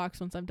soapbox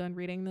once I'm done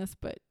reading this,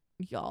 but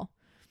y'all.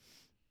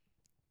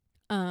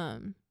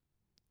 In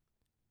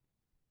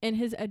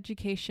his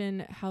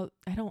education, how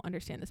I don't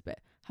understand this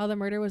bit. How the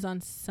murder was on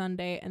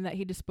Sunday and that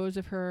he disposed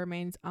of her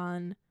remains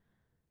on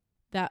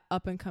that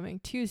up and coming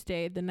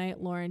Tuesday. The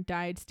night Lauren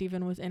died,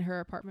 Steven was in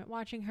her apartment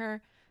watching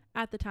her.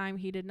 At the time,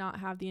 he did not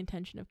have the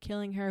intention of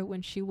killing her.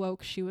 When she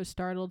woke, she was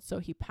startled, so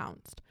he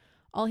pounced.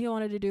 All he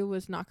wanted to do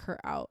was knock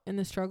her out. In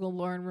the struggle,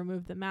 Lauren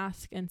removed the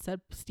mask and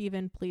said,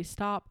 Steven, please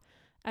stop.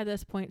 At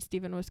this point,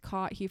 Steven was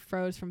caught. He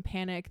froze from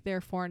panic,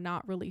 therefore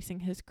not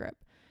releasing his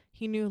grip.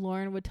 He knew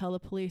Lauren would tell the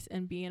police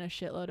and be in a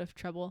shitload of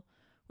trouble.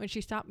 When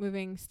she stopped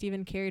moving,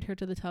 Steven carried her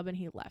to the tub and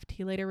he left.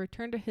 He later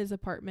returned to his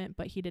apartment,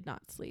 but he did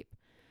not sleep.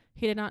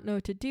 He did not know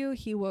what to do.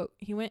 He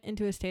went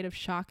into a state of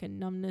shock and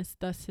numbness,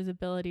 thus his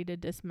ability to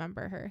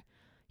dismember her.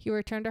 He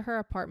returned to her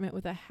apartment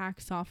with a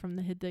hacksaw from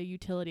the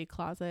utility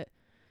closet.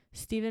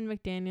 Steven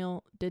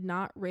McDaniel did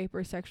not rape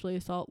or sexually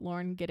assault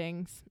Lauren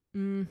Giddings.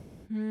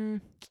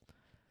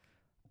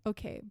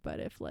 Okay,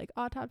 but if like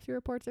autopsy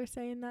reports are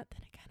saying that,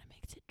 then it kind of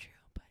makes it true.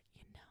 But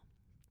you know,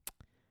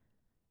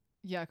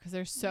 yeah, because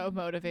they're so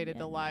motivated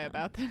to lie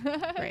about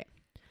that. Right.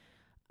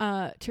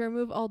 To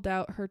remove all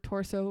doubt, her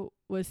torso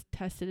was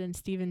tested and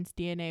Steven's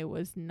DNA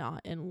was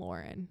not in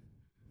Lauren.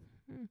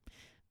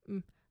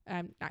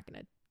 I'm not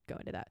going to go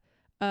into that.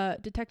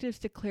 Detectives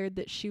declared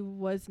that she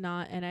was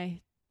not, and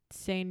I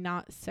say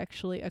not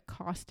sexually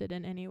accosted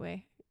in any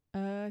way.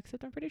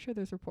 Except I'm pretty sure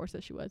there's reports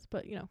that she was,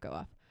 but you know, go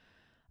off.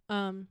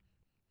 To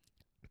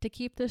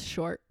keep this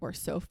short, we're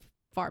so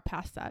far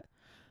past that.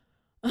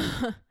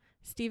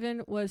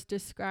 Steven was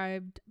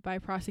described by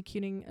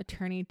prosecuting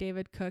attorney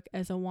David Cook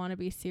as a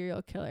wannabe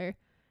serial killer.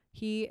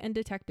 He and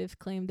detectives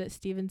claimed that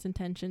Steven's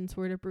intentions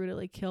were to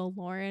brutally kill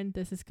Lauren.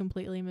 This is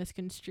completely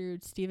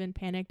misconstrued. Steven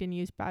panicked and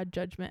used bad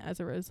judgment. As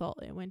a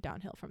result, it went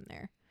downhill from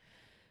there.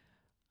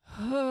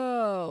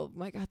 Oh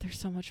my God, there's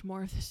so much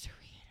more of this to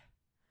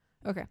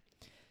read. Okay.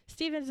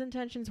 Stephen's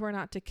intentions were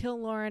not to kill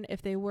Lauren.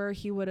 If they were,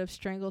 he would have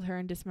strangled her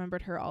and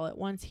dismembered her all at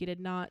once. He did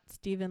not.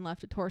 Stephen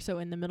left a torso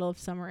in the middle of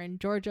summer in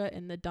Georgia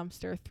in the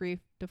dumpster 3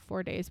 to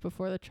 4 days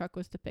before the truck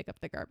was to pick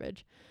up the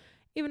garbage.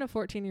 Even a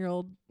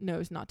 14-year-old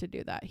knows not to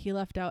do that. He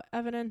left out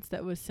evidence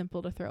that was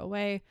simple to throw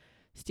away.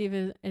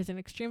 Stephen is an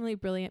extremely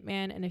brilliant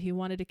man, and if he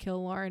wanted to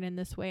kill Lauren in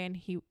this way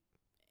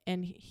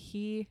and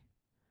he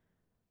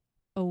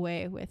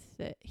away with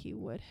it, he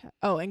would have.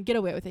 Oh, and get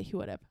away with it, he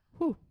would have.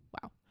 Whew,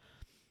 wow.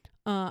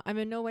 I'm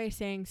in no way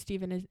saying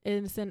Stephen is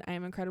innocent. I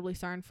am incredibly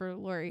sorry for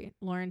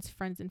Lauren's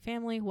friends and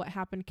family. What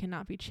happened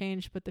cannot be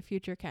changed, but the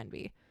future can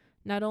be.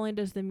 Not only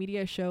does the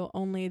media show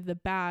only the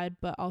bad,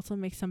 but also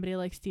makes somebody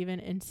like Stephen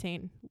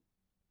insane.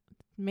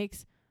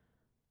 Makes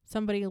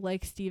somebody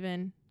like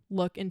Stephen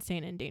look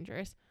insane and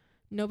dangerous.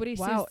 Nobody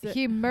Wow, sees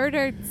he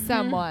murdered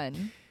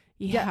someone.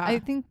 Yeah, I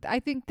think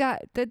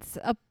that's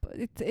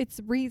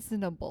it's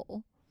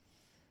reasonable.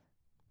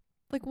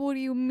 Like, what do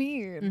you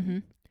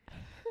mean?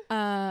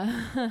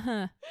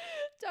 Doug,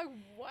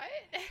 what?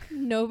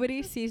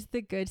 Nobody sees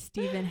the good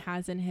Stephen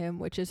has in him,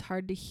 which is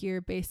hard to hear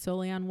based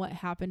solely on what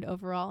happened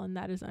overall, and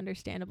that is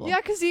understandable. Yeah,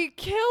 because he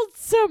killed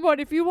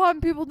someone. If you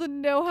want people to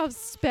know how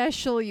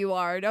special you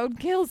are, don't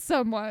kill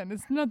someone.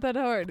 It's not that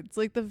hard. It's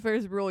like the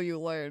first rule you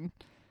learn.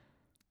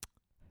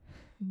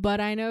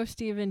 But I know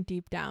Stephen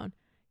deep down.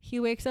 He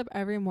wakes up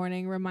every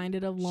morning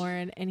reminded of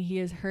Lauren, and he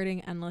is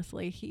hurting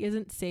endlessly. He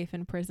isn't safe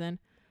in prison.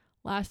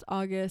 Last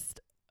August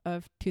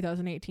of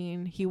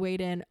 2018, he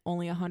weighed in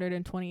only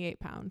 128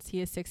 pounds.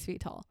 He is 6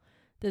 feet tall.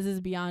 This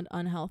is beyond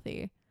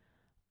unhealthy.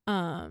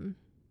 Blah,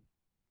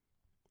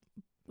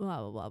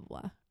 blah, blah,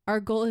 blah. Our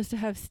goal is to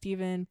have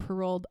Stephen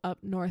paroled up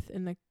north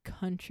in the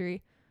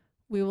country.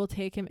 We will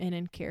take him in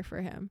and care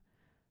for him.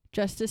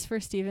 Justice for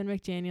Stephen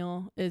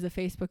McDaniel is a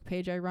Facebook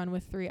page I run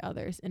with 3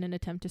 others in an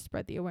attempt to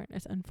spread the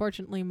awareness.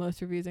 Unfortunately,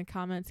 most reviews and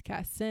comments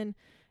cast sin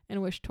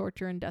and wish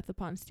torture and death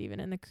upon Stephen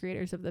and the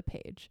creators of the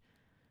page.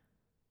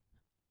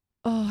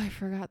 Oh, I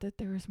forgot that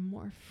there was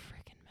more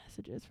freaking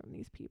messages from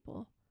these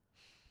people.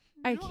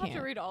 I don't can't have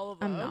to read all of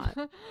them.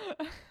 I'm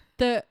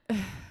not.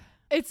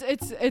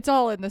 It's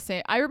all in the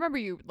same. I remember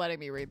you letting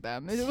me read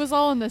them. It was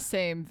all in the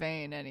same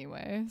vein,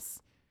 anyways.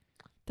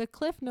 The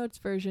Cliff Notes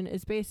version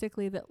is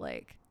basically that,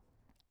 like,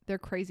 They're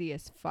crazy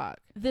as fuck.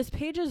 this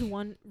page is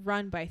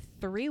run by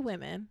 3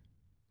 women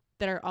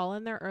that are all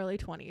in their early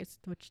 20s,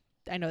 which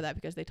I know that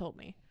because they told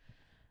me.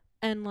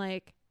 And,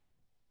 like,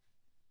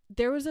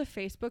 there was a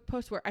Facebook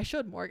post where I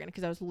showed Morgan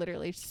because I was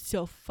literally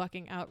so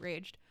fucking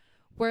outraged,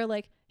 where,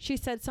 like, she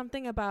said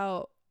something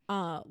about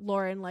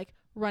Lauren, like,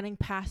 running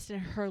past in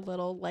her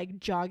little, like,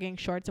 jogging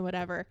shorts and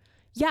whatever.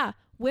 Yeah,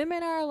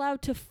 women are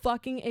allowed to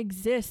fucking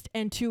exist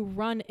and to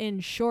run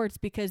in shorts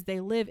because they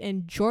live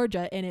in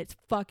Georgia and it's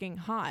fucking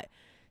hot.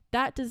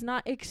 That does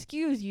not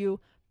excuse you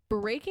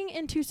breaking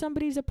into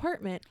somebody's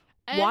apartment,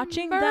 And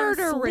watching them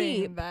murdering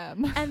sleep,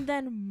 them. and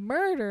then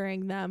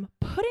murdering them,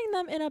 putting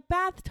them in a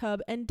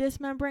bathtub and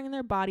dismembering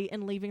their body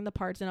and leaving the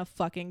parts in a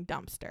fucking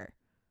dumpster.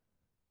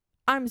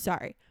 I'm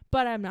sorry,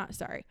 but I'm not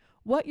sorry.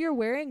 What you're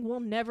wearing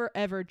will never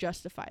ever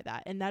justify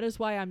that, and that is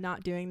why I'm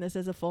not doing this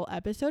as a full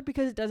episode,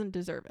 because it doesn't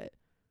deserve it.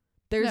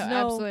 There's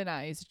no absolutely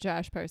not. He's a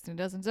trash person. He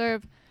doesn't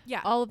deserve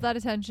yeah. all of that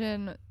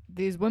attention.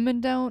 These women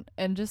don't.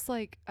 And just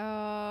like,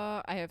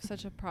 I have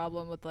such a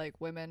problem with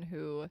like women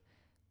who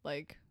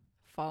like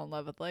fall in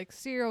love with like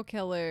serial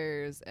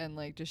killers and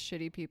like just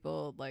shitty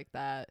people like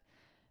that.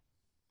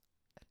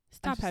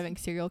 Stop having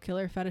serial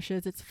killer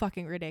fetishes. It's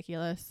fucking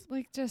ridiculous.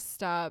 Like, just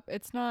stop.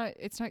 It's not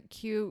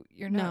cute.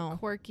 You're not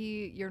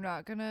quirky. You're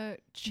not gonna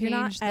change You're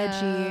not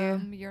edgy.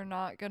 them. You're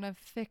not gonna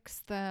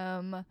fix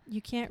them.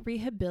 You can't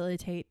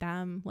rehabilitate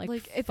them. Like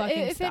if stop.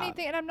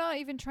 anything, and I'm not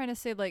even trying to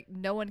say like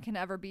no one can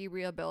ever be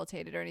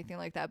rehabilitated or anything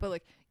like that, but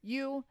like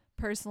you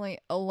personally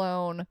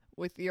alone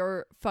with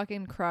your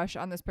fucking crush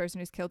on this person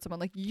who's killed someone,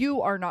 like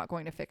you are not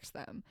going to fix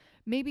them.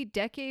 Maybe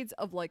decades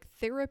of like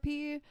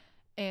therapy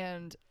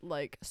and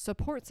like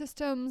support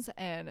systems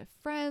and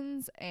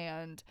friends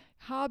and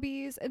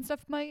hobbies and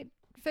stuff might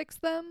fix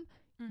them.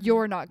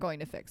 You're not going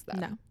to fix them.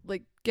 No.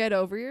 Like, get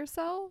over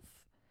yourself.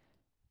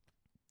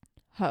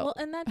 Well,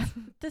 and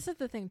this is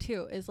the thing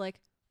too, is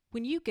like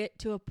when you get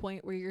to a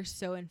point where you're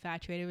so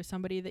infatuated with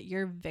somebody that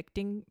you're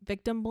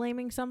victim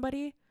blaming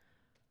somebody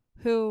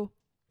who,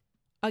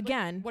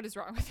 again, what is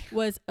wrong with you?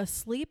 Was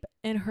asleep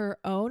in her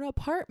own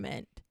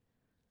apartment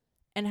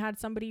and had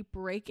somebody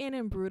break in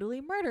and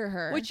brutally murder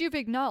her. Which you've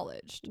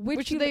acknowledged.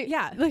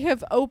 They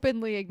have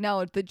openly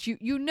acknowledged that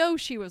you know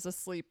she was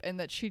asleep and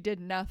that she did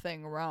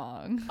nothing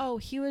wrong. Oh,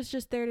 he was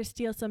just there to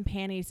steal some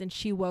panties and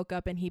she woke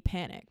up and he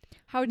panicked.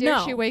 How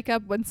dare she wake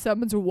up when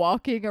someone's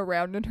walking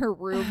around in her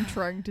room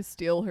trying to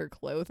steal her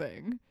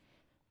clothing?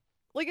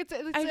 Like, it's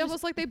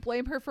almost like they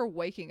blame her for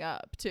waking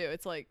up, too.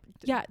 It's like...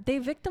 Yeah, they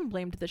victim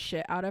blamed the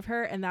shit out of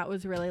her, and that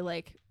was really,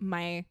 like,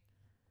 my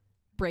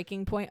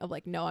breaking point of,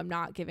 like, no, I'm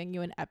not giving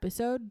you an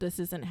episode. This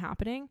isn't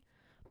happening.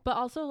 But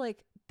also,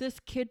 like, this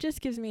kid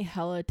just gives me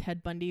hella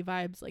Ted Bundy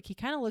vibes. Like, he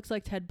kind of looks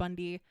like Ted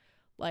Bundy.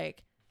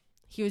 Like,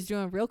 he was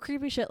doing real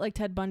creepy shit like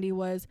Ted Bundy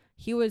was.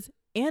 He was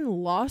in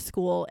law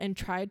school and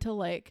tried to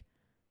like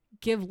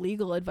give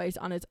legal advice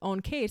on its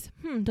own case.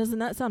 Doesn't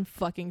that sound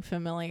fucking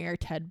familiar?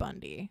 Ted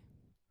Bundy.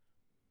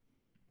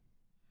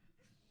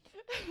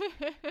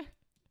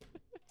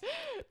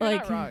 You're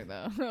not wrong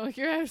though. Like,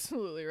 you're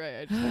absolutely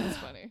right. I just think it's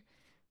funny.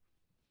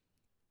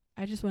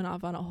 I just went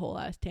off on a whole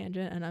ass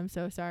tangent and I'm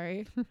so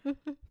sorry.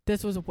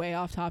 This was way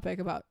off topic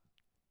about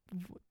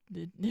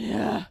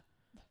yeah.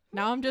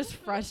 Now I'm just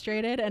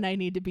frustrated and I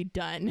need to be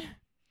done.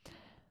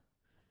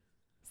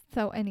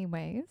 So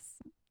anyways,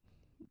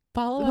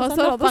 follow us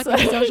on the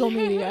fucking social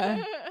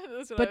media.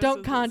 But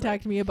don't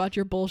contact me about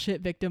your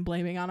bullshit victim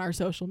blaming on our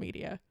social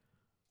media.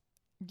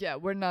 Yeah,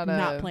 we're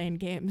not playing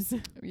games.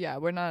 Yeah,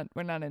 we're not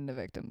into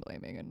victim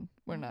blaming, and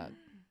we're not.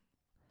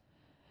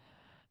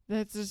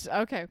 That's just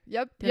okay.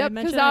 Yep.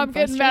 Because now I'm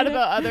getting mad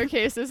about other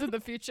cases in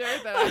the future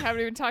that I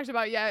haven't even talked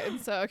about yet,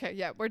 and so okay,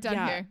 yeah, we're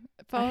done here.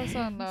 Follow us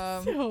on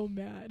so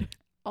mad.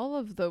 All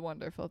of the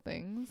wonderful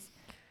things: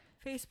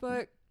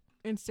 Facebook,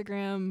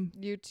 Instagram,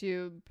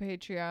 YouTube,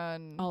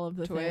 Patreon, all of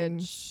the Twitch,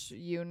 things.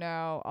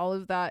 YouNow, all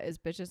of that is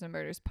Bitches and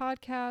Murders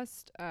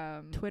Podcast.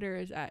 Twitter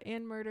is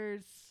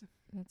 @andmurders.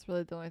 That's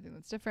really the only thing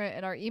that's different.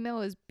 And our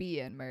email is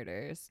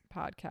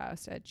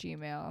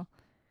bnmurderspodcast@gmail.com.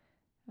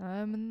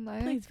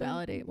 Please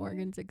validate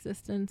Morgan's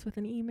existence with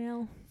an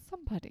email.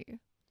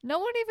 Somebody. No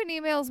one even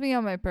emails me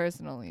on my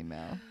personal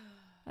email.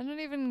 I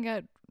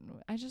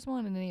just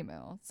want an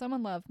email.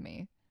 Someone love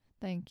me.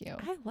 Thank you.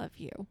 I love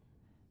you.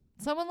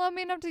 Someone love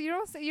me enough to you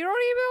don't email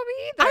me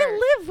either.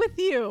 I live with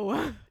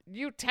you.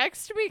 You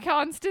text me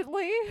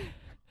constantly.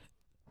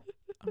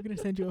 I'm gonna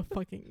send you a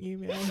fucking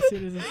email as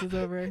soon as this is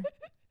over.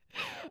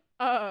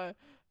 No,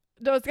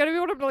 it's gonna be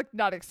when I'm like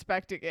not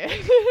expecting it.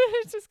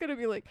 It's just gonna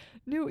be like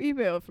new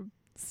email from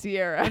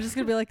Sierra. I'm just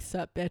gonna be like,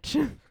 sup, bitch.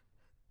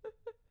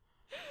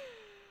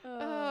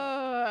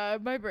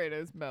 My brain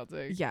is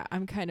melting. Yeah,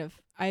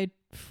 I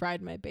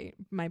fried my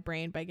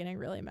brain by getting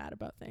really mad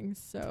about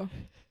things. So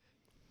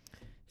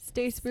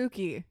stay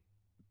spooky,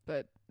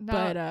 but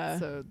not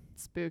so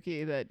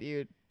spooky that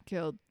you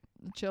killed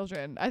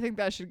children. I think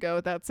that should go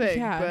without saying.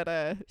 Yeah.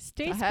 But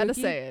stay I spooky, had to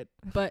say it.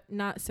 But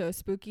not so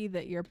spooky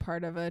that you're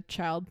part of a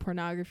child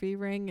pornography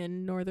ring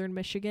in northern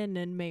Michigan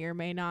and may or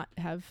may not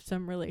have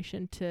some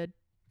relation to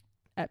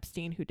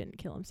Epstein, who didn't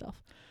kill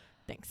himself.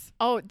 Thanks.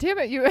 Oh, damn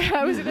it.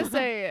 I was going to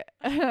say,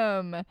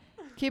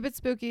 keep it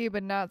spooky,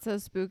 but not so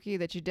spooky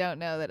that you don't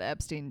know that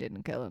Epstein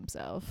didn't kill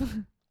himself.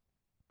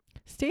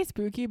 Stay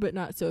spooky, but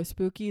not so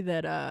spooky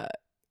that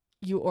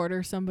you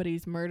order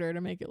somebody's murder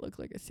to make it look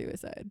like a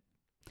suicide.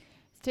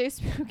 Stay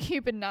spooky,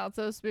 but not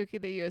so spooky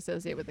that you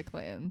associate with the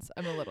Klans.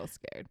 I'm a little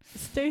scared.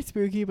 Stay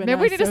spooky, but maybe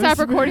not we need to so stop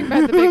recording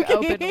by the big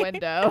open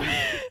window.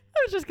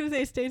 I was just going to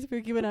say stay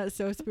spooky, but not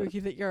so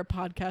spooky that you're a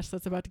podcast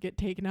that's about to get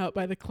taken out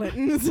by the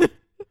Clintons.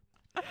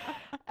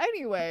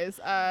 Anyways,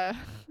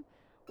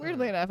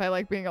 weirdly enough, I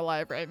like being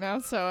alive right now.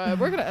 So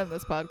we're going to end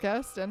this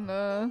podcast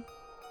and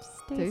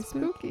stay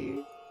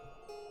spooky.